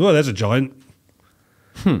and gone, well, there's a giant.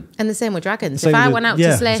 And the same with dragons. Same If I with- went out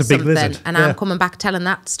yeah, to slay it's a big something lizard. and Yeah. I'm coming back telling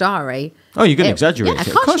that story. Oh, you're going to exaggerate Yeah, it.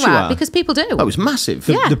 of course you are, because people do. That was massive.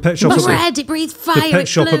 yeah. the pet It shop was up the- red, it breathed The fire, pet it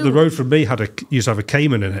shop up flew. the road from me used to have a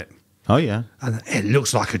caiman in it. Oh, yeah. And it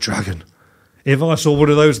looks like a dragon. If I saw one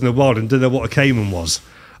of those in the wild and didn't know what a caiman was,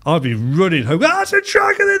 I'd be running home. That's a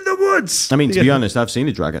dragon in the woods. I mean, to be honest, I've seen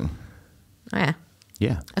a dragon. Oh, yeah.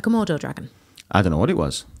 Yeah. A Komodo dragon. I don't know what it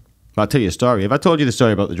was. But I'll tell you a story. Have I told you the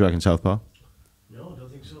story about the dragon Southpaw? No, I don't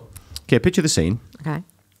think so. Okay, picture the scene. Okay.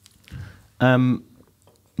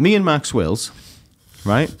 Me and Max Wills,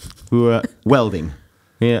 right? We were welding.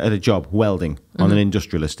 We were at a job welding on an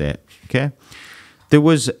industrial estate. Okay. There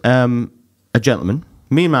was a gentleman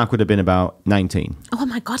Me and Mark would have been about 19. Oh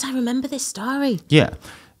my God, I remember this story. Yeah.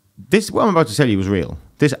 What I'm about to tell you was real.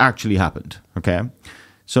 This actually happened, okay?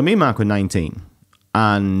 So me and Mark were 19,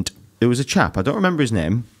 and there was a chap, I don't remember his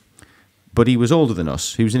name, but he was older than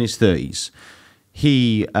us. He was in his 30s.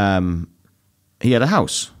 He had a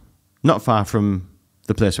house not far from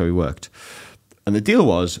the place where we worked. And the deal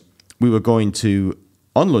was, we were going to,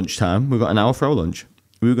 on lunchtime, we got an hour for our lunch,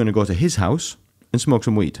 we were going to go to his house and smoke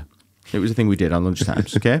some weed. It was a thing we did on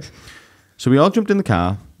lunchtimes, okay? So we all jumped in the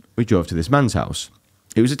car, we drove to this man's house.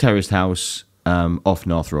 It was a terraced house off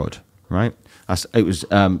North Road, right? It was,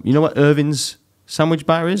 you know what Irvin's sandwich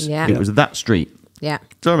bar is? Yeah. It was that street. Yeah.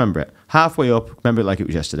 Still remember it. Halfway up, remember it like it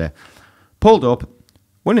was yesterday. Pulled up,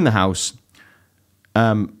 went in the house.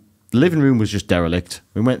 The living room was just derelict.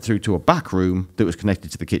 We went through to a back room that was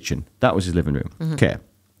connected to the kitchen. That was his living room. Okay.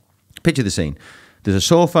 Picture the scene. There's a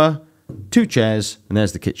sofa, 2 chairs, and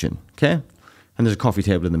there's the kitchen. Okay. And there's a coffee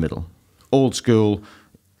table in the middle. Old school,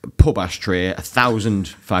 pub ashtray, 1,000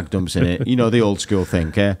 fag dumps in it. You know, the old school thing,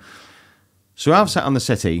 okay? So I've sat on the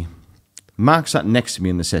settee. Mark sat next to me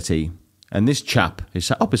in the settee. And this chap is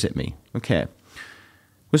sat opposite me. Okay.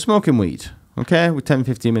 We're smoking weed. Okay. We're 10,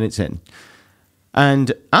 15 minutes in.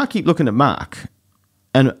 And I keep looking at Mark.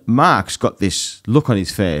 And Mark's got this look on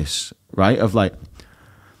his face, right? Of like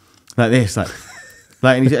this,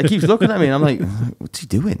 and he keeps looking at me. And I'm like, what's he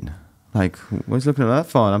doing? Like, what's he looking at that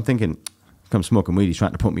for? And I'm thinking, I'm smoking weed, he's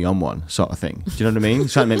trying to put me on one, sort of thing. Do you know what I mean?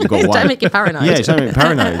 He's trying to make me go He's wild. trying to make you paranoid. Yeah, he's trying to make me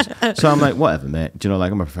paranoid. So I'm like, whatever, mate. Do you know,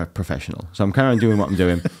 like, I'm a professional. So I'm kind of doing what I'm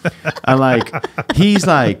doing. And like, he's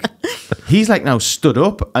like now stood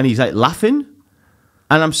up and he's like laughing.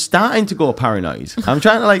 And I'm starting to go paranoid. I'm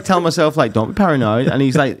trying to like tell myself, like, don't be paranoid. And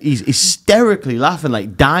he's hysterically laughing,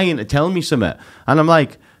 like dying to tell me something. And I'm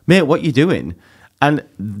like, mate, what you doing? And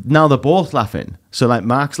now they're both laughing. So like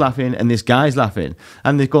Mark's laughing and this guy's laughing.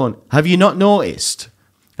 And they're going, have you not noticed?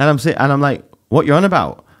 And I'm like, what you on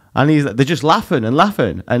about? And they're just laughing and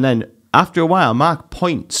laughing. And then after a while, Mark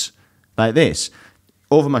points like this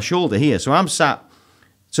over my shoulder here. So I'm sat,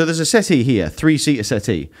 so there's a settee here, 3-seater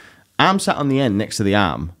settee. I'm sat on the end next to the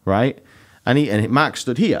arm, right? And Mark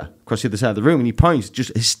stood here across the other side of the room and he points,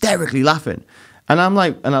 just hysterically laughing. And I'm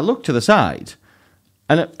like, and I look to the side.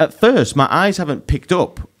 And at first, my eyes haven't picked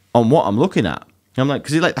up on what I'm looking at. I'm like,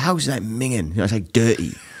 because the house is like minging. You know, it's like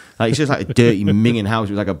dirty. Like, it's just like a dirty minging house.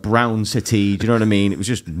 It was like a brown settee. Do you know what I mean? It was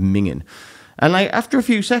just minging. And like after a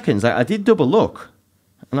few seconds, I did double look.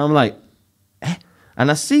 And I'm like, eh?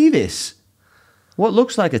 And I see this, what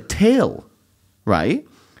looks like a tail, right?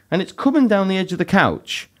 And it's coming down the edge of the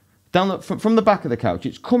couch, from the back of the couch.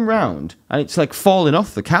 It's come round and it's like falling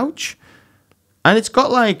off the couch. And it's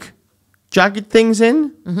got like jagged things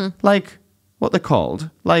in, like what they're called,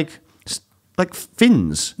 like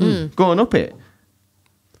fins going up it.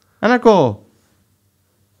 And I go,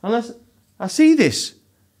 and I see this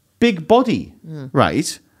big body,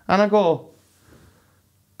 right? And I go,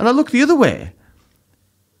 and I look the other way,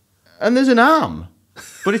 and there's an arm,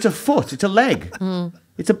 but it's a foot, it's a leg,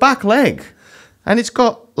 it's a back leg, and it's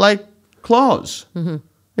got like claws.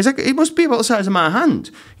 It's like, it must be about the size of my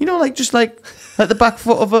hand, you know, like just like the back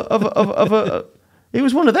foot of a. It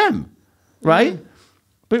was one of them, right?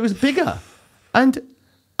 But it was bigger, and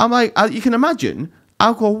I'm like, you can imagine.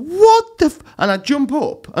 I'll go, what the? And I jump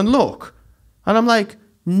up and look, and I'm like,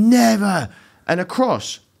 never. And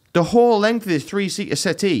across the whole length of this 3-seater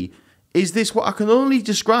settee is this what I can only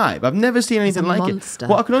describe. I've never seen anything like monster. it.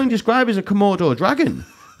 What I can only describe is a Komodo dragon,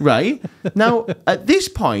 right? Now, at this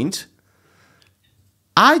point,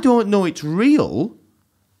 I don't know it's real.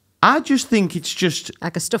 I just think it's just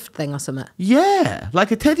like a stuffed thing or something. Yeah, like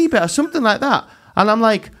a teddy bear, something like that. And I'm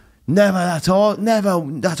like, never at all, never,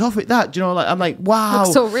 that's off it, that. Do you know, like, I'm like, wow.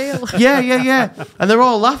 Looks so real. Yeah. And they're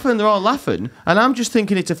all laughing. And I'm just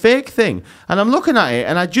thinking it's a fake thing. And I'm looking at it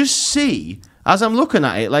and I just see, as I'm looking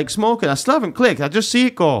at it, like smoking, I still haven't clicked, I just see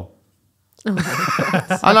it go.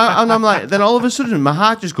 Oh and I'm like, then all of a sudden my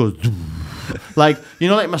heart just goes, like, you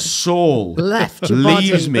know, like my soul left your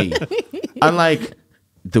leaves body. me. And like,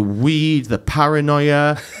 the weed, the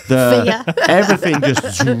paranoia, the fear. Everything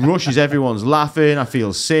just rushes. Everyone's laughing. I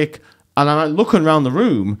feel sick. And I'm like looking around the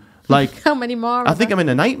room like, how many more? I think I'm in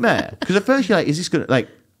a nightmare. Because at first you're like, is this going to, like,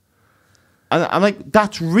 and I'm like,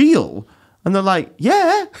 that's real. And they're like,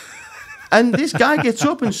 yeah. And this guy gets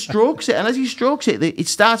up and strokes it. And as he strokes it, it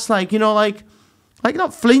starts like, you know, like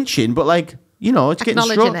not flinching, but like, you know, it's getting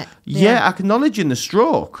stroked. It. Yeah, acknowledging the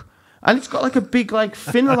stroke. And it's got like a big like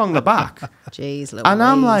fin along the back. Jeez, Louise. And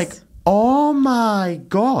I'm like, oh my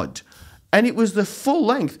God. And it was the full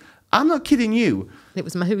length. I'm not kidding you. It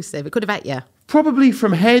was massive. It could have ate you. Probably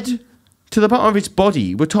from head to the bottom of its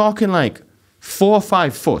body, we're talking like 4 or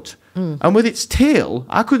 5 foot. And with its tail,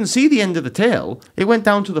 I couldn't see the end of the tail. It went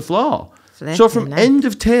down to the floor. So from end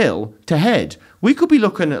of tail to head, we could be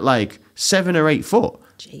looking at like 7 or 8 foot.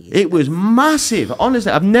 Jesus. It was massive.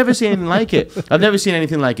 Honestly, I've never seen anything like it. I've never seen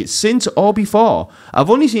anything like it since or before. I've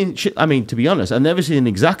only seen, I mean, to be honest, I've never seen an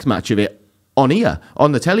exact match of it on here,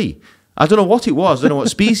 on the telly. I don't know what it was. I don't know what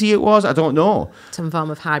species it was. I don't know. Some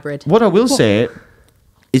form of hybrid. What I will say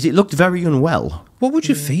is it looked very unwell. What would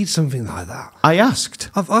you feed something like that? I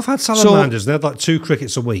asked. I've had salamanders. They had like 2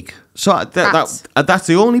 crickets a week. So that's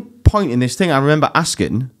the only point in this thing I remember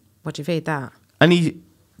asking. What do you feed that? And he,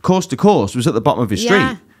 coast to coast, was at the bottom of his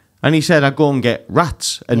street. And he said, I'd go and get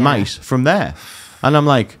rats and mice from there. And I'm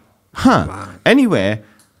like, huh. Man. Anyway,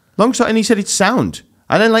 long story, and he said it's sound.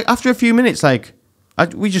 And then like after a few minutes, like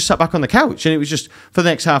we just sat back on the couch and it was just for the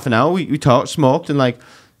next half an hour, we talked, smoked, and like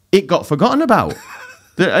it got forgotten about.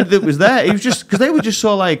 That was there. It was just because they were just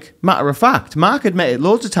so like matter of fact. Mark had met it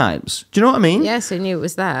loads of times. Do you know what I mean? Yes, he knew it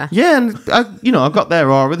was there. Yeah, and I got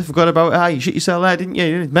there already. Forgot about it. Ah, you shit yourself there, didn't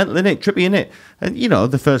you? It's mental, innit? Trippy, innit? And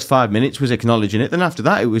the first 5 minutes was acknowledging it. Then after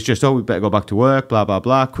that, it was just, we better go back to work. Blah blah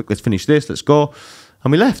blah. Quick, let's finish this. Let's go.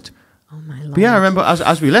 And we left. Oh my Lord. But yeah, I remember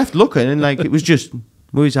as we left, looking and like it was just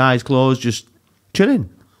with his eyes closed, just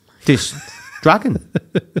chilling. This dragon.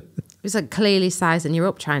 It was like clearly sizing you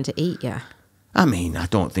up, trying to eat you. I mean, I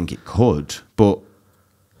don't think it could, but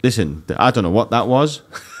listen, I don't know what that was,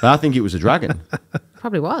 but I think it was a dragon.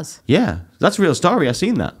 Probably was. Yeah, that's a real story. I've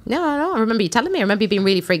seen that. No, I remember you telling me. I remember you being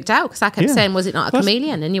really freaked out because I kept saying, was it not a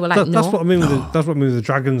chameleon? And you were like, no. That's what I mean. That's what I mean with the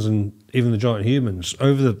dragons and even the giant humans.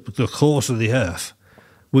 Over the course of the Earth,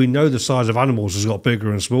 we know the size of animals has got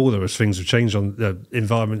bigger and smaller as things have changed, on the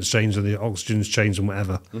environment's changed and the oxygen's changed and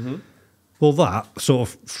whatever. Mm-hmm. Well, that sort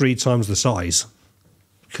of 3 times the size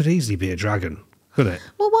could easily be a dragon, couldn't it?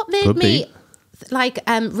 Well, what made me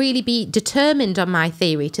really be determined on my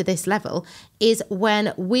theory to this level is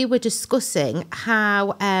when we were discussing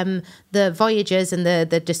how the Voyagers and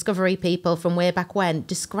the Discovery people from way back when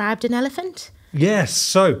described an elephant. Yes.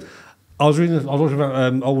 So I was talking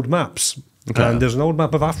about old maps, and there's an old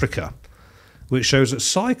map of Africa which shows that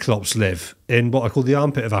cyclops live in what I call the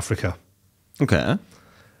armpit of Africa. Okay.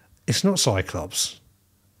 It's not cyclops.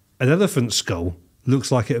 An elephant skull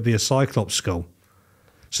looks like it would be a cyclops skull.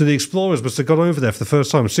 So the explorers must have gone over there for the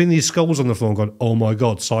first time, seen these skulls on the floor and gone, oh my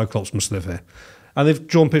God, cyclops must live here. And they've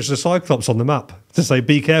drawn pictures of cyclops on the map to say,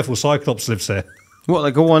 be careful, cyclops lives here. What,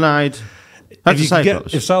 like a one-eyed...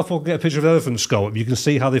 If Southport get a picture of an elephant skull, you can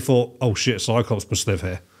see how they thought, oh shit, cyclops must live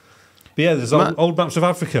here. But yeah, there's old maps of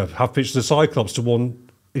Africa have pictures of cyclops to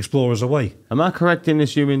warn explorers away. Am I correct in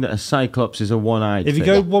assuming that a cyclops is a one-eyed If you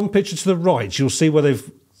go one picture to the right, you'll see where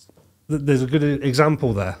there's a good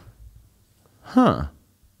example there. Huh.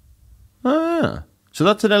 Ah. So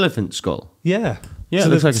that's an elephant skull? Yeah. Yeah, so it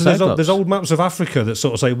looks like a cyclops. There's old maps of Africa that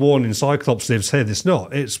sort of say, warning, cyclops lives here. It's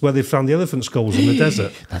not. It's where they found the elephant skulls in the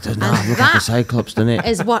desert. That does not look like a cyclops, doesn't it?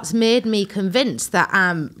 Is what's made me convinced that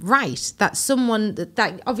I'm right. That someone,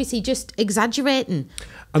 that obviously just exaggerating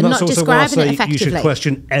and that's not also why I describing it say effectively. you should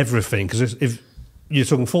question everything, because if you're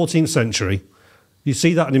talking 14th century, you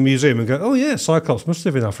see that in a museum and go, oh yeah, cyclops must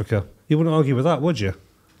live in Africa. You wouldn't argue with that, would you?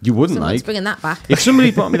 You wouldn't. Someone's bringing that back. If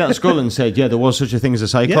somebody brought me that skull and said, yeah, there was such a thing as a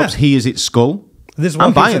cyclops, here's its skull,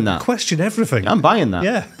 I'm buying that. Question everything. I'm buying that.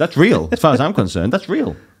 Yeah. That's real, as far as I'm concerned. That's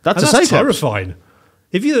real. That's and a that's cyclops. Terrifying.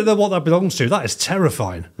 If you don't know what that belongs to, that is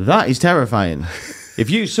terrifying. That is terrifying.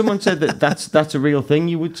 If someone said that's a real thing,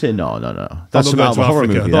 you would say, no. That's some out of a horror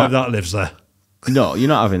movie. That lives there. No, you're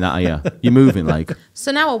not having that, are you? You're moving like.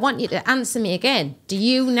 So now I want you to answer me again. Do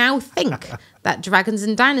you now think that dragons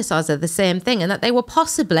and dinosaurs are the same thing and that they were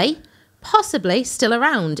possibly still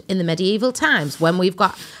around in the medieval times when we've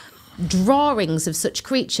got drawings of such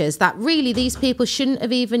creatures that really these people shouldn't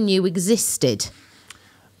have even knew existed?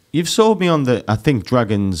 You've sold me on I think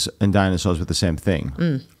dragons and dinosaurs were the same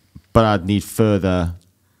thing, but I'd need further...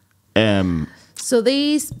 So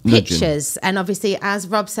these pictures, and obviously, as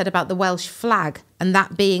Rob said about the Welsh flag, and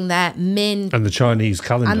that being their main... And the Chinese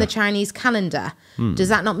calendar. Does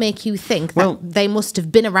that not make you think that they must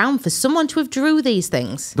have been around for someone to have drew these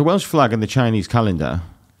things? The Welsh flag and the Chinese calendar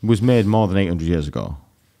was made more than 800 years ago.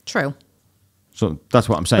 True. So that's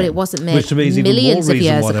what I'm saying. But it wasn't made millions of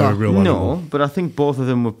years ago. No, but I think both of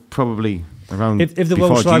them were probably around if the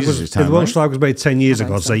Welsh flag was made 10 years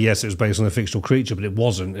ago, I'd say yes, it was based on a fictional creature, but it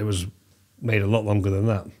wasn't. It was made a lot longer than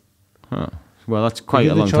that. Huh. Well, that's quite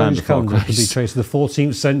a long time before Christ. Could be traced to the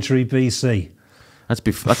 14th century BC.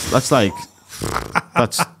 That's like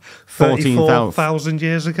that's 34,000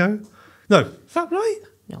 years ago. No, is that right?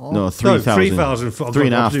 No, 3,000. 3,000.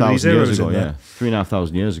 3,500 years ago, yeah.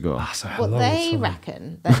 3,500 years ago. But they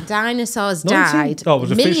reckon that dinosaurs 19 died Oh, it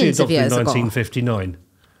was officially millions of adopted in years ago. 1959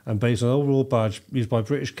 and based on an overall badge used by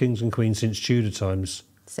British kings and queens since Tudor times.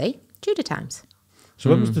 See? Tudor times. So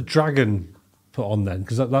when was the dragon put on then?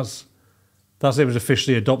 Because that's it was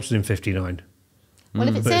officially adopted in 59. Well,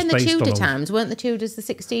 if it's But in the it's based Tudor on- times, weren't the Tudors the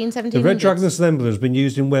 16, 1700s? The red dragon as an emblem has been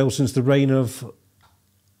used in Wales since the reign of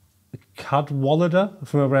Cadwallader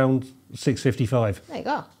from around 655. There you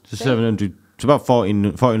go. So See? 700, it's about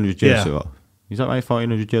 1400 years Yeah. ago. Is that right,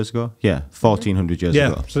 1400 years ago? Yeah, 1400 years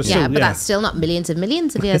Yeah, ago. so Yeah, but that's still not millions of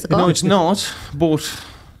years ago. No, it's not, but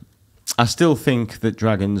I still think that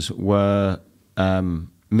dragons were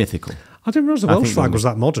mythical. I didn't realise the I Welsh think flag they- was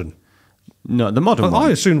that modern. No, the modern one. I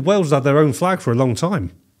assumed Wales had their own flag for a long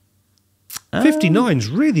time. 59's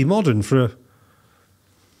really modern for a...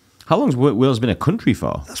 How long's Wales been a country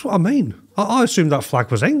for? That's what I mean. I assumed that flag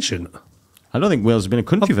was ancient. I don't think Wales has been a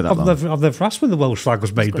country for that long. I've never asked when the Welsh flag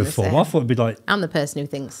was made gonna before. say. I thought it'd be like... I'm the person who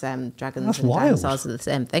thinks dragons That's and wild. dinosaurs are the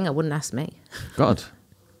same thing. I wouldn't ask me. God.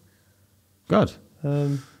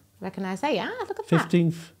 Reckon I say, look at that.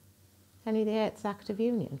 15th... Henry VIII's Act of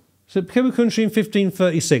Union. So it became a country in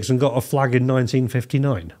 1536 and got a flag in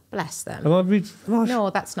 1959. Bless them. Am I No,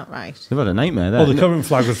 that's not right. They've had a nightmare there. Well, the current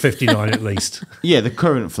flag was 59 at least. Yeah, the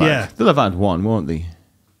current flag. Yeah. They'll have had one, won't they?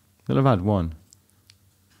 They'll have had one.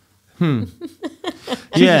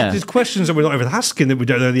 Yeah. There's questions that we're not even asking that we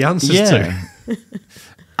don't know the answers Yeah. to.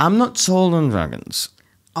 I'm not sold on dragons.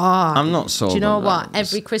 Oh, I'm not sold Do you know on what? dragons.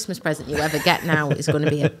 Every Christmas present you ever get now is going to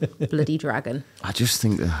be a bloody dragon. I just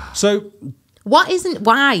think that... So,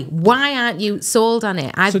 Why? Why aren't you sold on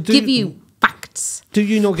it? I So do give you- you facts. do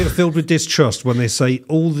you not get filled with distrust when they say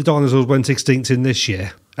all the dinosaurs went extinct in this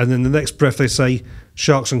year, and then the next breath they say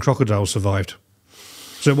sharks and crocodiles survived?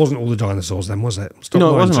 So it wasn't all the dinosaurs then, was it? Stop No,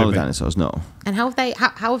 it lying wasn't to all the me. dinosaurs, no. And how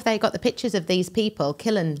have they got the pictures of these people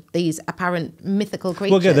killing these apparent mythical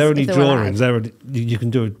creatures? Well, yeah, they're only if they were drawings. alive? You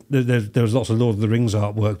can do it. There was lots of Lord of the Rings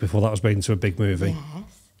artwork before that was made into a big movie.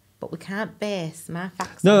 Yes, but we can't base my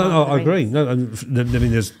facts. No, on no, Lord of I the agree. Rings. No, I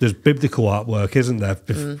mean, there's biblical artwork, isn't there?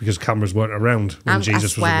 Because cameras weren't around when I Jesus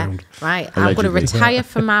was swear, around. right? I'm going to Allegedly. retire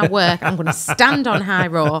from my work. I'm going to stand on high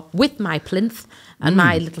row with my plinth and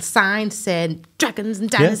my little sign saying dragons and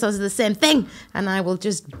dinosaurs are the same thing, and I will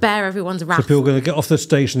just bear everyone's wrath. So people are going to get off the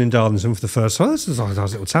station in Darlington for the first time. This is a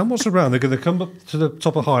nice little town. What's around? They're going to come up to the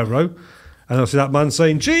top of High Row, and they'll see that man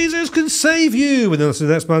saying, Jesus can save you. And then they'll see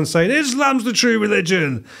the next man saying, Islam's the true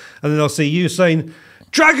religion. And then they'll see you saying,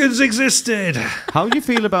 dragons existed. How do you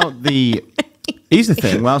feel about the... Here's the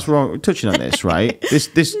thing, whilst we're touching on this, right?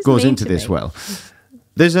 This goes mean into to this me. well.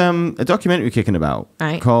 There's a documentary kicking about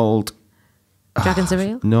Right. called... Dragons are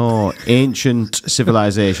real? No, Ancient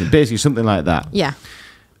Civilization. Basically, something like that. Yeah.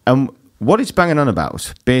 What it's banging on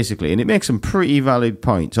about, basically, and it makes some pretty valid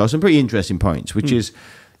points, or some pretty interesting points, which is,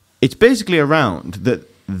 it's basically around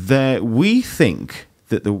that we think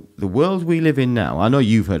that the world we live in now, I know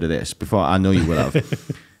you've heard of this before, I know you will have.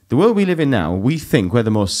 The world we live in now, we think we're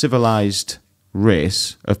the most civilized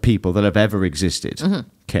race of people that have ever existed.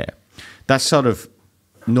 Okay. That's sort of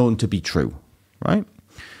known to be true, right?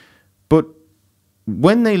 But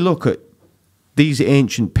when they look at these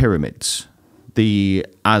ancient pyramids, the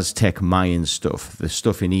Aztec Mayan stuff, the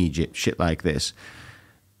stuff in Egypt, shit like this,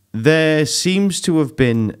 there seems to have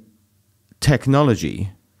been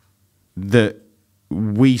technology that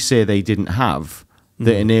we say they didn't have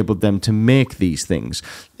that enabled them to make these things.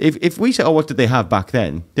 If we say, oh, what did they have back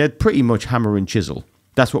then? They had pretty much hammer and chisel.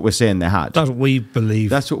 That's what we're saying they had. That's what we believe.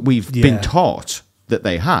 That's what we've been taught that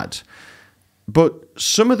they had. But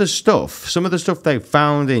some of the stuff they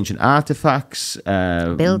found, ancient artifacts,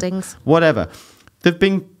 Buildings. whatever, they've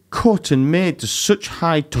been cut and made to such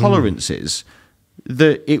high tolerances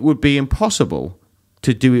that it would be impossible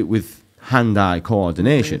to do it with hand-eye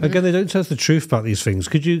coordination. Again, they don't tell us the truth about these things.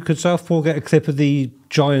 Could Southpaw get a clip of the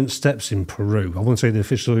giant steps in Peru? I won't say the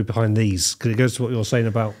official story behind these, because it goes to what you're saying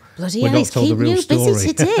about Bloody we're hell, not he's told the keeping real you story.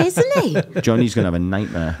 busy today, isn't he? Johnny's going to have a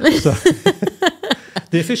nightmare.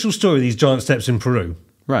 The official story of these giant steps in Peru,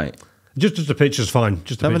 Right. just a picture's fine.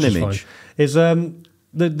 Just a Have an picture's image. fine. Is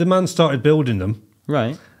the man started building them,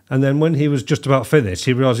 Right. and then when he was just about finished,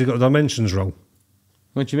 he realised he got the dimensions wrong.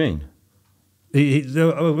 What do you mean?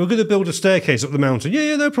 We're going to build a staircase up the mountain.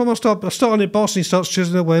 Yeah, no problem. I'll start on it, boss. And he starts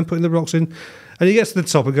chiseling away and putting the rocks in. And he gets to the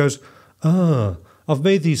top and goes, I've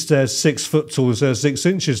made these stairs 6 foot tall instead of 6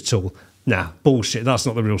 inches tall. Nah, bullshit. That's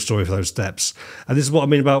not the real story for those steps. And this is what I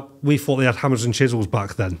mean about we thought they had hammers and chisels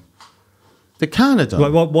back then. The Canada.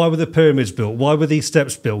 Like, why were the pyramids built? Why were these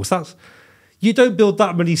steps built? You don't build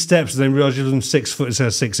that many steps and then realise you're on 6 foot instead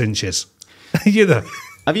of 6 inches. You know.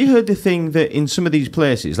 Have you heard the thing that in some of these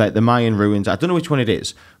places, like the Mayan ruins, I don't know which one it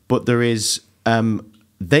is, but there is,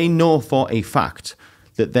 they know for a fact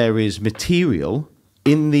that there is material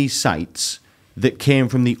in these sites that came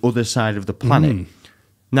from the other side of the planet.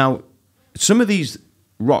 Now, some of these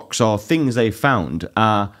rocks or things they found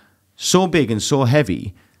are so big and so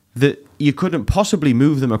heavy that you couldn't possibly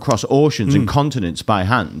move them across oceans and continents by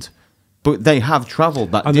hand. But they have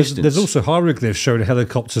travelled that distance. There's also hieroglyphs showing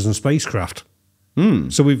helicopters and spacecraft.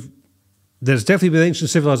 So there's definitely been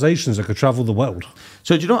ancient civilizations that could travel the world.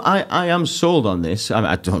 So do you know, I am sold on this.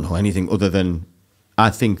 I don't know anything other than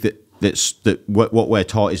I think that what we're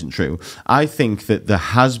taught isn't true. I think that there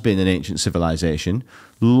has been an ancient civilization.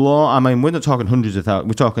 I mean, we're not talking hundreds of thousands.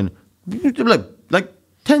 We're talking like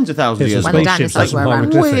tens of thousands of years when ago. dinosaurs were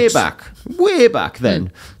around. Way back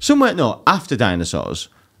then. Somewhere, no, after dinosaurs,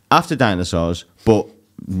 but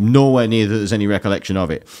nowhere near that there's any recollection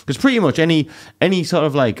of it. Because pretty much any sort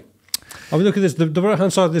of like... I mean, look at this, the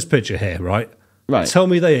right-hand side of this picture here, right? Right. Tell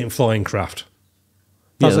me they ain't flying craft.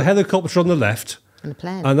 That's a helicopter on the left, And a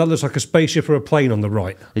plane. and that looks like a spaceship or a plane on the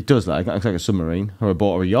right. It does, like a submarine or a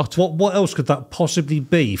boat or a yacht. What else could that possibly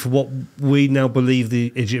be for what we now believe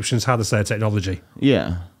the Egyptians had as their technology?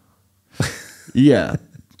 Yeah. Yeah.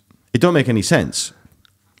 It don't make any sense.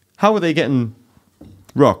 How are they getting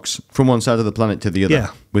rocks from one side of the planet to the other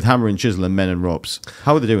with hammer and chisel and men and ropes?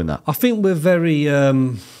 How are they doing that? I think we're very,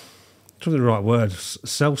 what's the right word,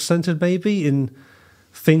 self-centered maybe, in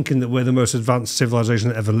thinking that we're the most advanced civilization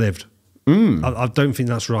that ever lived. I don't think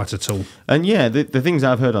that's right at all. And yeah, the things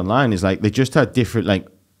I've heard online is like they just had different, like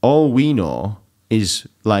all we know is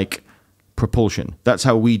like propulsion. That's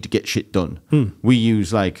how we get shit done. We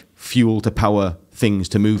use like fuel to power things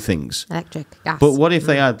to move things. Electric, gas. But what if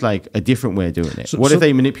they had like a different way of doing it? What if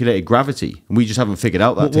they manipulated gravity and we just haven't figured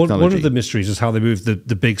out that technology? One of the mysteries is how they move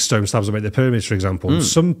the big stone slabs that make the pyramids, for example.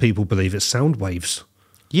 Some people believe it's sound waves.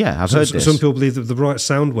 Yeah, I've heard this. Some people believe that the right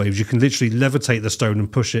sound waves, you can literally levitate the stone and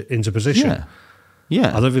push it into position.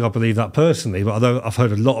 Yeah. I don't think I believe that personally, but although I've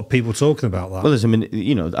heard a lot of people talking about that. Well, there's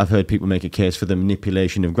I've heard people make a case for the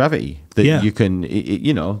manipulation of gravity that you can,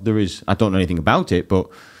 there is. I don't know anything about it, but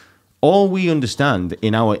all we understand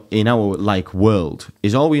in our like world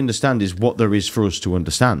is what there is for us to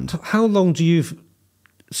understand. How long do you?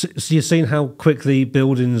 So you've seen how quickly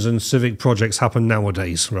buildings and civic projects happen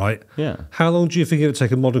nowadays, right? Yeah. How long do you think it would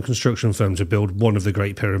take a modern construction firm to build one of the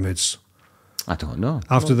Great Pyramids? I don't know.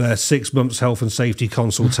 After their 6 months health and safety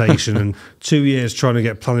consultation and 2 years trying to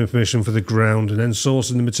get planning permission for the ground and then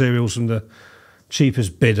sourcing the materials from the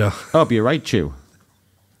cheapest bidder. Oh, be right, Chew.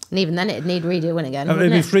 And even then it'd need redoing again. It'd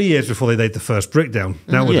be 3 years before they laid the first brick down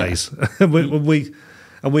nowadays. Yeah.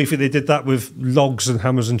 we think they did that with logs and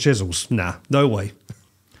hammers and chisels. Nah, no way.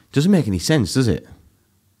 Doesn't make any sense, does it?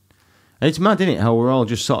 And it's mad, isn't it, how we're all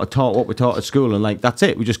just sort of taught what we're taught at school and like, that's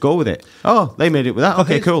it, we just go with it. Oh, they made it with that,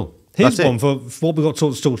 okay, cool. Here's one for what we got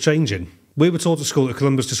taught at school changing. We were taught at school that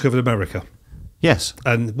Columbus discovered America. Yes.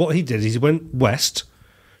 And what he did is he went west,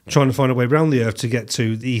 trying to find a way around the earth to get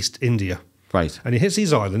to the East India. Right. And he hits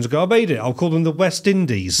these islands and goes, I made it, I'll call them the West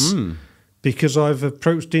Indies. Because I've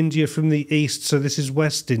approached India from the east, so this is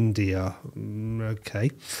West India.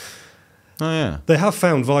 Okay. Oh, yeah. They have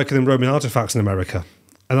found Viking and Roman artefacts in America.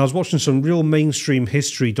 And I was watching some real mainstream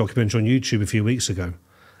history documentary on YouTube a few weeks ago.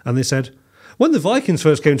 And they said, when the Vikings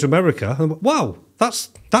first came to America, I went, wow, that's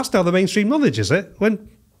now the mainstream knowledge, is it? When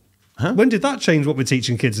did that change what we're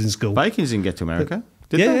teaching kids in school? Vikings didn't get to America,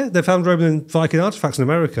 did they? Yeah, they found Roman and Viking artefacts in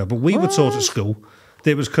America. But we were taught at school that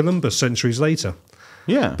it was Columbus centuries later.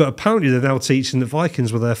 Yeah. But apparently they're now teaching that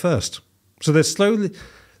Vikings were there first. So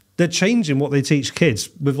they're changing what they teach kids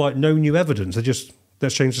with like no new evidence.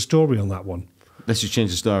 Let's change the story on that one. Let's just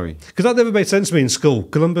change the story. Because that never made sense to me in school.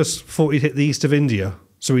 Columbus thought he'd hit the east of India,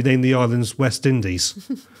 so he named the islands West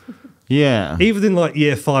Indies. Yeah. Even in like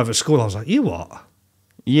year 5 at school, I was like, you what?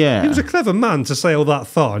 Yeah. He was a clever man to sail that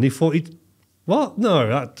far, and he thought he'd... What? No,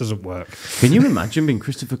 that doesn't work. Can you imagine being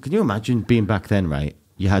Christopher? Can you imagine being back then, right?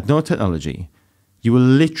 You had no technology. You were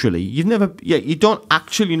literally... you don't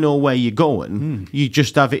actually know where you're going. You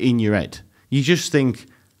just have it in your head. You just think...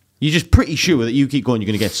 You're just pretty sure that you keep going, you're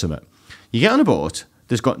going to get something. You get on a boat,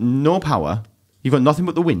 there's got no power, you've got nothing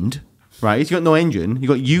but the wind, right? You've got no engine, you've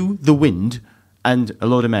got you, the wind, and a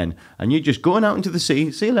load of men. And you're just going out into the sea,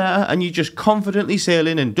 see you later, and you're just confidently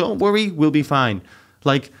sailing, and don't worry, we'll be fine.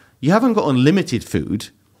 Like, you haven't got unlimited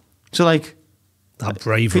food, so like... That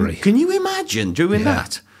bravery. Can you imagine doing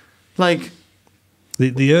that? Like...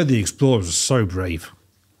 The early explorers are so brave.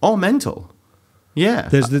 Or mental. Yeah.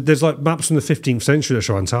 There's like maps from the 15th century that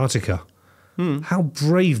show Antarctica. How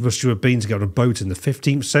brave must you have been to go on a boat in the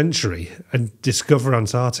 15th century and discover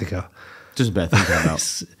Antarctica? Doesn't bear thinking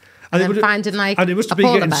about. And then finding like and it must a be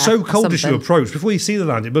polar getting bear so or cold as you something. approach. Before you see the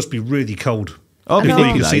land, it must be really cold. Oh, before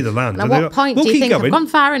you can like. see the land. At And what they're like, point "We'll do you keep think going." I've gone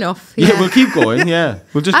far enough? Yeah, we'll keep going. Yeah,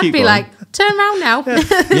 we'll just I'd keep be going. like, turn around now.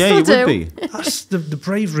 yeah, you would be. That's the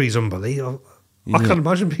bravery's unbelievable. I can't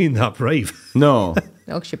imagine being that brave. No,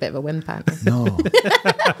 Oh, you're a bit of a wimp, aren't you? no,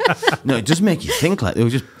 no. It does make you think. Like they were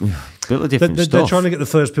just built a different They're stuff. trying to get the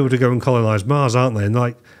first people to go and colonise Mars, aren't they? And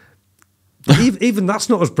like, even that's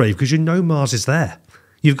not as brave because you know Mars is there.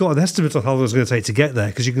 You've got an estimate of how long it's going to take to get there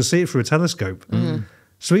because you can see it through a telescope.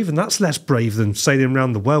 So even that's less brave than sailing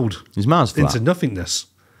around the world Is Mars flat? into nothingness.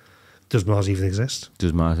 Does Mars even exist?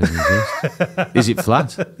 Does Mars even exist? Is it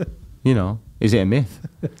flat? You know, is it a myth?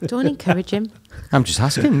 Don't encourage him. I'm just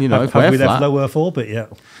asking. You know, if Have we're we left flat. low Earth orbit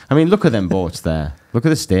yet? I mean, look at them boats there. Look at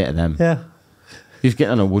the state of them. Yeah. He's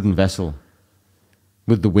getting on a wooden vessel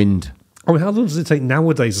with the wind. I mean, how long does it take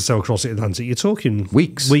nowadays to sail across the Atlantic? You're talking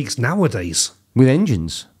Weeks. Weeks nowadays. With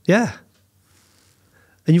engines. Yeah.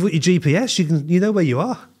 And you've got your GPS. You know where you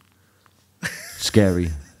are. Scary.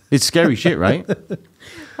 It's scary shit, right?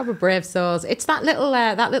 Proper brave souls. It's that little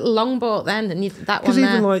longboat then, and that one Because there.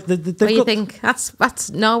 even like they've where you got think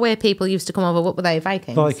that's Norway people used to come over. What were they,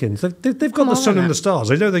 Vikings? Vikings. They've got Come the on, sun and man. the stars.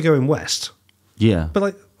 They know they're going west. Yeah. But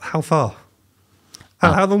like, how far?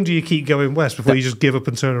 How long do you keep going west before you just give up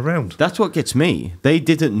and turn around? That's what gets me. They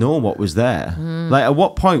didn't know what was there. Like, at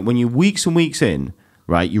what point, when you're weeks and weeks in,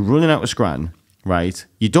 right, you're running out of scran, right,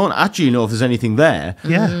 you don't actually know if there's anything there.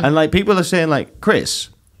 Yeah. And, like, people are saying, like, Chris,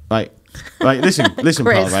 like listen, pal,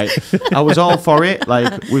 Chris. right? I was all for it.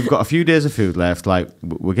 Like, we've got a few days of food left. Like,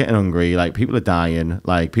 we're getting hungry. Like, people are dying.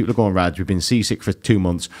 Like, people are going rads. We've been seasick for 2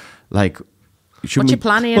 months. Like, shouldn't What's we... your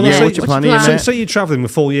plan here? Well, Yeah, let's what's say- your plan what's here, your So mate? say you're travelling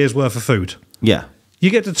with 4 years' worth of food. Yeah. You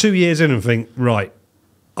get to 2 years in and think, right,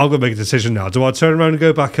 I've got to make a decision now. Do I turn around and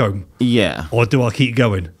go back home? Yeah. Or do I keep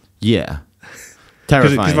going? Yeah. Because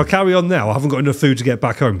Terrifying. if I carry on now, I haven't got enough food to get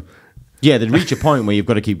back home. Yeah, they'd reach a point where you've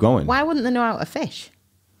got to keep going. Why wouldn't they know how to fish?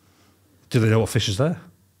 Do they know what fish is there?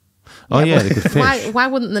 Oh, yeah, they could fish. Why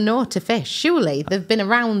wouldn't they know to fish? Surely they've been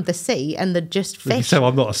around the sea and they'd just fish. So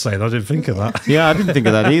I'm not a sailor. I didn't think of that. Yeah, I didn't think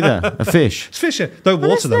of that either. A fish. It's fish. No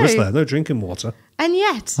water though, is Honestly. there? No drinking water. And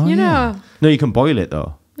yet, Oh, you yeah. know, No, you can boil it,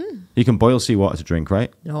 though. You can boil seawater to drink,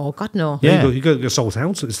 right? no, God no. Yeah. You got to get salt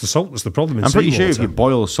out. It's the salt that's the problem in I'm pretty seawater. sure if you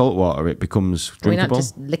boil salt water, it becomes We're not drinkable.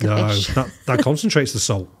 just lick a No, fish. that concentrates the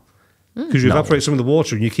salt. Because you evaporate some of the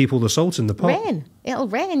water and you keep all the salt in the pot. Rain. It'll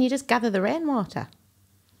rain. You just gather the rainwater.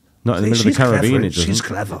 Not in the middle of the She's clever, Caribbean, it she's doesn't.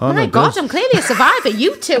 clever. Oh, no, My it God, does. I'm clearly a survivor.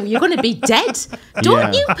 You two, you're going to be dead.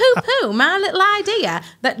 Don't Yeah. you poo-poo my little idea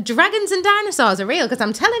that dragons and dinosaurs are real, because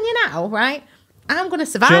I'm telling you now, right, I'm going to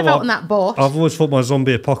survive Do you know out what? on that boat. I've always thought my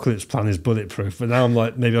zombie apocalypse plan is bulletproof, but now I'm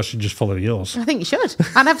like, maybe I should just follow yours. I think you should.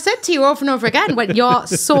 And I've said to you over and over again, when your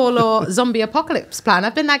solo zombie apocalypse plan,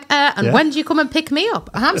 I've been like, and Yeah. when do you come and pick me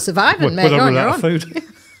up? I'm surviving, mate. When You're I on run your out own. of food.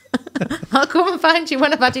 I'll come and find you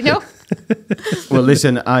when I've had enough. Well,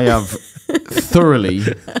 listen, I have thoroughly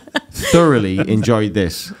enjoyed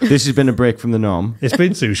this. This has been a break from the norm. It's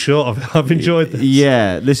been too short. I've enjoyed this.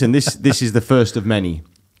 Yeah, listen, this is the first of many,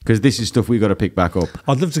 because this is stuff we got to pick back up.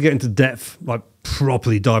 I'd love to get into depth, like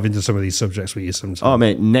properly dive into some of these subjects with you sometime. Oh,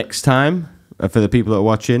 mate, next time, for the people that are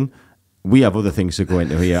watching, we have other things to go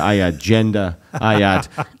into here. I had gender. I had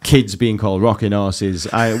kids being called rocking horses.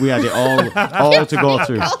 We had it all to go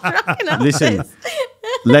through. Listen,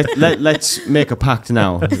 let's make a pact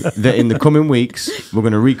now that in the coming weeks, we're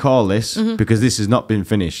going to recall this because this has not been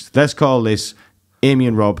finished. Let's call this Amy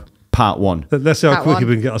and Rob Part 1. Let's see how That quickly one.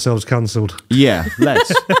 we can get ourselves cancelled. Yeah,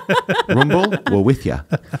 let's. Rumble, we're with you.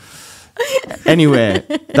 Anyway,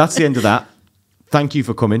 that's the end of that. Thank you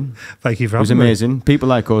for coming. Thank you for It was having me. amazing. People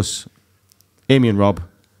like us, Amy and Rob,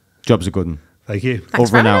 job's a good one. Thank you.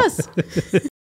 Thanks Over and for having out. us.